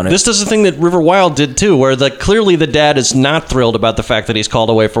wrong on it. This does the thing that River Wild did too, where clearly the dad is not thrilled about the fact that he's called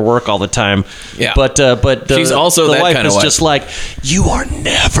away for work all the time. Yeah, but she's also the that wife kind of is wife. just like, you are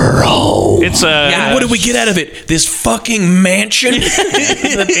never home. It's and what did we get out of it? This fucking mansion,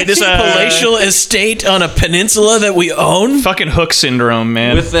 this palatial estate on a peninsula that we own. Fucking Hook syndrome,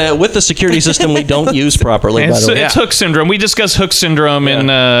 man. With the security system we don't use properly. By the way, it's Hook syndrome. We discussed Hook syndrome in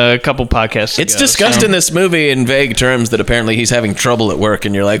a couple podcasts ago. It's discussed in this movie in vague terms that apparently he's having trouble at work,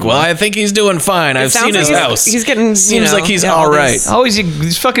 and you're like, well, I think he's doing fine. I've seen his house. He's getting seems like he's all right.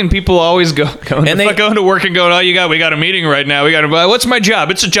 These fucking people always going to work and going, oh, we got a meeting right now. What's my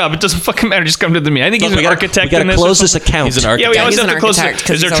job? It's a job. It doesn't fucking matter. Just come to the meeting. I think he's an architect. We got to close this account. He's an architect. Yeah, we always have to close it.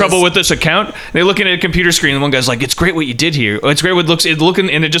 Is there trouble with this account? They're looking at a computer screen, and one guy's like, "It's great what you did here. Oh, it's great what looking,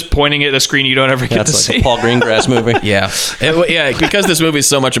 and they're just pointing at the screen you don't ever get to see." That's like a Paul Greengrass movie. Yeah, because this movie is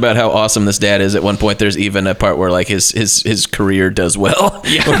so much about how awesome this dad is. At one point, there's even a part where like his career does well.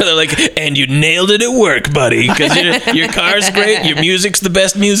 Yeah, where they're like, "And you nailed it at work, buddy, because your car's great, your music's the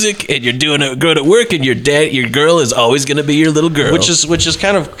best music, and you're doing it good at work, and your girl is always going to be your little girl." Which is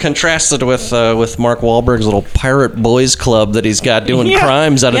kind of contrasted with Mark Wahlberg's little pirate boys club that he's got doing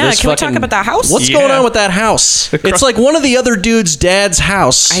crimes out of this can fucking... we talk about that house? What's going on with that house? It's like one of the other dude's dad's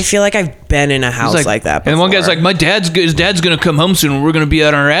house. I feel like I've been in a house like that before. And one guy's like, his dad's going to come home soon, and we're going to be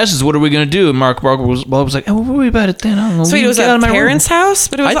out on our asses. What are we going to do? And Mark was like, oh, what worry about it then. I don't know. So it was a parents' house?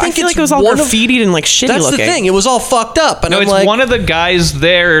 But I feel like it was all graffitied and like shitty looking. That's the thing. It was all fucked up. And no, it's like, one of the guys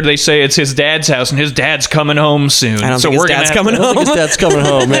there, they say it's his dad's house, and his dad's coming home soon. I don't think his dad's coming home. His dad's coming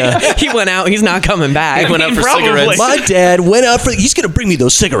home, yeah. He went out. He's not coming back. He went out for cigarettes. My dad went out for... He's going to bring me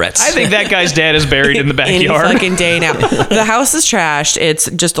those cigarettes. I think that guy's dad is buried in the backyard. Any fucking day now. The house is trashed. It's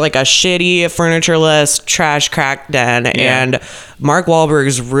just like a shitty, furnitureless, trash crack den. Yeah. And Mark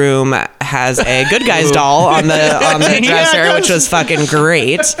Wahlberg's room has a Good Guys doll on the dresser, which was fucking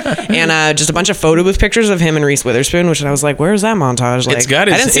great. And just a bunch of photo booth pictures of him and Reese Witherspoon, which I was like, where's that montage? Like, I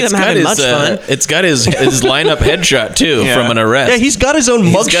didn't see them having much fun. It's got his lineup headshot, too, from an arrest. Yeah, he's got his own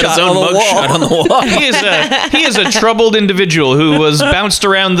mugshot on the wall. He is a troubled individual who was bounced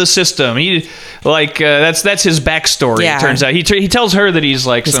around the system. That's his backstory. Yeah. It turns out he tells her that he's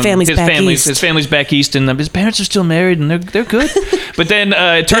like his family's back east, and his parents are still married, and they're good. But then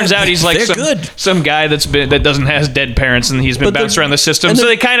it turns out he's like some guy that doesn't have dead parents, and he's been bounced around the system. So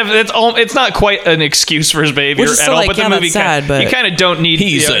they kind of it's not quite an excuse for his behavior at all. But the movie you kind of don't need.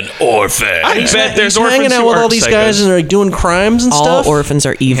 He's an orphan. I bet there's orphans hanging out with all these guys and they're like doing crimes and stuff. All orphans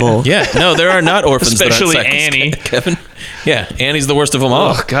are evil. Yeah, no, there are not orphans, especially Annie. Kevin. Yeah, Annie's the worst of them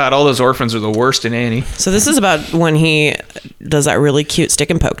all. Oh God, all those orphans are the worst in Annie. So this is about when he does that really cute stick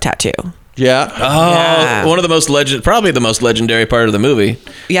and poke tattoo. Yeah. Oh, yeah. One of the most probably the most legendary part of the movie.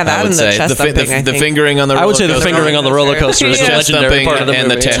 Yeah, that and the chest thumping. The fingering on the roller coaster. I would say the fingering on the roller coaster is the legendary part of the movie.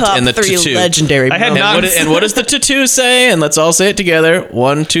 And the tattoo. Legendary. And what does the tattoo say? And let's all say it together.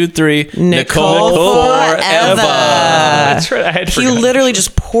 1, 2, 3. Nicole forever. That's right. He literally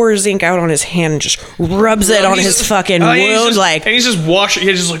just pours ink out on his hand and just rubs it on his fucking wound. And he's just washing.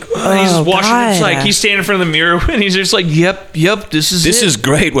 He's just like, he's just washing. It's like he's standing in front of the mirror and he's just like, yep, this is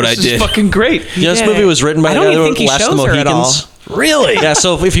great what I did. Fucking great. Yeah, this movie was written by the guy who wrote Last of the Mohicans. Really? Yeah,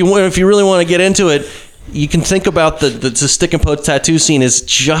 so if you really want to get into it, you can think about the stick and poke tattoo scene as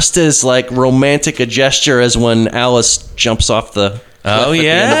just as like romantic a gesture as when Alice jumps off the Oh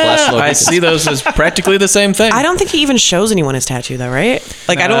yeah, I see those as practically the same thing. I don't think he even shows anyone his tattoo though, right?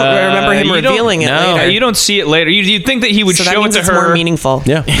 Like I don't remember him revealing it later. You don't see it later. You'd think that he would show it to her. More meaningful.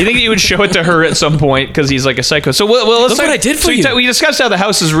 Yeah. You think that he would show it to her at some point because he's like a psycho. So let's look what I did for you. We discussed how the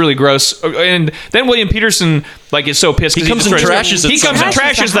house is really gross, and then William Peterson is so pissed. He comes and trashes it. He comes and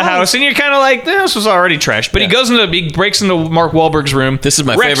trashes the house, and you're kind of like, this was already trashed. But he breaks into Mark Wahlberg's room. This is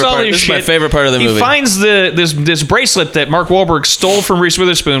my favorite part. This is my favorite part of the movie. He finds this bracelet that Mark Wahlberg stole from Reese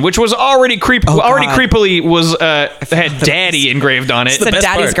Witherspoon, which was already creepily had Daddy engraved on it. It's the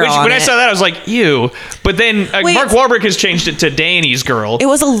Daddy's girl. When I saw that, I was like, ew. But then Mark Wahlberg has changed it to Danny's girl. It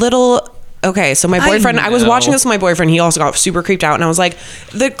was a little. Okay, so my boyfriend, I was watching this with my boyfriend. He also got super creeped out, and I was like,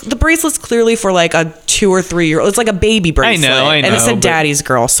 the bracelet's clearly for like a 2 or 3 year old. It's like a baby bracelet. I know. And it said Daddy's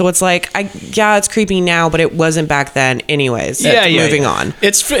girl. So it's like, it's creepy now, but it wasn't back then anyways. Moving on.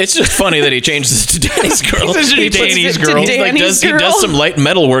 It's just funny that he changes it to Daddy's girl. Danny's girl. He does some light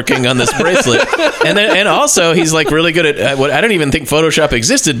metal working on this bracelet. and also, he's like really good at what I don't even think Photoshop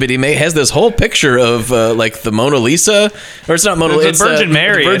existed, but he has this whole picture of like the Mona Lisa, or it's not Mona Lisa. It's Virgin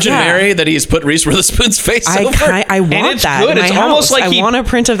Mary. Virgin Mary that panties put Reese Witherspoon's face over. I want that. Good. In my it's house. almost like I want a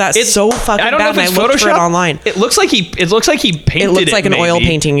print of that so fucking I don't bad. know if it's and I looked for it Photoshop. online. It looks like he painted it. It looks like an oil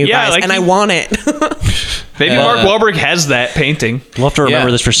painting, you guys, like and I want it. Maybe Mark Wahlberg has that painting. We'll have to remember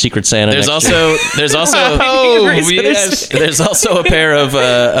this for Secret Santa. There's also there's also a pair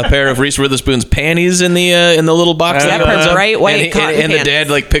of Reese Witherspoon's panties in the little box. Yep, her bright white cotton and the dad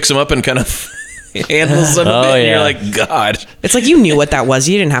like picks them up and kind of handles them a bit. And you're like, God. It's like you knew what that was.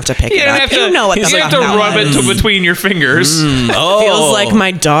 You didn't have to pick it up. You know what the fuck You have to rub it between your fingers. Feels like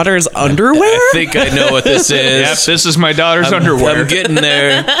my daughter's underwear. I think I know what this is. Yep, this is my daughter's underwear. I'm getting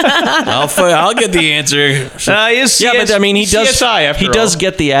there. I'll get the answer. But I mean, he does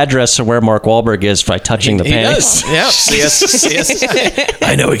get the address of where Mark Wahlberg is by touching the panties. He does. Yes.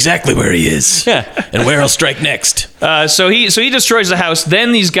 I know exactly where he is. Yeah. And where I'll strike next. So he destroys the house.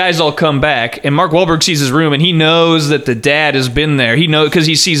 Then these guys all come back, and Mark Wahlberg sees his room, and he knows that the dad has been there. He knows because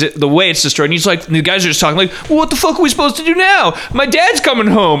he sees it the way it's destroyed. And he's like, the guys are just talking like, well, what the fuck are we supposed to do now? My dad's coming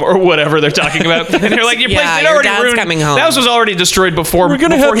home, or whatever they're talking about. And they're like, your place is already ruined. Coming home. The house was already destroyed before. We're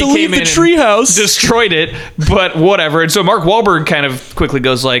gonna have to leave the treehouse. Destroyed it, but whatever. And so Mark Wahlberg kind of quickly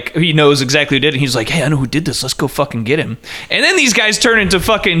goes like, he knows exactly who did it. And he's like, hey, I know who did this. Let's go fucking get him. And then these guys turn into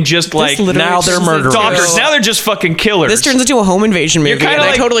fucking just like now they're murderers. Stalkers. Now they're just fucking killers. This turns into a home invasion movie. And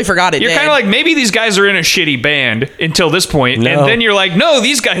I totally forgot it. You're kind of like, maybe these guys are in a shitty band until this point, and then you're like, no,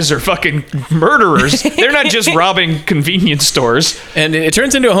 these guys are fucking murderers. They're not just robbing convenience stores. And it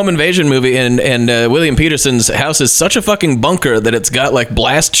turns into a home invasion movie, and William Peterson's house is such a fucking bunker that it's got like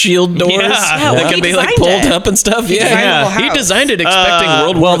blast shield doors that can be like pulled up and stuff. He designed it expecting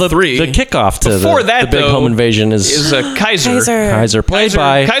World War III. The kickoff to the big home invasion is Kaiser. Kaiser played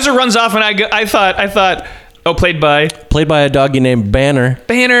by Kaiser runs off, and I thought. Oh, played by a doggy named Banner,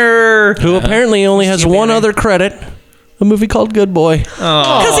 who apparently only has one other credit. A movie called Good Boy.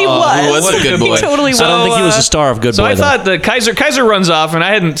 Because he was a good boy. He totally was. I don't think he was a star of Good Boy. So I thought the Kaiser runs off, and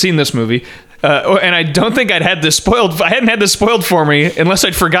I hadn't seen this movie. And I don't think I'd had this spoiled. I hadn't had this spoiled for me unless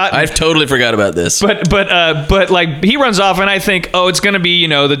I'd forgotten. I've totally forgot about this. But like he runs off, and I think, oh, it's gonna be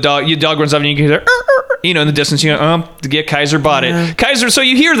the dog. Your dog runs off, and you can hear in the distance. To get Kaiser bought it. Kaiser. So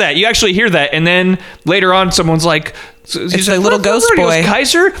you hear that. You actually hear that, and then later on, someone's like. It's a little ghost boy.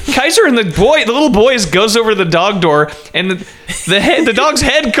 Kaiser, and the little boy goes over the dog door, and the dog's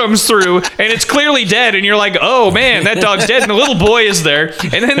head comes through, and it's clearly dead, and you're like, oh man, that dog's dead, and the little boy is there,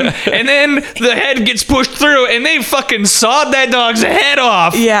 and then the head gets pushed through, and they fucking sawed that dog's head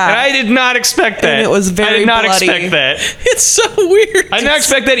off. Yeah, and I did not expect that. And it was very I did not bloody. expect that. It's so weird. I did not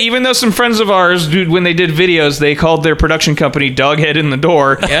expect that, even though some friends of ours, dude, when they did videos, they called their production company Doghead in the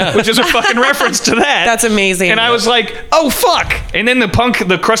Door, which is a fucking reference to that. That's amazing. And I was like, oh fuck! And then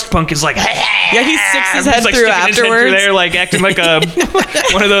the crust punk is like, yeah, he sticks his head through afterwards. His head through there, like acting like a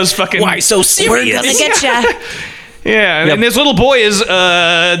one of those fucking. Why so serious? We're gonna get ya. Yeah, and this little boy is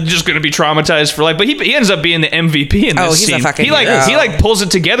just going to be traumatized for life. But he ends up being the MVP in this scene. He's a fucking he pulls it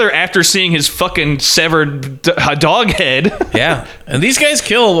together after seeing his fucking severed dog head. Yeah, and these guys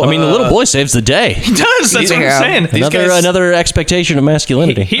kill. I mean, the little boy saves the day. He does. That's what I'm saying. Another expectation of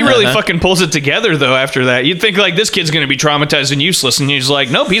masculinity. He really fucking pulls it together though. After that, you'd think like this kid's going to be traumatized and useless, and he's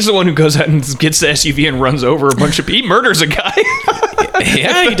like, nope. He's the one who goes out and gets the SUV and runs over a bunch of people. He murders a guy.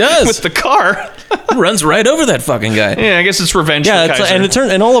 Yeah, he does with the car. He runs right over that fucking guy. Yeah, I guess it's revenge. Yeah, for Kaiser.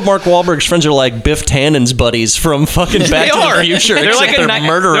 and all of Mark Wahlberg's friends are like Biff Tannen's buddies from fucking Back to the Future. They're like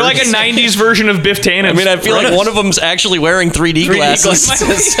murderers. They're like a '90s version of Biff Tannen. I mean, I feel like one of them's actually wearing 3D glasses.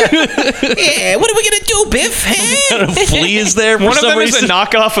 Yeah, what are we gonna do, Biff? Flea is there. For one some of them reason. is a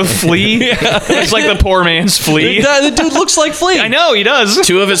knockoff of Flea. It's like the poor man's Flea. The dude looks like Flea. I know he does.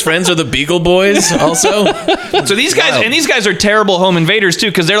 Two of his friends are the Beagle Boys, also. So these guys are terrible home invaders too,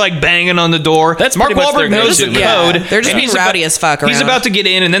 because they're like banging on the door. That's Mark Wahlberg knows the code. They're just being rowdy as fuck. He's about to get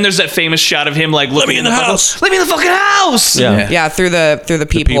in, and then there's that famous shot of him like, "Let me in the house. Let me in the fucking house." Yeah, through the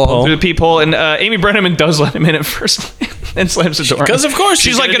peephole. Through the peephole, and Amy Brenneman does let him in at first, and slams the door. Because of course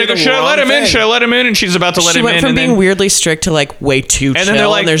she's like gonna go. Should I let him in? Should I let him in? And she's about to let him in. She went from being weirdly strict to like way too chill. And then they're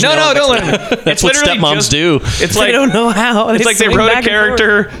like, no, don't let him in. That's what stepmoms do. It's like I don't know how. It's like they wrote a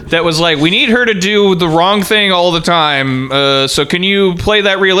character that was like, we need her to do the wrong thing all the time. So can you play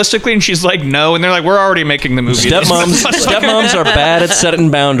that realistically? And she's like, no. And they're like, we're already making the movie. Stepmoms are bad at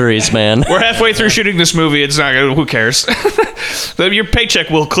setting boundaries, man. We're halfway through shooting this movie. It's not gonna, who cares? Your paycheck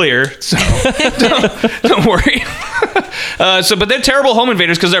will clear, so don't worry. But they're terrible home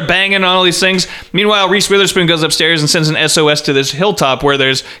invaders because they're banging on all these things. Meanwhile, Reese Witherspoon goes upstairs and sends an SOS to this hilltop where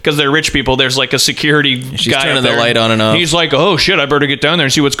because they're rich people, there's like a security She's guy turning the light on and off. He's like, oh shit, I better get down there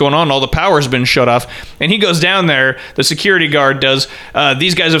and see what's going on. All the power's been shut off. And he goes down there. The security guard does.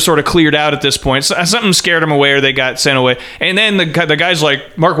 These guys have sort of cleared out at this point. Something scared them away or they got sent away. And then the guy's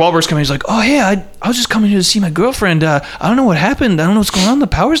like, Mark Wahlberg's coming. He's like, oh yeah, I was just coming here to see my girlfriend. I don't know what happened. I don't know what's going on. The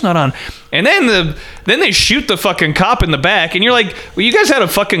power's not on. And then they shoot the fucking cop in the back, and you're like, well, you guys had a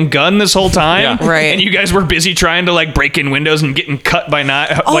fucking gun this whole time, right? And you guys were busy trying to like break in windows and getting cut by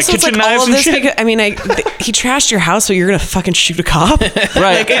kitchen knives all of and this shit. Because, I mean, he trashed your house, so you're gonna fucking shoot a cop, right?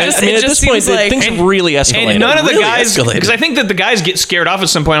 Like, at this point, things have really escalated. And none of the guys, because I think that the guys get scared off at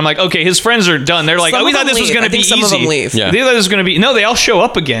some point. I'm like, okay, his friends are done. They're like, we thought this was gonna be easy. Some of them leave. Yeah. They thought this was gonna be. No, they all show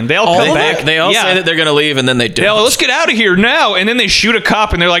up again. They all come back. They all say that they're gonna leave, and then they do. Yeah, well, let's get out of here now. And then they shoot a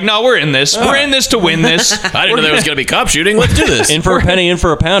cop, and they're like, no, we're in this. We're in this to win this. I didn't know there was going to be cop shooting. Let's do this. In for a penny, in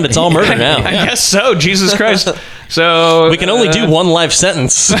for a pound. It's all murder now. I guess so. Jesus Christ. So we can only do one life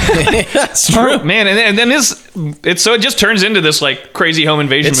sentence. That's true, man. And then it just turns into this like crazy home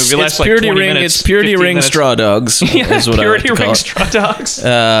invasion movie. It lasts like 20 minutes. It's Purity Ring minutes. Straw Dogs. Is what Purity I like to Ring call Straw Dogs.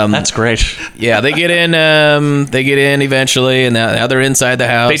 That's great. Yeah, they get in. They get in eventually, and now they're inside the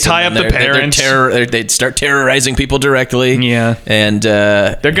house. They tie up the parents. They start terrorizing people directly. Yeah, and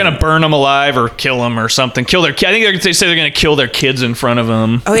they're gonna burn them alive or kill them or something. Kill their. I think they say they're gonna kill their kids in front of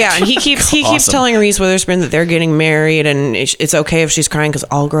them. Oh yeah, and he keeps telling Reese Witherspoon that they're getting married and it's okay if she's crying because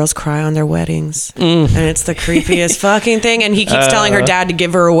all girls cry on their weddings, and it's the creepiest fucking thing. And he keeps telling her dad to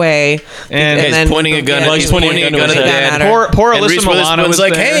give her away, and then pointing a gun. He's pointing a gun at the dad. Poor Alyssa Milano was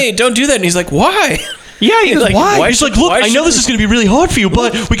like, "Hey, don't do that." And he's like, "Why?" Yeah, he's like, why? He's like, look, I know this is going to be really hard for you,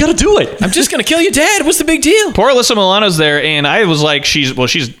 but we got to do it. I'm just going to kill your dad. What's the big deal? Poor Alyssa Milano's there, and I was like, she's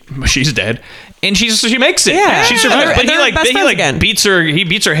dead. And she makes it. Yeah, she survives. But he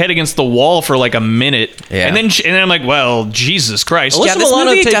beats her head against the wall for like a minute. Yeah. And then I'm like, well, Jesus Christ. Alyssa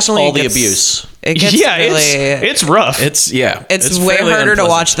Milano takes all the abuse. It gets it's rough. It's way harder to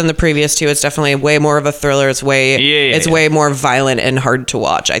watch than the previous two. It's definitely way more of a thriller. It's way more violent and hard to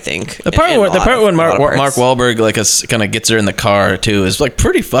watch, I think. The part when Mark Wahlberg kind of gets her in the car too is like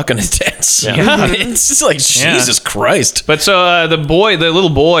pretty fucking intense. Yeah. It's just like Jesus Christ. But so the little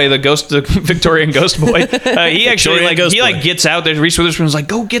boy, the Victorian ghost boy, he actually gets out there. Reese Witherspoon's like,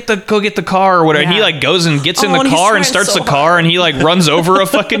 go get the car or whatever. Yeah. And he goes and gets in the car and starts the car and he runs over a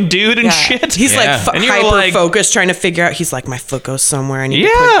fucking dude and shit. He's hyper focused, trying to figure out. He's like, my foot goes somewhere. I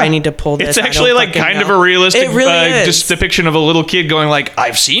need to pull this. It's actually kind of a realistic just depiction of a little kid going like,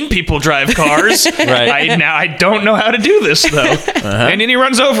 I've seen people drive cars. Right. I don't know how to do this though. And then he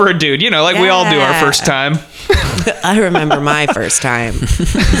runs over a dude. We all do our first time. I remember my first time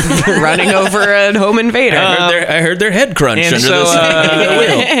running over a home invader. I heard their head crunch under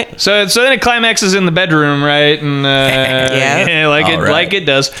the wheel. So then it climaxes in the bedroom, right? And like it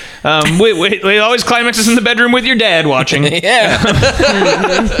does. It always climaxes in the bedroom with your dad watching. Yeah.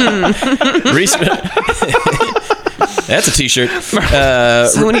 That's a t-shirt.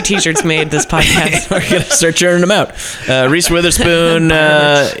 So many t-shirts made this podcast. We're going to start churning them out. Reese Witherspoon,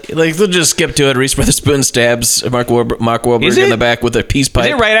 we'll just skip to it. Reese Witherspoon stabs Mark Wahlberg in the back with a peace pipe.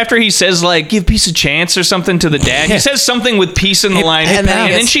 Is it right after he says, give peace a chance or something to the dad? He says something with peace in the line. And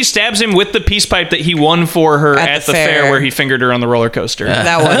then she stabs him with the peace pipe that he won for her at the fair where he fingered her on the roller coaster.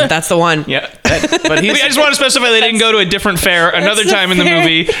 That one. That's the one. Yeah. But I just want to specify they didn't go to a different fair another time in the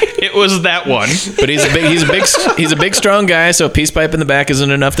movie. It was that one. But he's a big strong guy, so a peace pipe in the back isn't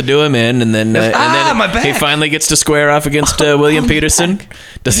enough to do him in, and then he finally gets to square off against William Peterson.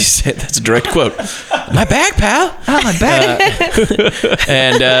 Does he say that's a direct quote? My back, pal. Oh, my back.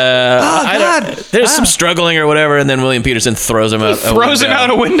 And there's some struggling or whatever, and then William Peterson throws him out. Throws him out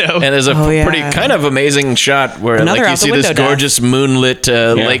a window. And there's a pretty kind of amazing shot where you see this gorgeous moonlit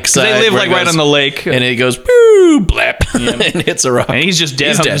lakeside. They live right on the lake, and he goes boo blap and hits a rock, and he's just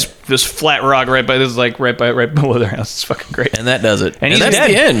dead. This flat rock right below their house. It's fucking great. And that does it. And that's dead.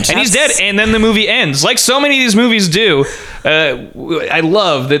 The end. And he's dead. And then the movie ends. Like so many of these movies do. I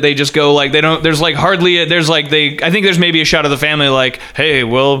love that they just go they don't. There's hardly. I think there's maybe a shot of the family hey,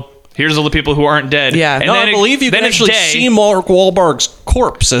 well, here's all the people who aren't dead. Yeah. And I believe you can actually see Mark Wahlberg's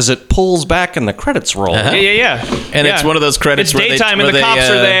corpse as it pulls back and the credits roll. Yeah. And it's one of those credits where daytime and the cops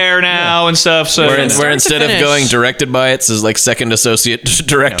are there now and stuff. So where instead of going directed by, it says second associate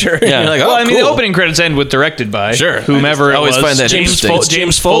director. Yeah. You're like, the opening credits end with directed by whomever it was. Find that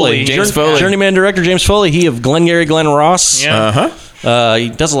James Foley. Journeyman director James Foley. He of Glengarry Glen Ross. Yeah. He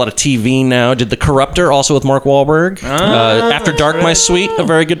does a lot of TV now. Did The Corruptor, also with Mark Wahlberg. After Dark, My Sweet, a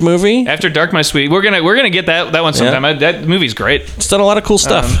very good movie. After Dark, My Sweet. We're gonna get that one sometime. Yeah. That movie's great. It's done a lot of cool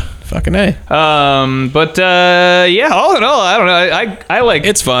stuff. Fucking A. But yeah, all in all, I don't know. I like.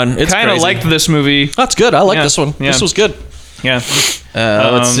 It's fun. It's kind of liked this movie. That's good. I like this one. Yeah. This was good. Yeah.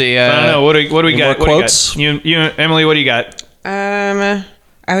 Let's see. I don't know. What do we got? More quotes? You, Emily. What do you got? I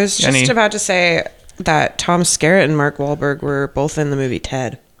was just about to say that Tom Skerritt and Mark Wahlberg were both in the movie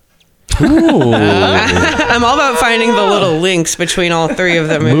Ted. Ooh. I'm all about finding the little links between all three of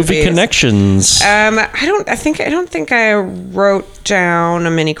the movies. Movie connections. I don't think I wrote down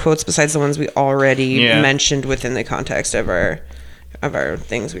many quotes besides the ones we already mentioned within the context of our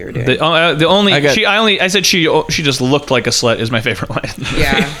things we were doing. I said she just looked like a slut is my favorite line.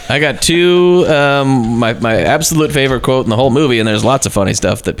 Yeah. I got two. My absolute favorite quote in the whole movie, and there's lots of funny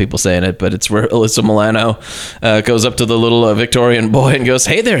stuff that people say in it, but it's where Alyssa Milano goes up to the little Victorian boy and goes,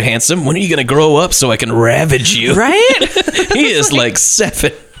 "Hey there, handsome. When are you gonna grow up so I can ravage you?" Right? He is like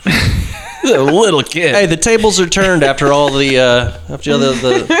 7. He's a little kid. Hey, the tables are turned after all the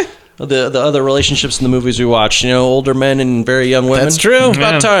other relationships in the movies we watched. You know, older men and very young women. That's true. It's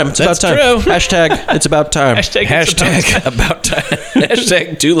about time. It's about time. True. Hashtag it's about time. Hashtag about time.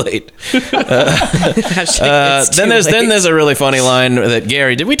 Hashtag too late. Then there's a really funny line that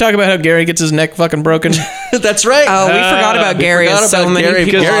Gary. Did we talk about how Gary gets his neck fucking broken? That's right. Oh, we forgot about Gary.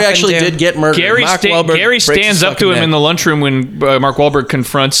 Gary actually did get murdered. Gary stands up to him in the lunchroom when Mark Wahlberg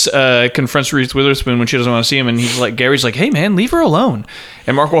confronts Reese Witherspoon when she doesn't want to see him, and Gary's like, "Hey man, leave her alone."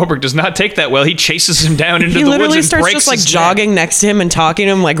 And Mark Wahlberg does not take that well. He chases him down into the woods and breaks his neck. He literally starts just like jogging next to him and talking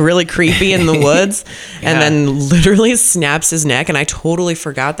to him like really creepy in the woods, and then literally snaps his neck. And I totally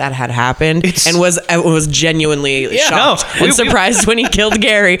forgot that had happened, and was genuinely shocked and surprised when he killed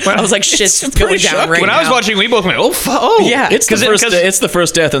Gary. I was like, "Shit's going down right now." When I was watching, we both went, "Oh, yeah!" It's the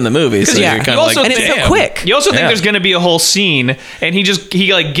first death in the movie, so you're kind of like, and it's so quick. You also think there's going to be a whole scene, and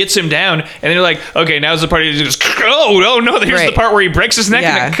he like gets him down, and then you're like, "Okay, now's the part." He just goes, "Oh no!" Here's the part where he breaks his neck,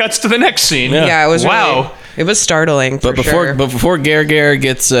 and it cuts to the next scene. Yeah, it was wow. It was startling. But before Gare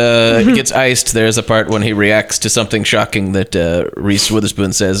gets iced, there's a part when he reacts to something shocking that Reese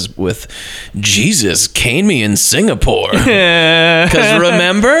Witherspoon says with, "Jesus caned me in Singapore." Because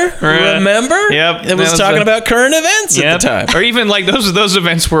remember? Yep. It was talking about current events at the time, or even like those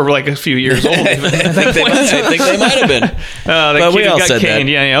events were like a few years old. I think they might have been. But we all said caned.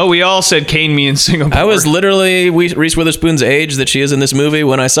 That. Yeah. Oh, we all said cane me in Singapore. I was literally Reese Witherspoon's age that she is in this movie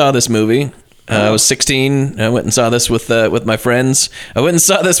when I saw this movie. I was 16. I went and saw this with my friends. I went and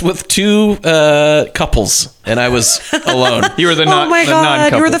saw this with 2 couples, and I was alone. You were the oh my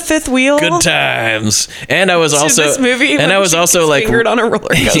god, you were the fifth wheel. Good times. And I was also this movie. And I was also like fingered on a roller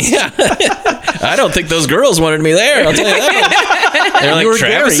coaster. Yeah. I don't think those girls wanted me there. I'll tell you that. They're like, you were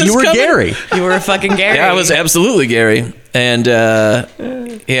Travis Gary. You were Gary. You were fucking Gary. Yeah, I was absolutely Gary. And I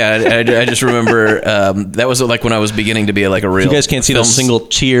just remember that was like when I was beginning to be like a real. You guys can't see the single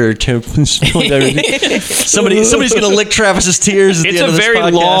tear. Somebody's gonna lick Travis's tears. At the end of this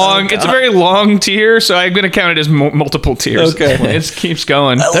podcast. It's a very long tear, so I'm gonna count it as multiple tears. Okay, it keeps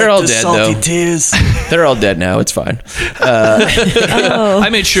going. They're all dead salty though. Tears. They're all dead now. It's fine. I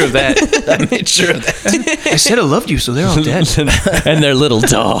made sure of that. I said I loved you, so they're all dead. And their little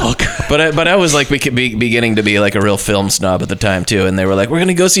dog. But I was like beginning to be like a real film snob at the time too, and they were like, "We're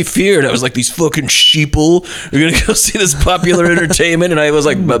gonna go see Fear," and I was like, "These fucking sheeple, we're gonna go see this popular entertainment," and I was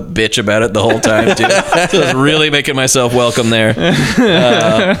like a bitch about it the whole time too. So I was really making myself welcome there.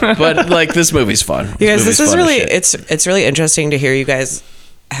 But like, this movie's fun. You guys, this is really it's really interesting to hear you guys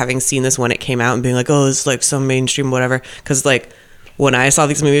having seen this when it came out and being like, "Oh, it's like some mainstream whatever," because like. When I saw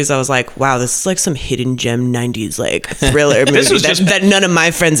these movies, I was like, wow, this is like some hidden gem 90s like thriller movie that none of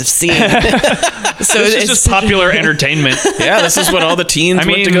my friends have seen. So it's just popular entertainment. Yeah, this is what all the teens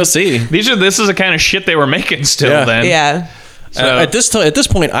went to go see. This is the kind of shit they were making still then. Yeah. So, at this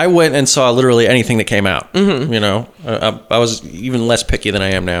point, I went and saw literally anything that came out. Mm-hmm. You know, I was even less picky than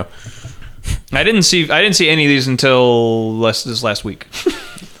I am now. I didn't see any of these until this last week.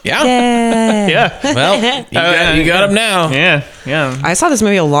 Yeah. Yeah. Well, you got them now. Yeah. I saw this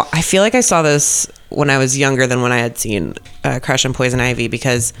movie a lot. I feel like I saw this when I was younger than when I had seen Crush on Poison Ivy,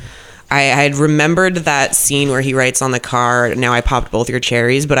 because I had remembered that scene where he writes on the car, "Now I popped both your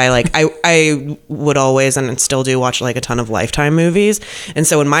cherries," but I would always and still do watch like a ton of Lifetime movies, and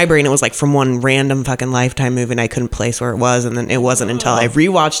so in my brain it was like from one random fucking Lifetime movie, and I couldn't place where it was, and then it wasn't until I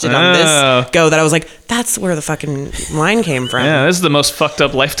rewatched it on this go that I was like, that's where the fucking line came from. Yeah, this is the most fucked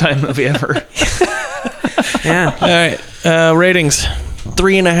up Lifetime movie ever. Yeah. All right. Ratings.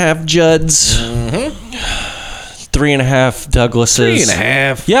 3.5 Judds. Mm-hmm. 3.5 Douglases.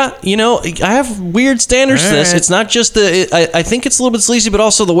 3.5. Yeah, you know, I have weird standards to this. It's not just I think it's a little bit sleazy, but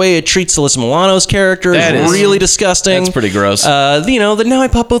also the way it treats Alyssa Milano's character is really disgusting. That's pretty gross. You know, now I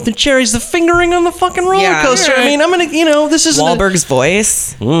pop both the cherries, the fingering on the fucking roller coaster. I mean, I'm gonna, you know, this is Wahlberg's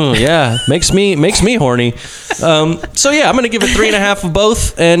voice. Yeah, makes me horny. So yeah, I'm gonna give it 3.5 of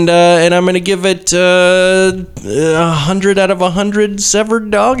both, and I'm gonna give it 100 out of 100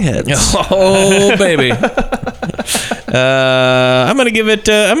 severed dog heads. Oh baby. I'm gonna give it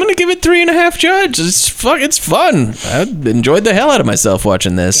 3.5 Judge. It's fun. I enjoyed the hell out of myself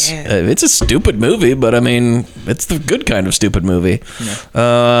watching this. It's a stupid movie, but I mean, it's the good kind of stupid movie.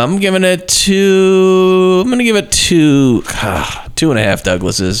 I'm giving it 2.5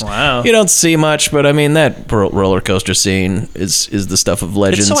 Douglases. Wow. You don't see much, but I mean, that roller coaster scene is the stuff of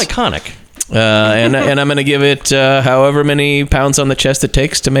legends. It's so iconic. And I'm going to give it however many pounds on the chest it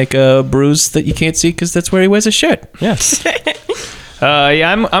takes to make a bruise that you can't see because that's where he wears his shirt. Yes.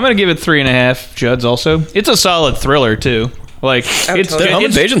 I'm going to give it 3.5 Judds also. It's a solid thriller, too. Like, the home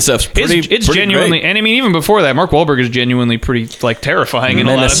invasion stuff's pretty genuinely great. And I mean, even before that, Mark Wahlberg is genuinely pretty, like, terrifying in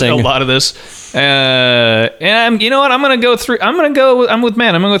a lot of this. And you know what? I'm with Matt. I'm going to go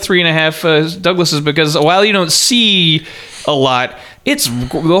 3.5 Douglases because while you don't see a lot, the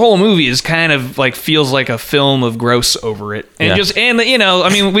whole movie is kind of like feels like a film of gross over it, and you know, I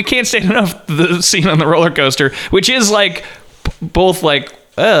mean, we can't state enough the scene on the roller coaster, which is like both like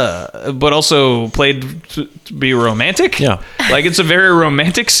but also played to be romantic. Yeah. Like, it's a very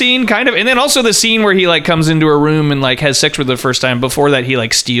romantic scene, kind of. And then also the scene where he, like, comes into a room and, like, has sex with her the first time. Before that, he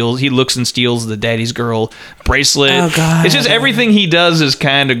looks and steals the daddy's girl bracelet. Oh, God. It's just everything he does is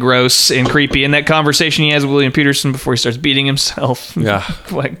kind of gross and creepy. And that conversation he has with William Peterson before he starts beating himself. Yeah.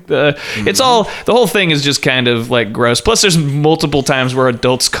 Like, it's all, the whole thing is just kind of, like, gross. Plus, there's multiple times where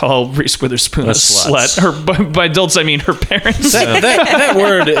adults call Reese Witherspoon a slut. By adults, I mean her parents. That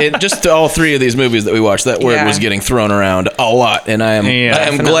word, just all three of these movies that we watched, that word was getting thrown around a lot, and I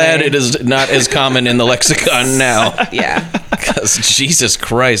am glad it is not as common in the lexicon now. Yeah. Because Jesus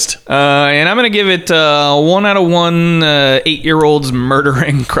Christ. And I'm going to give it 1 out of 1 8-year-olds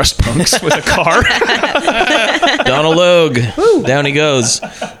murdering crust punks with a car. Donald Logue. Down he goes.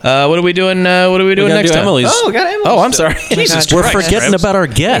 What are we doing next time? Emily's. Oh, we got Emily's. Oh, I'm sorry. Jesus We're Christ, forgetting about our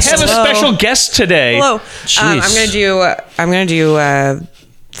guest. We have a special guest today. Hello. I'm gonna do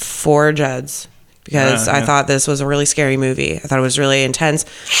 4 Judds because I thought this was a really scary movie. I thought it was really intense,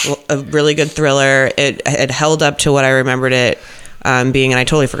 a really good thriller. It held up to what I remembered it being, and I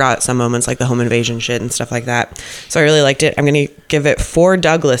totally forgot some moments like the home invasion shit and stuff like that. So I really liked it. I'm gonna give it 4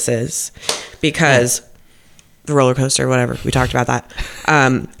 Douglases because the roller coaster, whatever, we talked about that.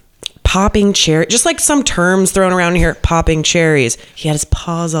 Popping cherry, just like some terms thrown around here. Popping cherries. He had his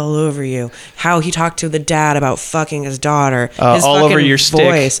paws all over you. How he talked to the dad about fucking his daughter. His all over your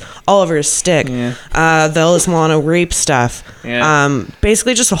voice, stick. All over his stick. Yeah. The Alyssa Milano rape stuff. Yeah.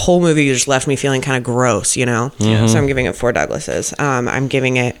 Basically, just the whole movie just left me feeling kind of gross, you know. Mm-hmm. So I'm giving it 4 Douglases. I'm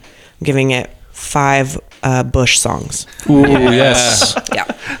giving it 5 Bush songs. Ooh, yes. Yeah.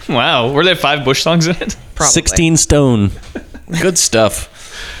 Wow, were there 5 Bush songs in it? Probably. 16 Stone. Good stuff.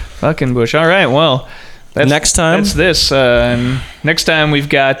 Fucking Bush. All right, well, next time that's this. Next time we've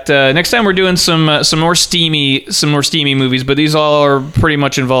got. Next time we're doing some more steamy movies, but these all are pretty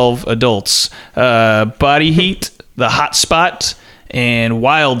much involve adults. Body Heat, The Hot Spot, and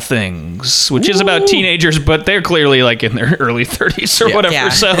Wild Things, which is about teenagers, but they're clearly like in their early 30s or whatever. Yeah.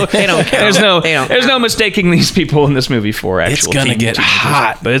 So they don't count. There's no mistaking these people in this movie for actual. It's gonna get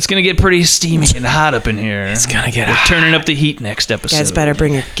hot, but it's gonna get pretty steamy and hot up in here. It's gonna get We're hot. Turning up the heat next episode. You guys better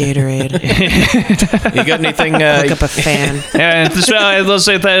bring your Gatorade. You got anything? Hook up a fan. And let's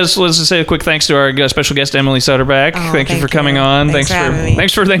say a quick thanks to our special guest Emilie Soderback. Thank you for coming on. Thanks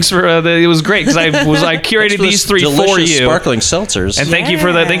for it was great because I curated these 3 for you. Sparkling seltzer. And thank you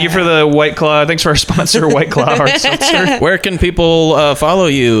for the White Claw. Thanks for our sponsor, White Claw Hard Seltzer. Where can people follow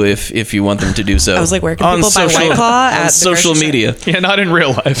you if you want them to do so? I was like, where can people buy White Claw? On social media. Yeah, not in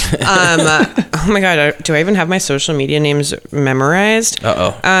real life. Oh my God, do I even have my social media names memorized?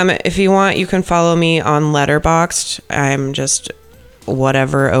 If you want, you can follow me on Letterboxd. I'm just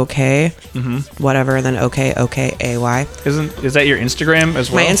whatever okay. Mm-hmm. Whatever and then okay AY. Is that your Instagram as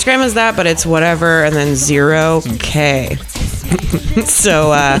well? My Instagram is that, but it's whatever and then 0K.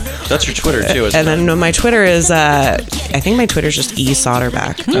 So that's your Twitter too, isn't and then my Twitter is I think my Twitter is just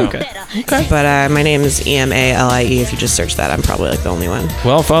Soderback. Okay. But my name is EMALIE. If you just search that, I'm probably like the only one.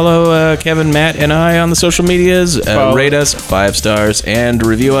 Well, follow Kevin, Matt, and I on the social medias. Rate us 5 stars and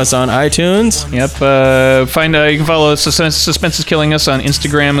review us on iTunes. Yep. You can follow Suspense is Killing Us on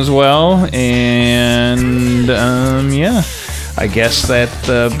Instagram as well. And yeah, I guess that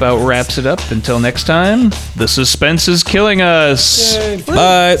about wraps it up. Until next time, the suspense is killing us. Yay.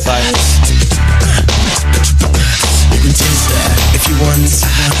 Bye. Bye. You can taste that if you want.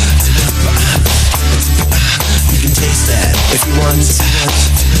 You can taste that if you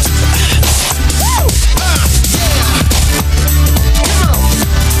want.